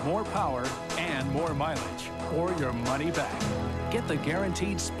 You'll get more power and more mileage, or your money back. Get the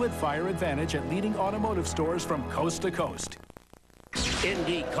guaranteed Splitfire advantage at leading automotive stores from coast to coast.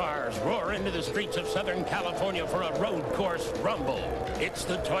 Indy cars roar into the streets of Southern California for a road course rumble. It's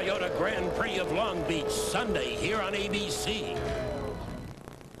the Toyota Grand Prix of Long Beach, Sunday here on ABC.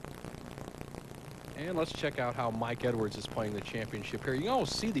 And let's check out how Mike Edwards is playing the championship here. You can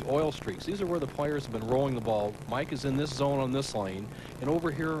almost see the oil streaks. These are where the players have been rolling the ball. Mike is in this zone on this lane. And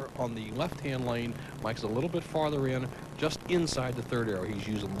over here on the left-hand lane, Mike's a little bit farther in, just inside the third arrow. He's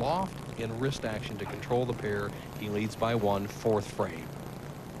using loft and wrist action to control the pair. He leads by 1, 4th frame.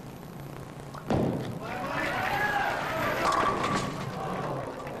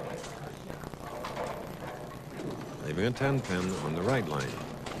 Leaving a 10-pin on the right lane.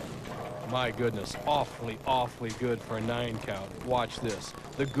 My goodness, awfully, awfully good for a 9 count. Watch this.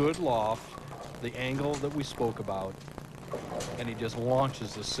 The good loft, the angle that we spoke about, and he just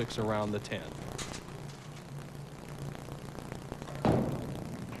launches the 6 around the 10.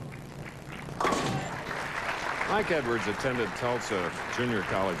 Mike Edwards attended Tulsa Junior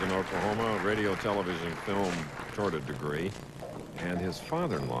College in Oklahoma, radio, television, film, toward a degree. And his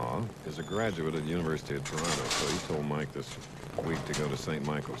father-in-law is a graduate at the University of Toronto, so he told Mike this week to go to St.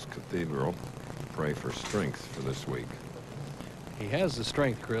 Michael's Cathedral, pray for strength for this week. He has the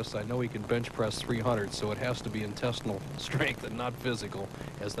strength, Chris. I know he can bench press 300, so it has to be intestinal strength and not physical,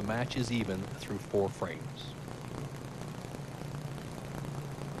 as the match is even through 4 frames.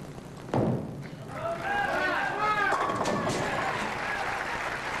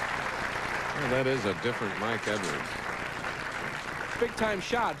 Well, that is a different Mike Edwards. Big-time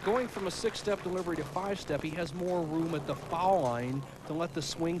shot. Going from a 6-step delivery to 5-step, he has more room at the foul line to let the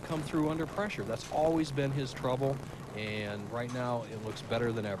swing come through under pressure. That's always been his trouble, and right now it looks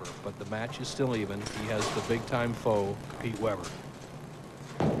better than ever. But the match is still even. He has the big-time foe, Pete Weber.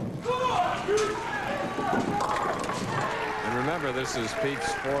 And remember, this is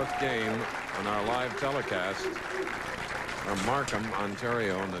Pete's 4th game on our live telecast from Markham,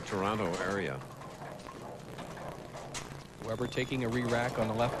 Ontario, in the Toronto area. Weber taking a re-rack on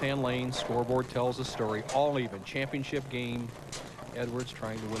the left-hand lane. Scoreboard tells the story. All even. Championship game. Edwards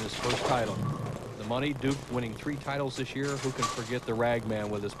trying to win his first title. The money, Duke winning 3 titles this year. Who can forget the Ragman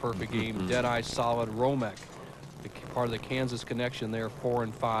with his perfect game? Deadeye solid. Romek, part of the Kansas connection there, 4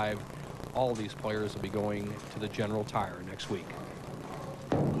 and 5. All these players will be going to the General Tire next week.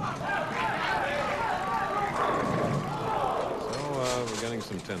 So we're getting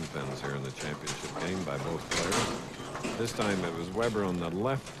some 10 pins here in the championship game by both players. This time it was Weber on the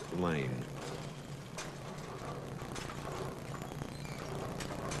left lane.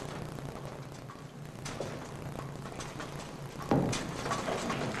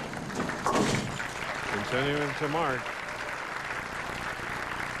 Continuing to mark.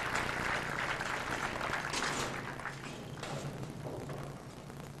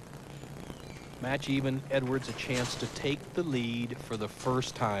 Match even, Edwards a chance to take the lead for the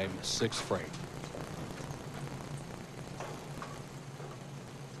first time, 6th frame.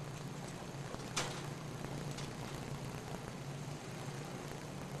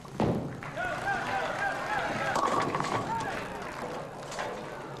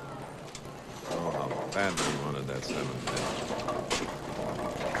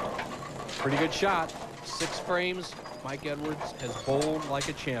 Pretty good shot. 6 frames. Mike Edwards has bowled like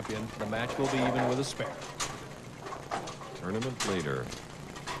a champion. The match will be even with a spare. Tournament leader.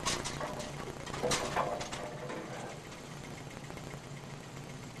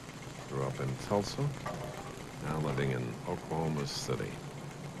 Grew up in Tulsa, now living in Oklahoma City.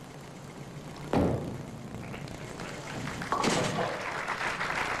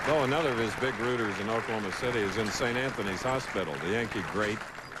 Well, another of his big rooters in Oklahoma City is in St. Anthony's Hospital, the Yankee great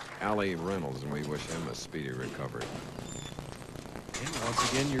Allie Reynolds, and we wish him a speedy recovery. And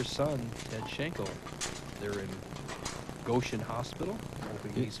once again, your son, Ted Schenkel. They're in Goshen Hospital,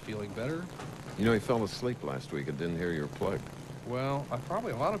 hoping he's feeling better. You know, he fell asleep last week and didn't hear your plug. Well,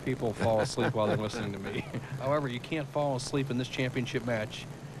 probably a lot of people fall asleep while they're listening to me. However, you can't fall asleep in this championship match.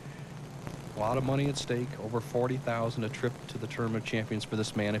 A lot of money at stake, over $40,000 a trip to the Tournament of Champions for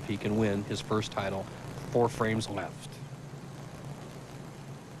this man if he can win his first title. 4 frames left.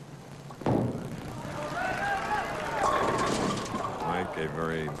 Mike, a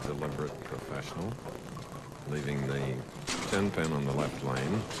very deliberate professional, leaving the 10-pin on the left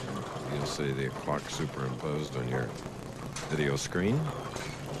lane. You'll see the clock superimposed on your video screen.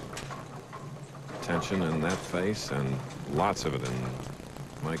 Tension in that face, and lots of it in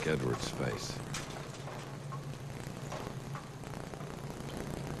Mike Edwards' face.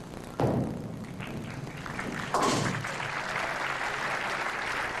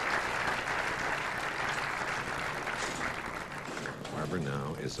 Barber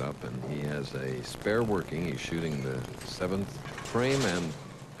now is up, and he has a spare working. He's shooting the 7th frame, and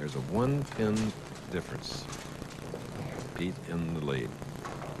there's a 1-pin difference. Pete in the lead.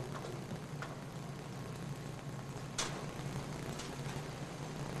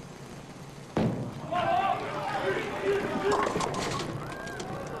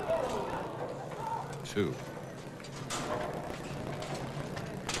 Two.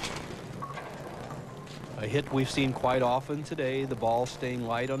 A hit we've seen quite often today, the ball staying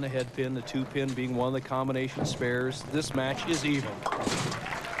light on the head pin, the 2-pin being one of the combination spares. This match is even.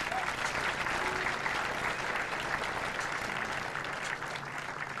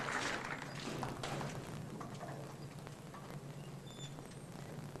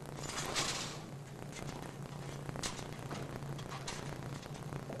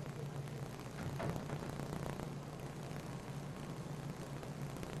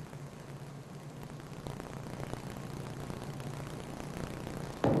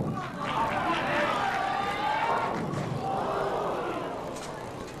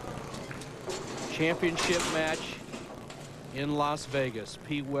 Championship match in Las Vegas.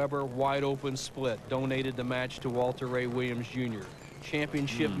 Pete Weber, wide open split. Donated the match to Walter Ray Williams Jr.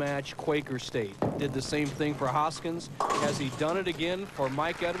 Championship match, Quaker State. Did the same thing for Hoskins. Has he done it again for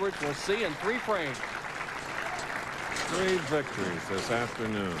Mike Edwards? We'll see in 3 frames. 3 victories this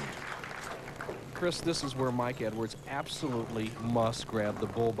afternoon. Chris, this is where Mike Edwards absolutely must grab the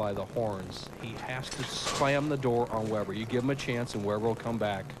bull by the horns. He has to slam the door on Weber. You give him a chance and Weber will come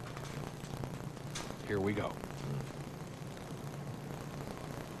back. Here we go.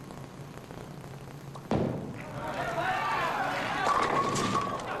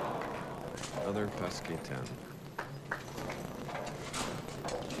 Another pesky 10.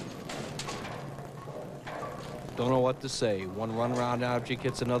 Don't know what to say. One run round object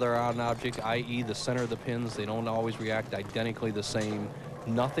hits another round object, i.e. the center of the pins. They don't always react identically the same.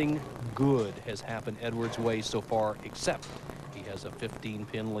 Nothing good has happened Edwards' way so far, except he has a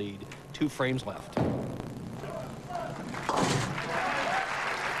 15-pin lead. 2 frames left.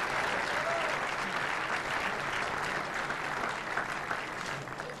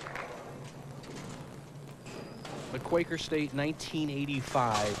 But Quaker State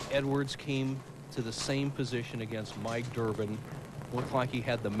 1985, Edwards came to the same position against Mike Durbin. Looked like he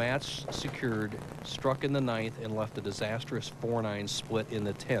had the match secured, struck in the 9th, and left a disastrous 4-9 split in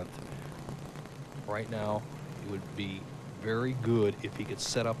the 10th. Right now, it would be very good if he could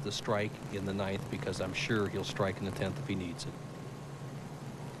set up the strike in the 9th, because I'm sure he'll strike in the 10th if he needs it.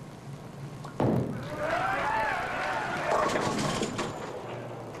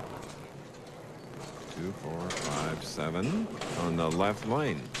 Two, 4, 5, 7 on the left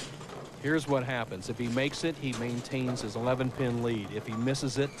lane. Here's what happens. If he makes it, he maintains his 11-pin lead. If he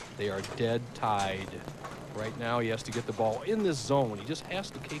misses it, they are dead tied. Right now, he has to get the ball in this zone. He just has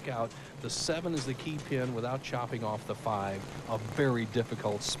to kick out. The 7 is the key pin without chopping off the 5. A very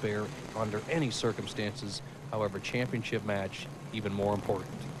difficult spare under any circumstances. However, championship match, even more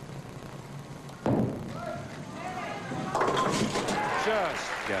important.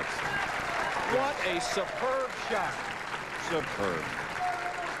 Just gets it. What a superb shot. Superb.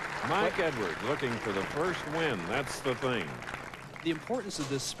 Mike Edwards looking for the first win. That's the thing. The importance of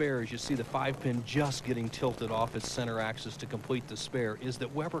this spare, as you see the 5-pin just getting tilted off its center axis to complete the spare, is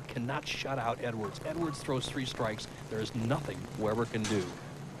that Weber cannot shut out Edwards. Edwards throws 3 strikes. There is nothing Weber can do.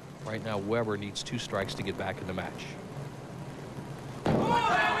 Right now, Weber needs 2 strikes to get back in the match. There's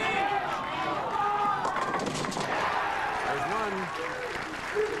one.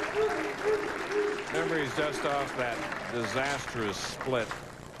 Remember, he's just off that disastrous split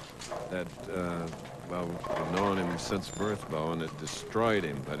that, well, we've known him since birth, Bo, and it destroyed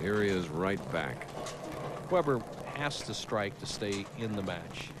him. But here he is right back. Weber has to strike to stay in the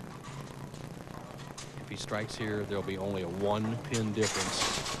match. If he strikes here, there'll be only a 1-pin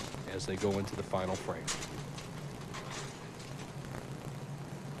difference as they go into the final frame.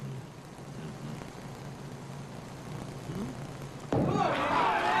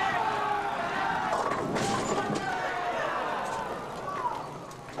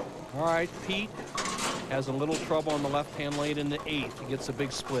 All right, Pete has a little trouble on the left-hand lane in the 8th. He gets a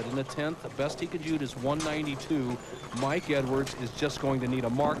big split. In the 10th, the best he could shoot is 192. Mike Edwards is just going to need a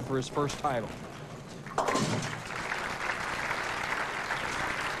mark for his first title.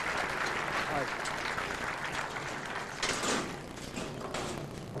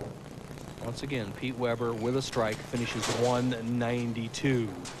 Once again, Pete Weber with a strike finishes 192.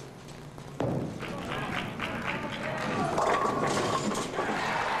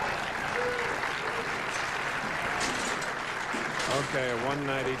 Okay, a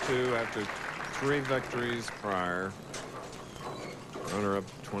 192 after 3 victories prior. Runner-up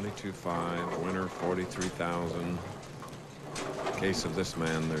 22.5, winner 43,000. In case of this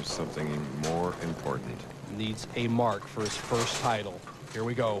man, there's something more important. Needs a mark for his first title. Here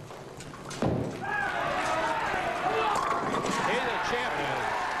we go. He's a champion.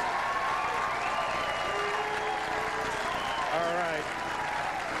 All right.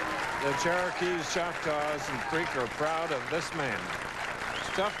 The Cherokees, Choctaws, and Creek are proud of this man.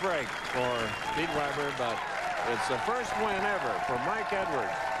 Tough break for Pete Weber, but it's the first win ever for Mike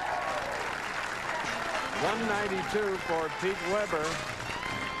Edwards. 192 for Pete Weber.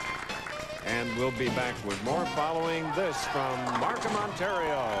 And we'll be back with more following this from Markham,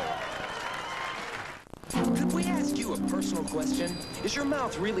 Ontario. Could we ask you a personal question? Is your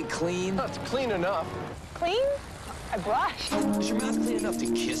mouth really clean? It's clean enough. Clean? I brushed. Is your mouth clean enough to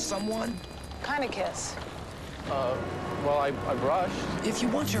kiss someone? Kind of kiss. Well, I brushed. If you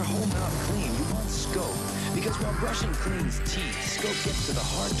want your whole mouth clean, you want Scope. Because while brushing cleans teeth, Scope gets to the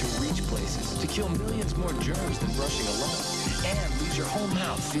hard-to-reach places to kill millions more germs than brushing alone. And leaves your whole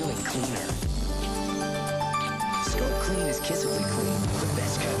mouth feeling cleaner. Scope Clean is kissably clean. The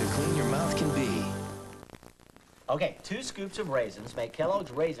best kind of clean your mouth can be. Okay, 2 scoops of raisins make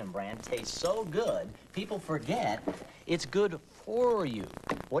Kellogg's Raisin Bran taste so good, people forget it's good for you.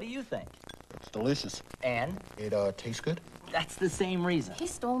 What do you think? It's delicious. And? It tastes good. That's the same reason. He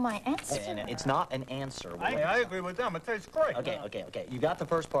stole my answer. And it's not an answer. I agree with them. It tastes great. Okay. You got the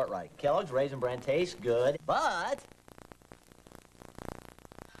first part right. Kellogg's Raisin Bran tastes good, but...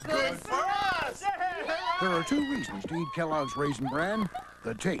 Good for us! There are 2 reasons to eat Kellogg's Raisin Bran.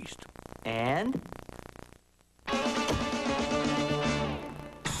 The taste. And?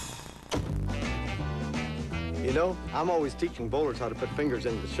 You know, I'm always teaching bowlers how to put fingers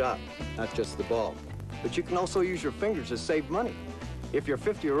into the shot, not just the ball. But you can also use your fingers to save money. If you're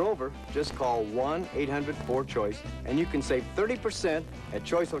 50 or over, just call 1-800-4CHOICE, and you can save 30% at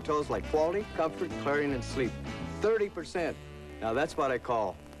choice hotels like Quality, Comfort, Clarion, and Sleep. 30%. Now that's what I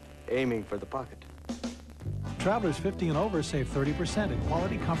call aiming for the pocket. Travelers 50 and over save 30% at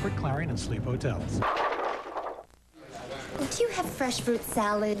Quality, Comfort, Clarion, and Sleep hotels. Do you have fresh fruit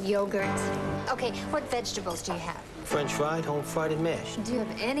salad, yogurt? Okay, what vegetables do you have? French fried, home fried, and mashed. Do you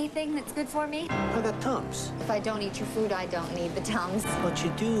have anything that's good for me? I got Tums. If I don't eat your food, I don't need the Tums. But you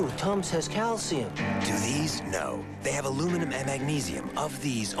do. Tums has calcium. Do these? No. They have aluminum and magnesium. Of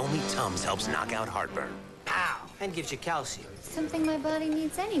these, only Tums helps knock out heartburn. Ow! And gives you calcium. Something my body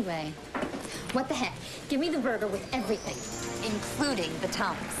needs anyway. What the heck? Give me the burger with everything, including the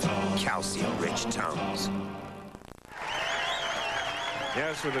Tums. Calcium-rich Tums.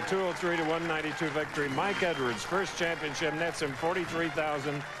 Yes, with a 203 to 192 victory, Mike Edwards' first championship nets him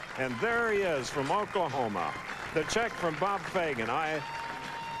 $43,000, and there he is from Oklahoma. The check from Bob Fagan.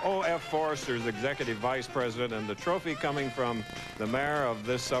 O.F. Forrester's executive vice president, and the trophy coming from the mayor of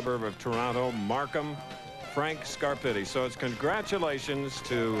this suburb of Toronto, Markham, Frank Scarpitti. So it's congratulations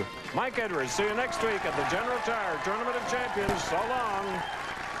to Mike Edwards. See you next week at the General Tire Tournament of Champions. So long.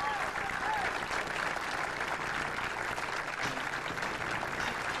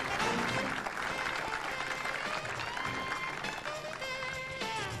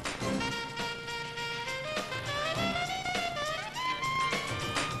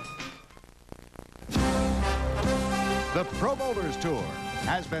 The Pro Bowlers Tour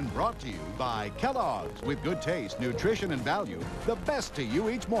has been brought to you by Kellogg's. With good taste, nutrition, and value, the best to you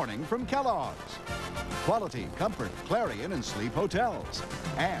each morning from Kellogg's. Quality, comfort, Clarion, and Sleep Hotels.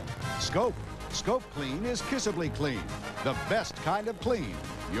 And Scope. Scope Clean is kissably clean. The best kind of clean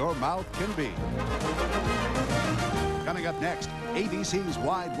your mouth can be. Coming up next, ABC's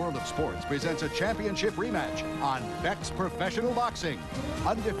Wide World of Sports presents a championship rematch on Beck's Professional Boxing.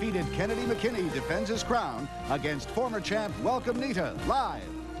 Undefeated Kennedy McKinney defends his crown against former champ Welcome Nita live.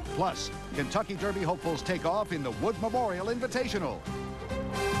 Plus, Kentucky Derby hopefuls take off in the Wood Memorial Invitational.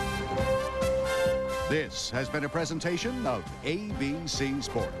 This has been a presentation of ABC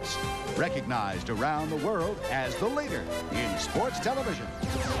Sports, recognized around the world as the leader in sports television.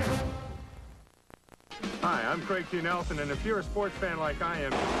 Hi, I'm Craig T. Nelson, and if you're a sports fan like I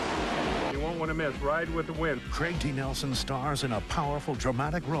am, you won't want to miss Ride with the Wind. Craig T. Nelson stars in a powerful,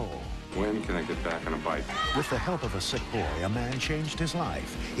 dramatic role. When can I get back on a bike? With the help of a sick boy, a man changed his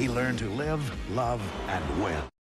life. He learned to live, love, and win.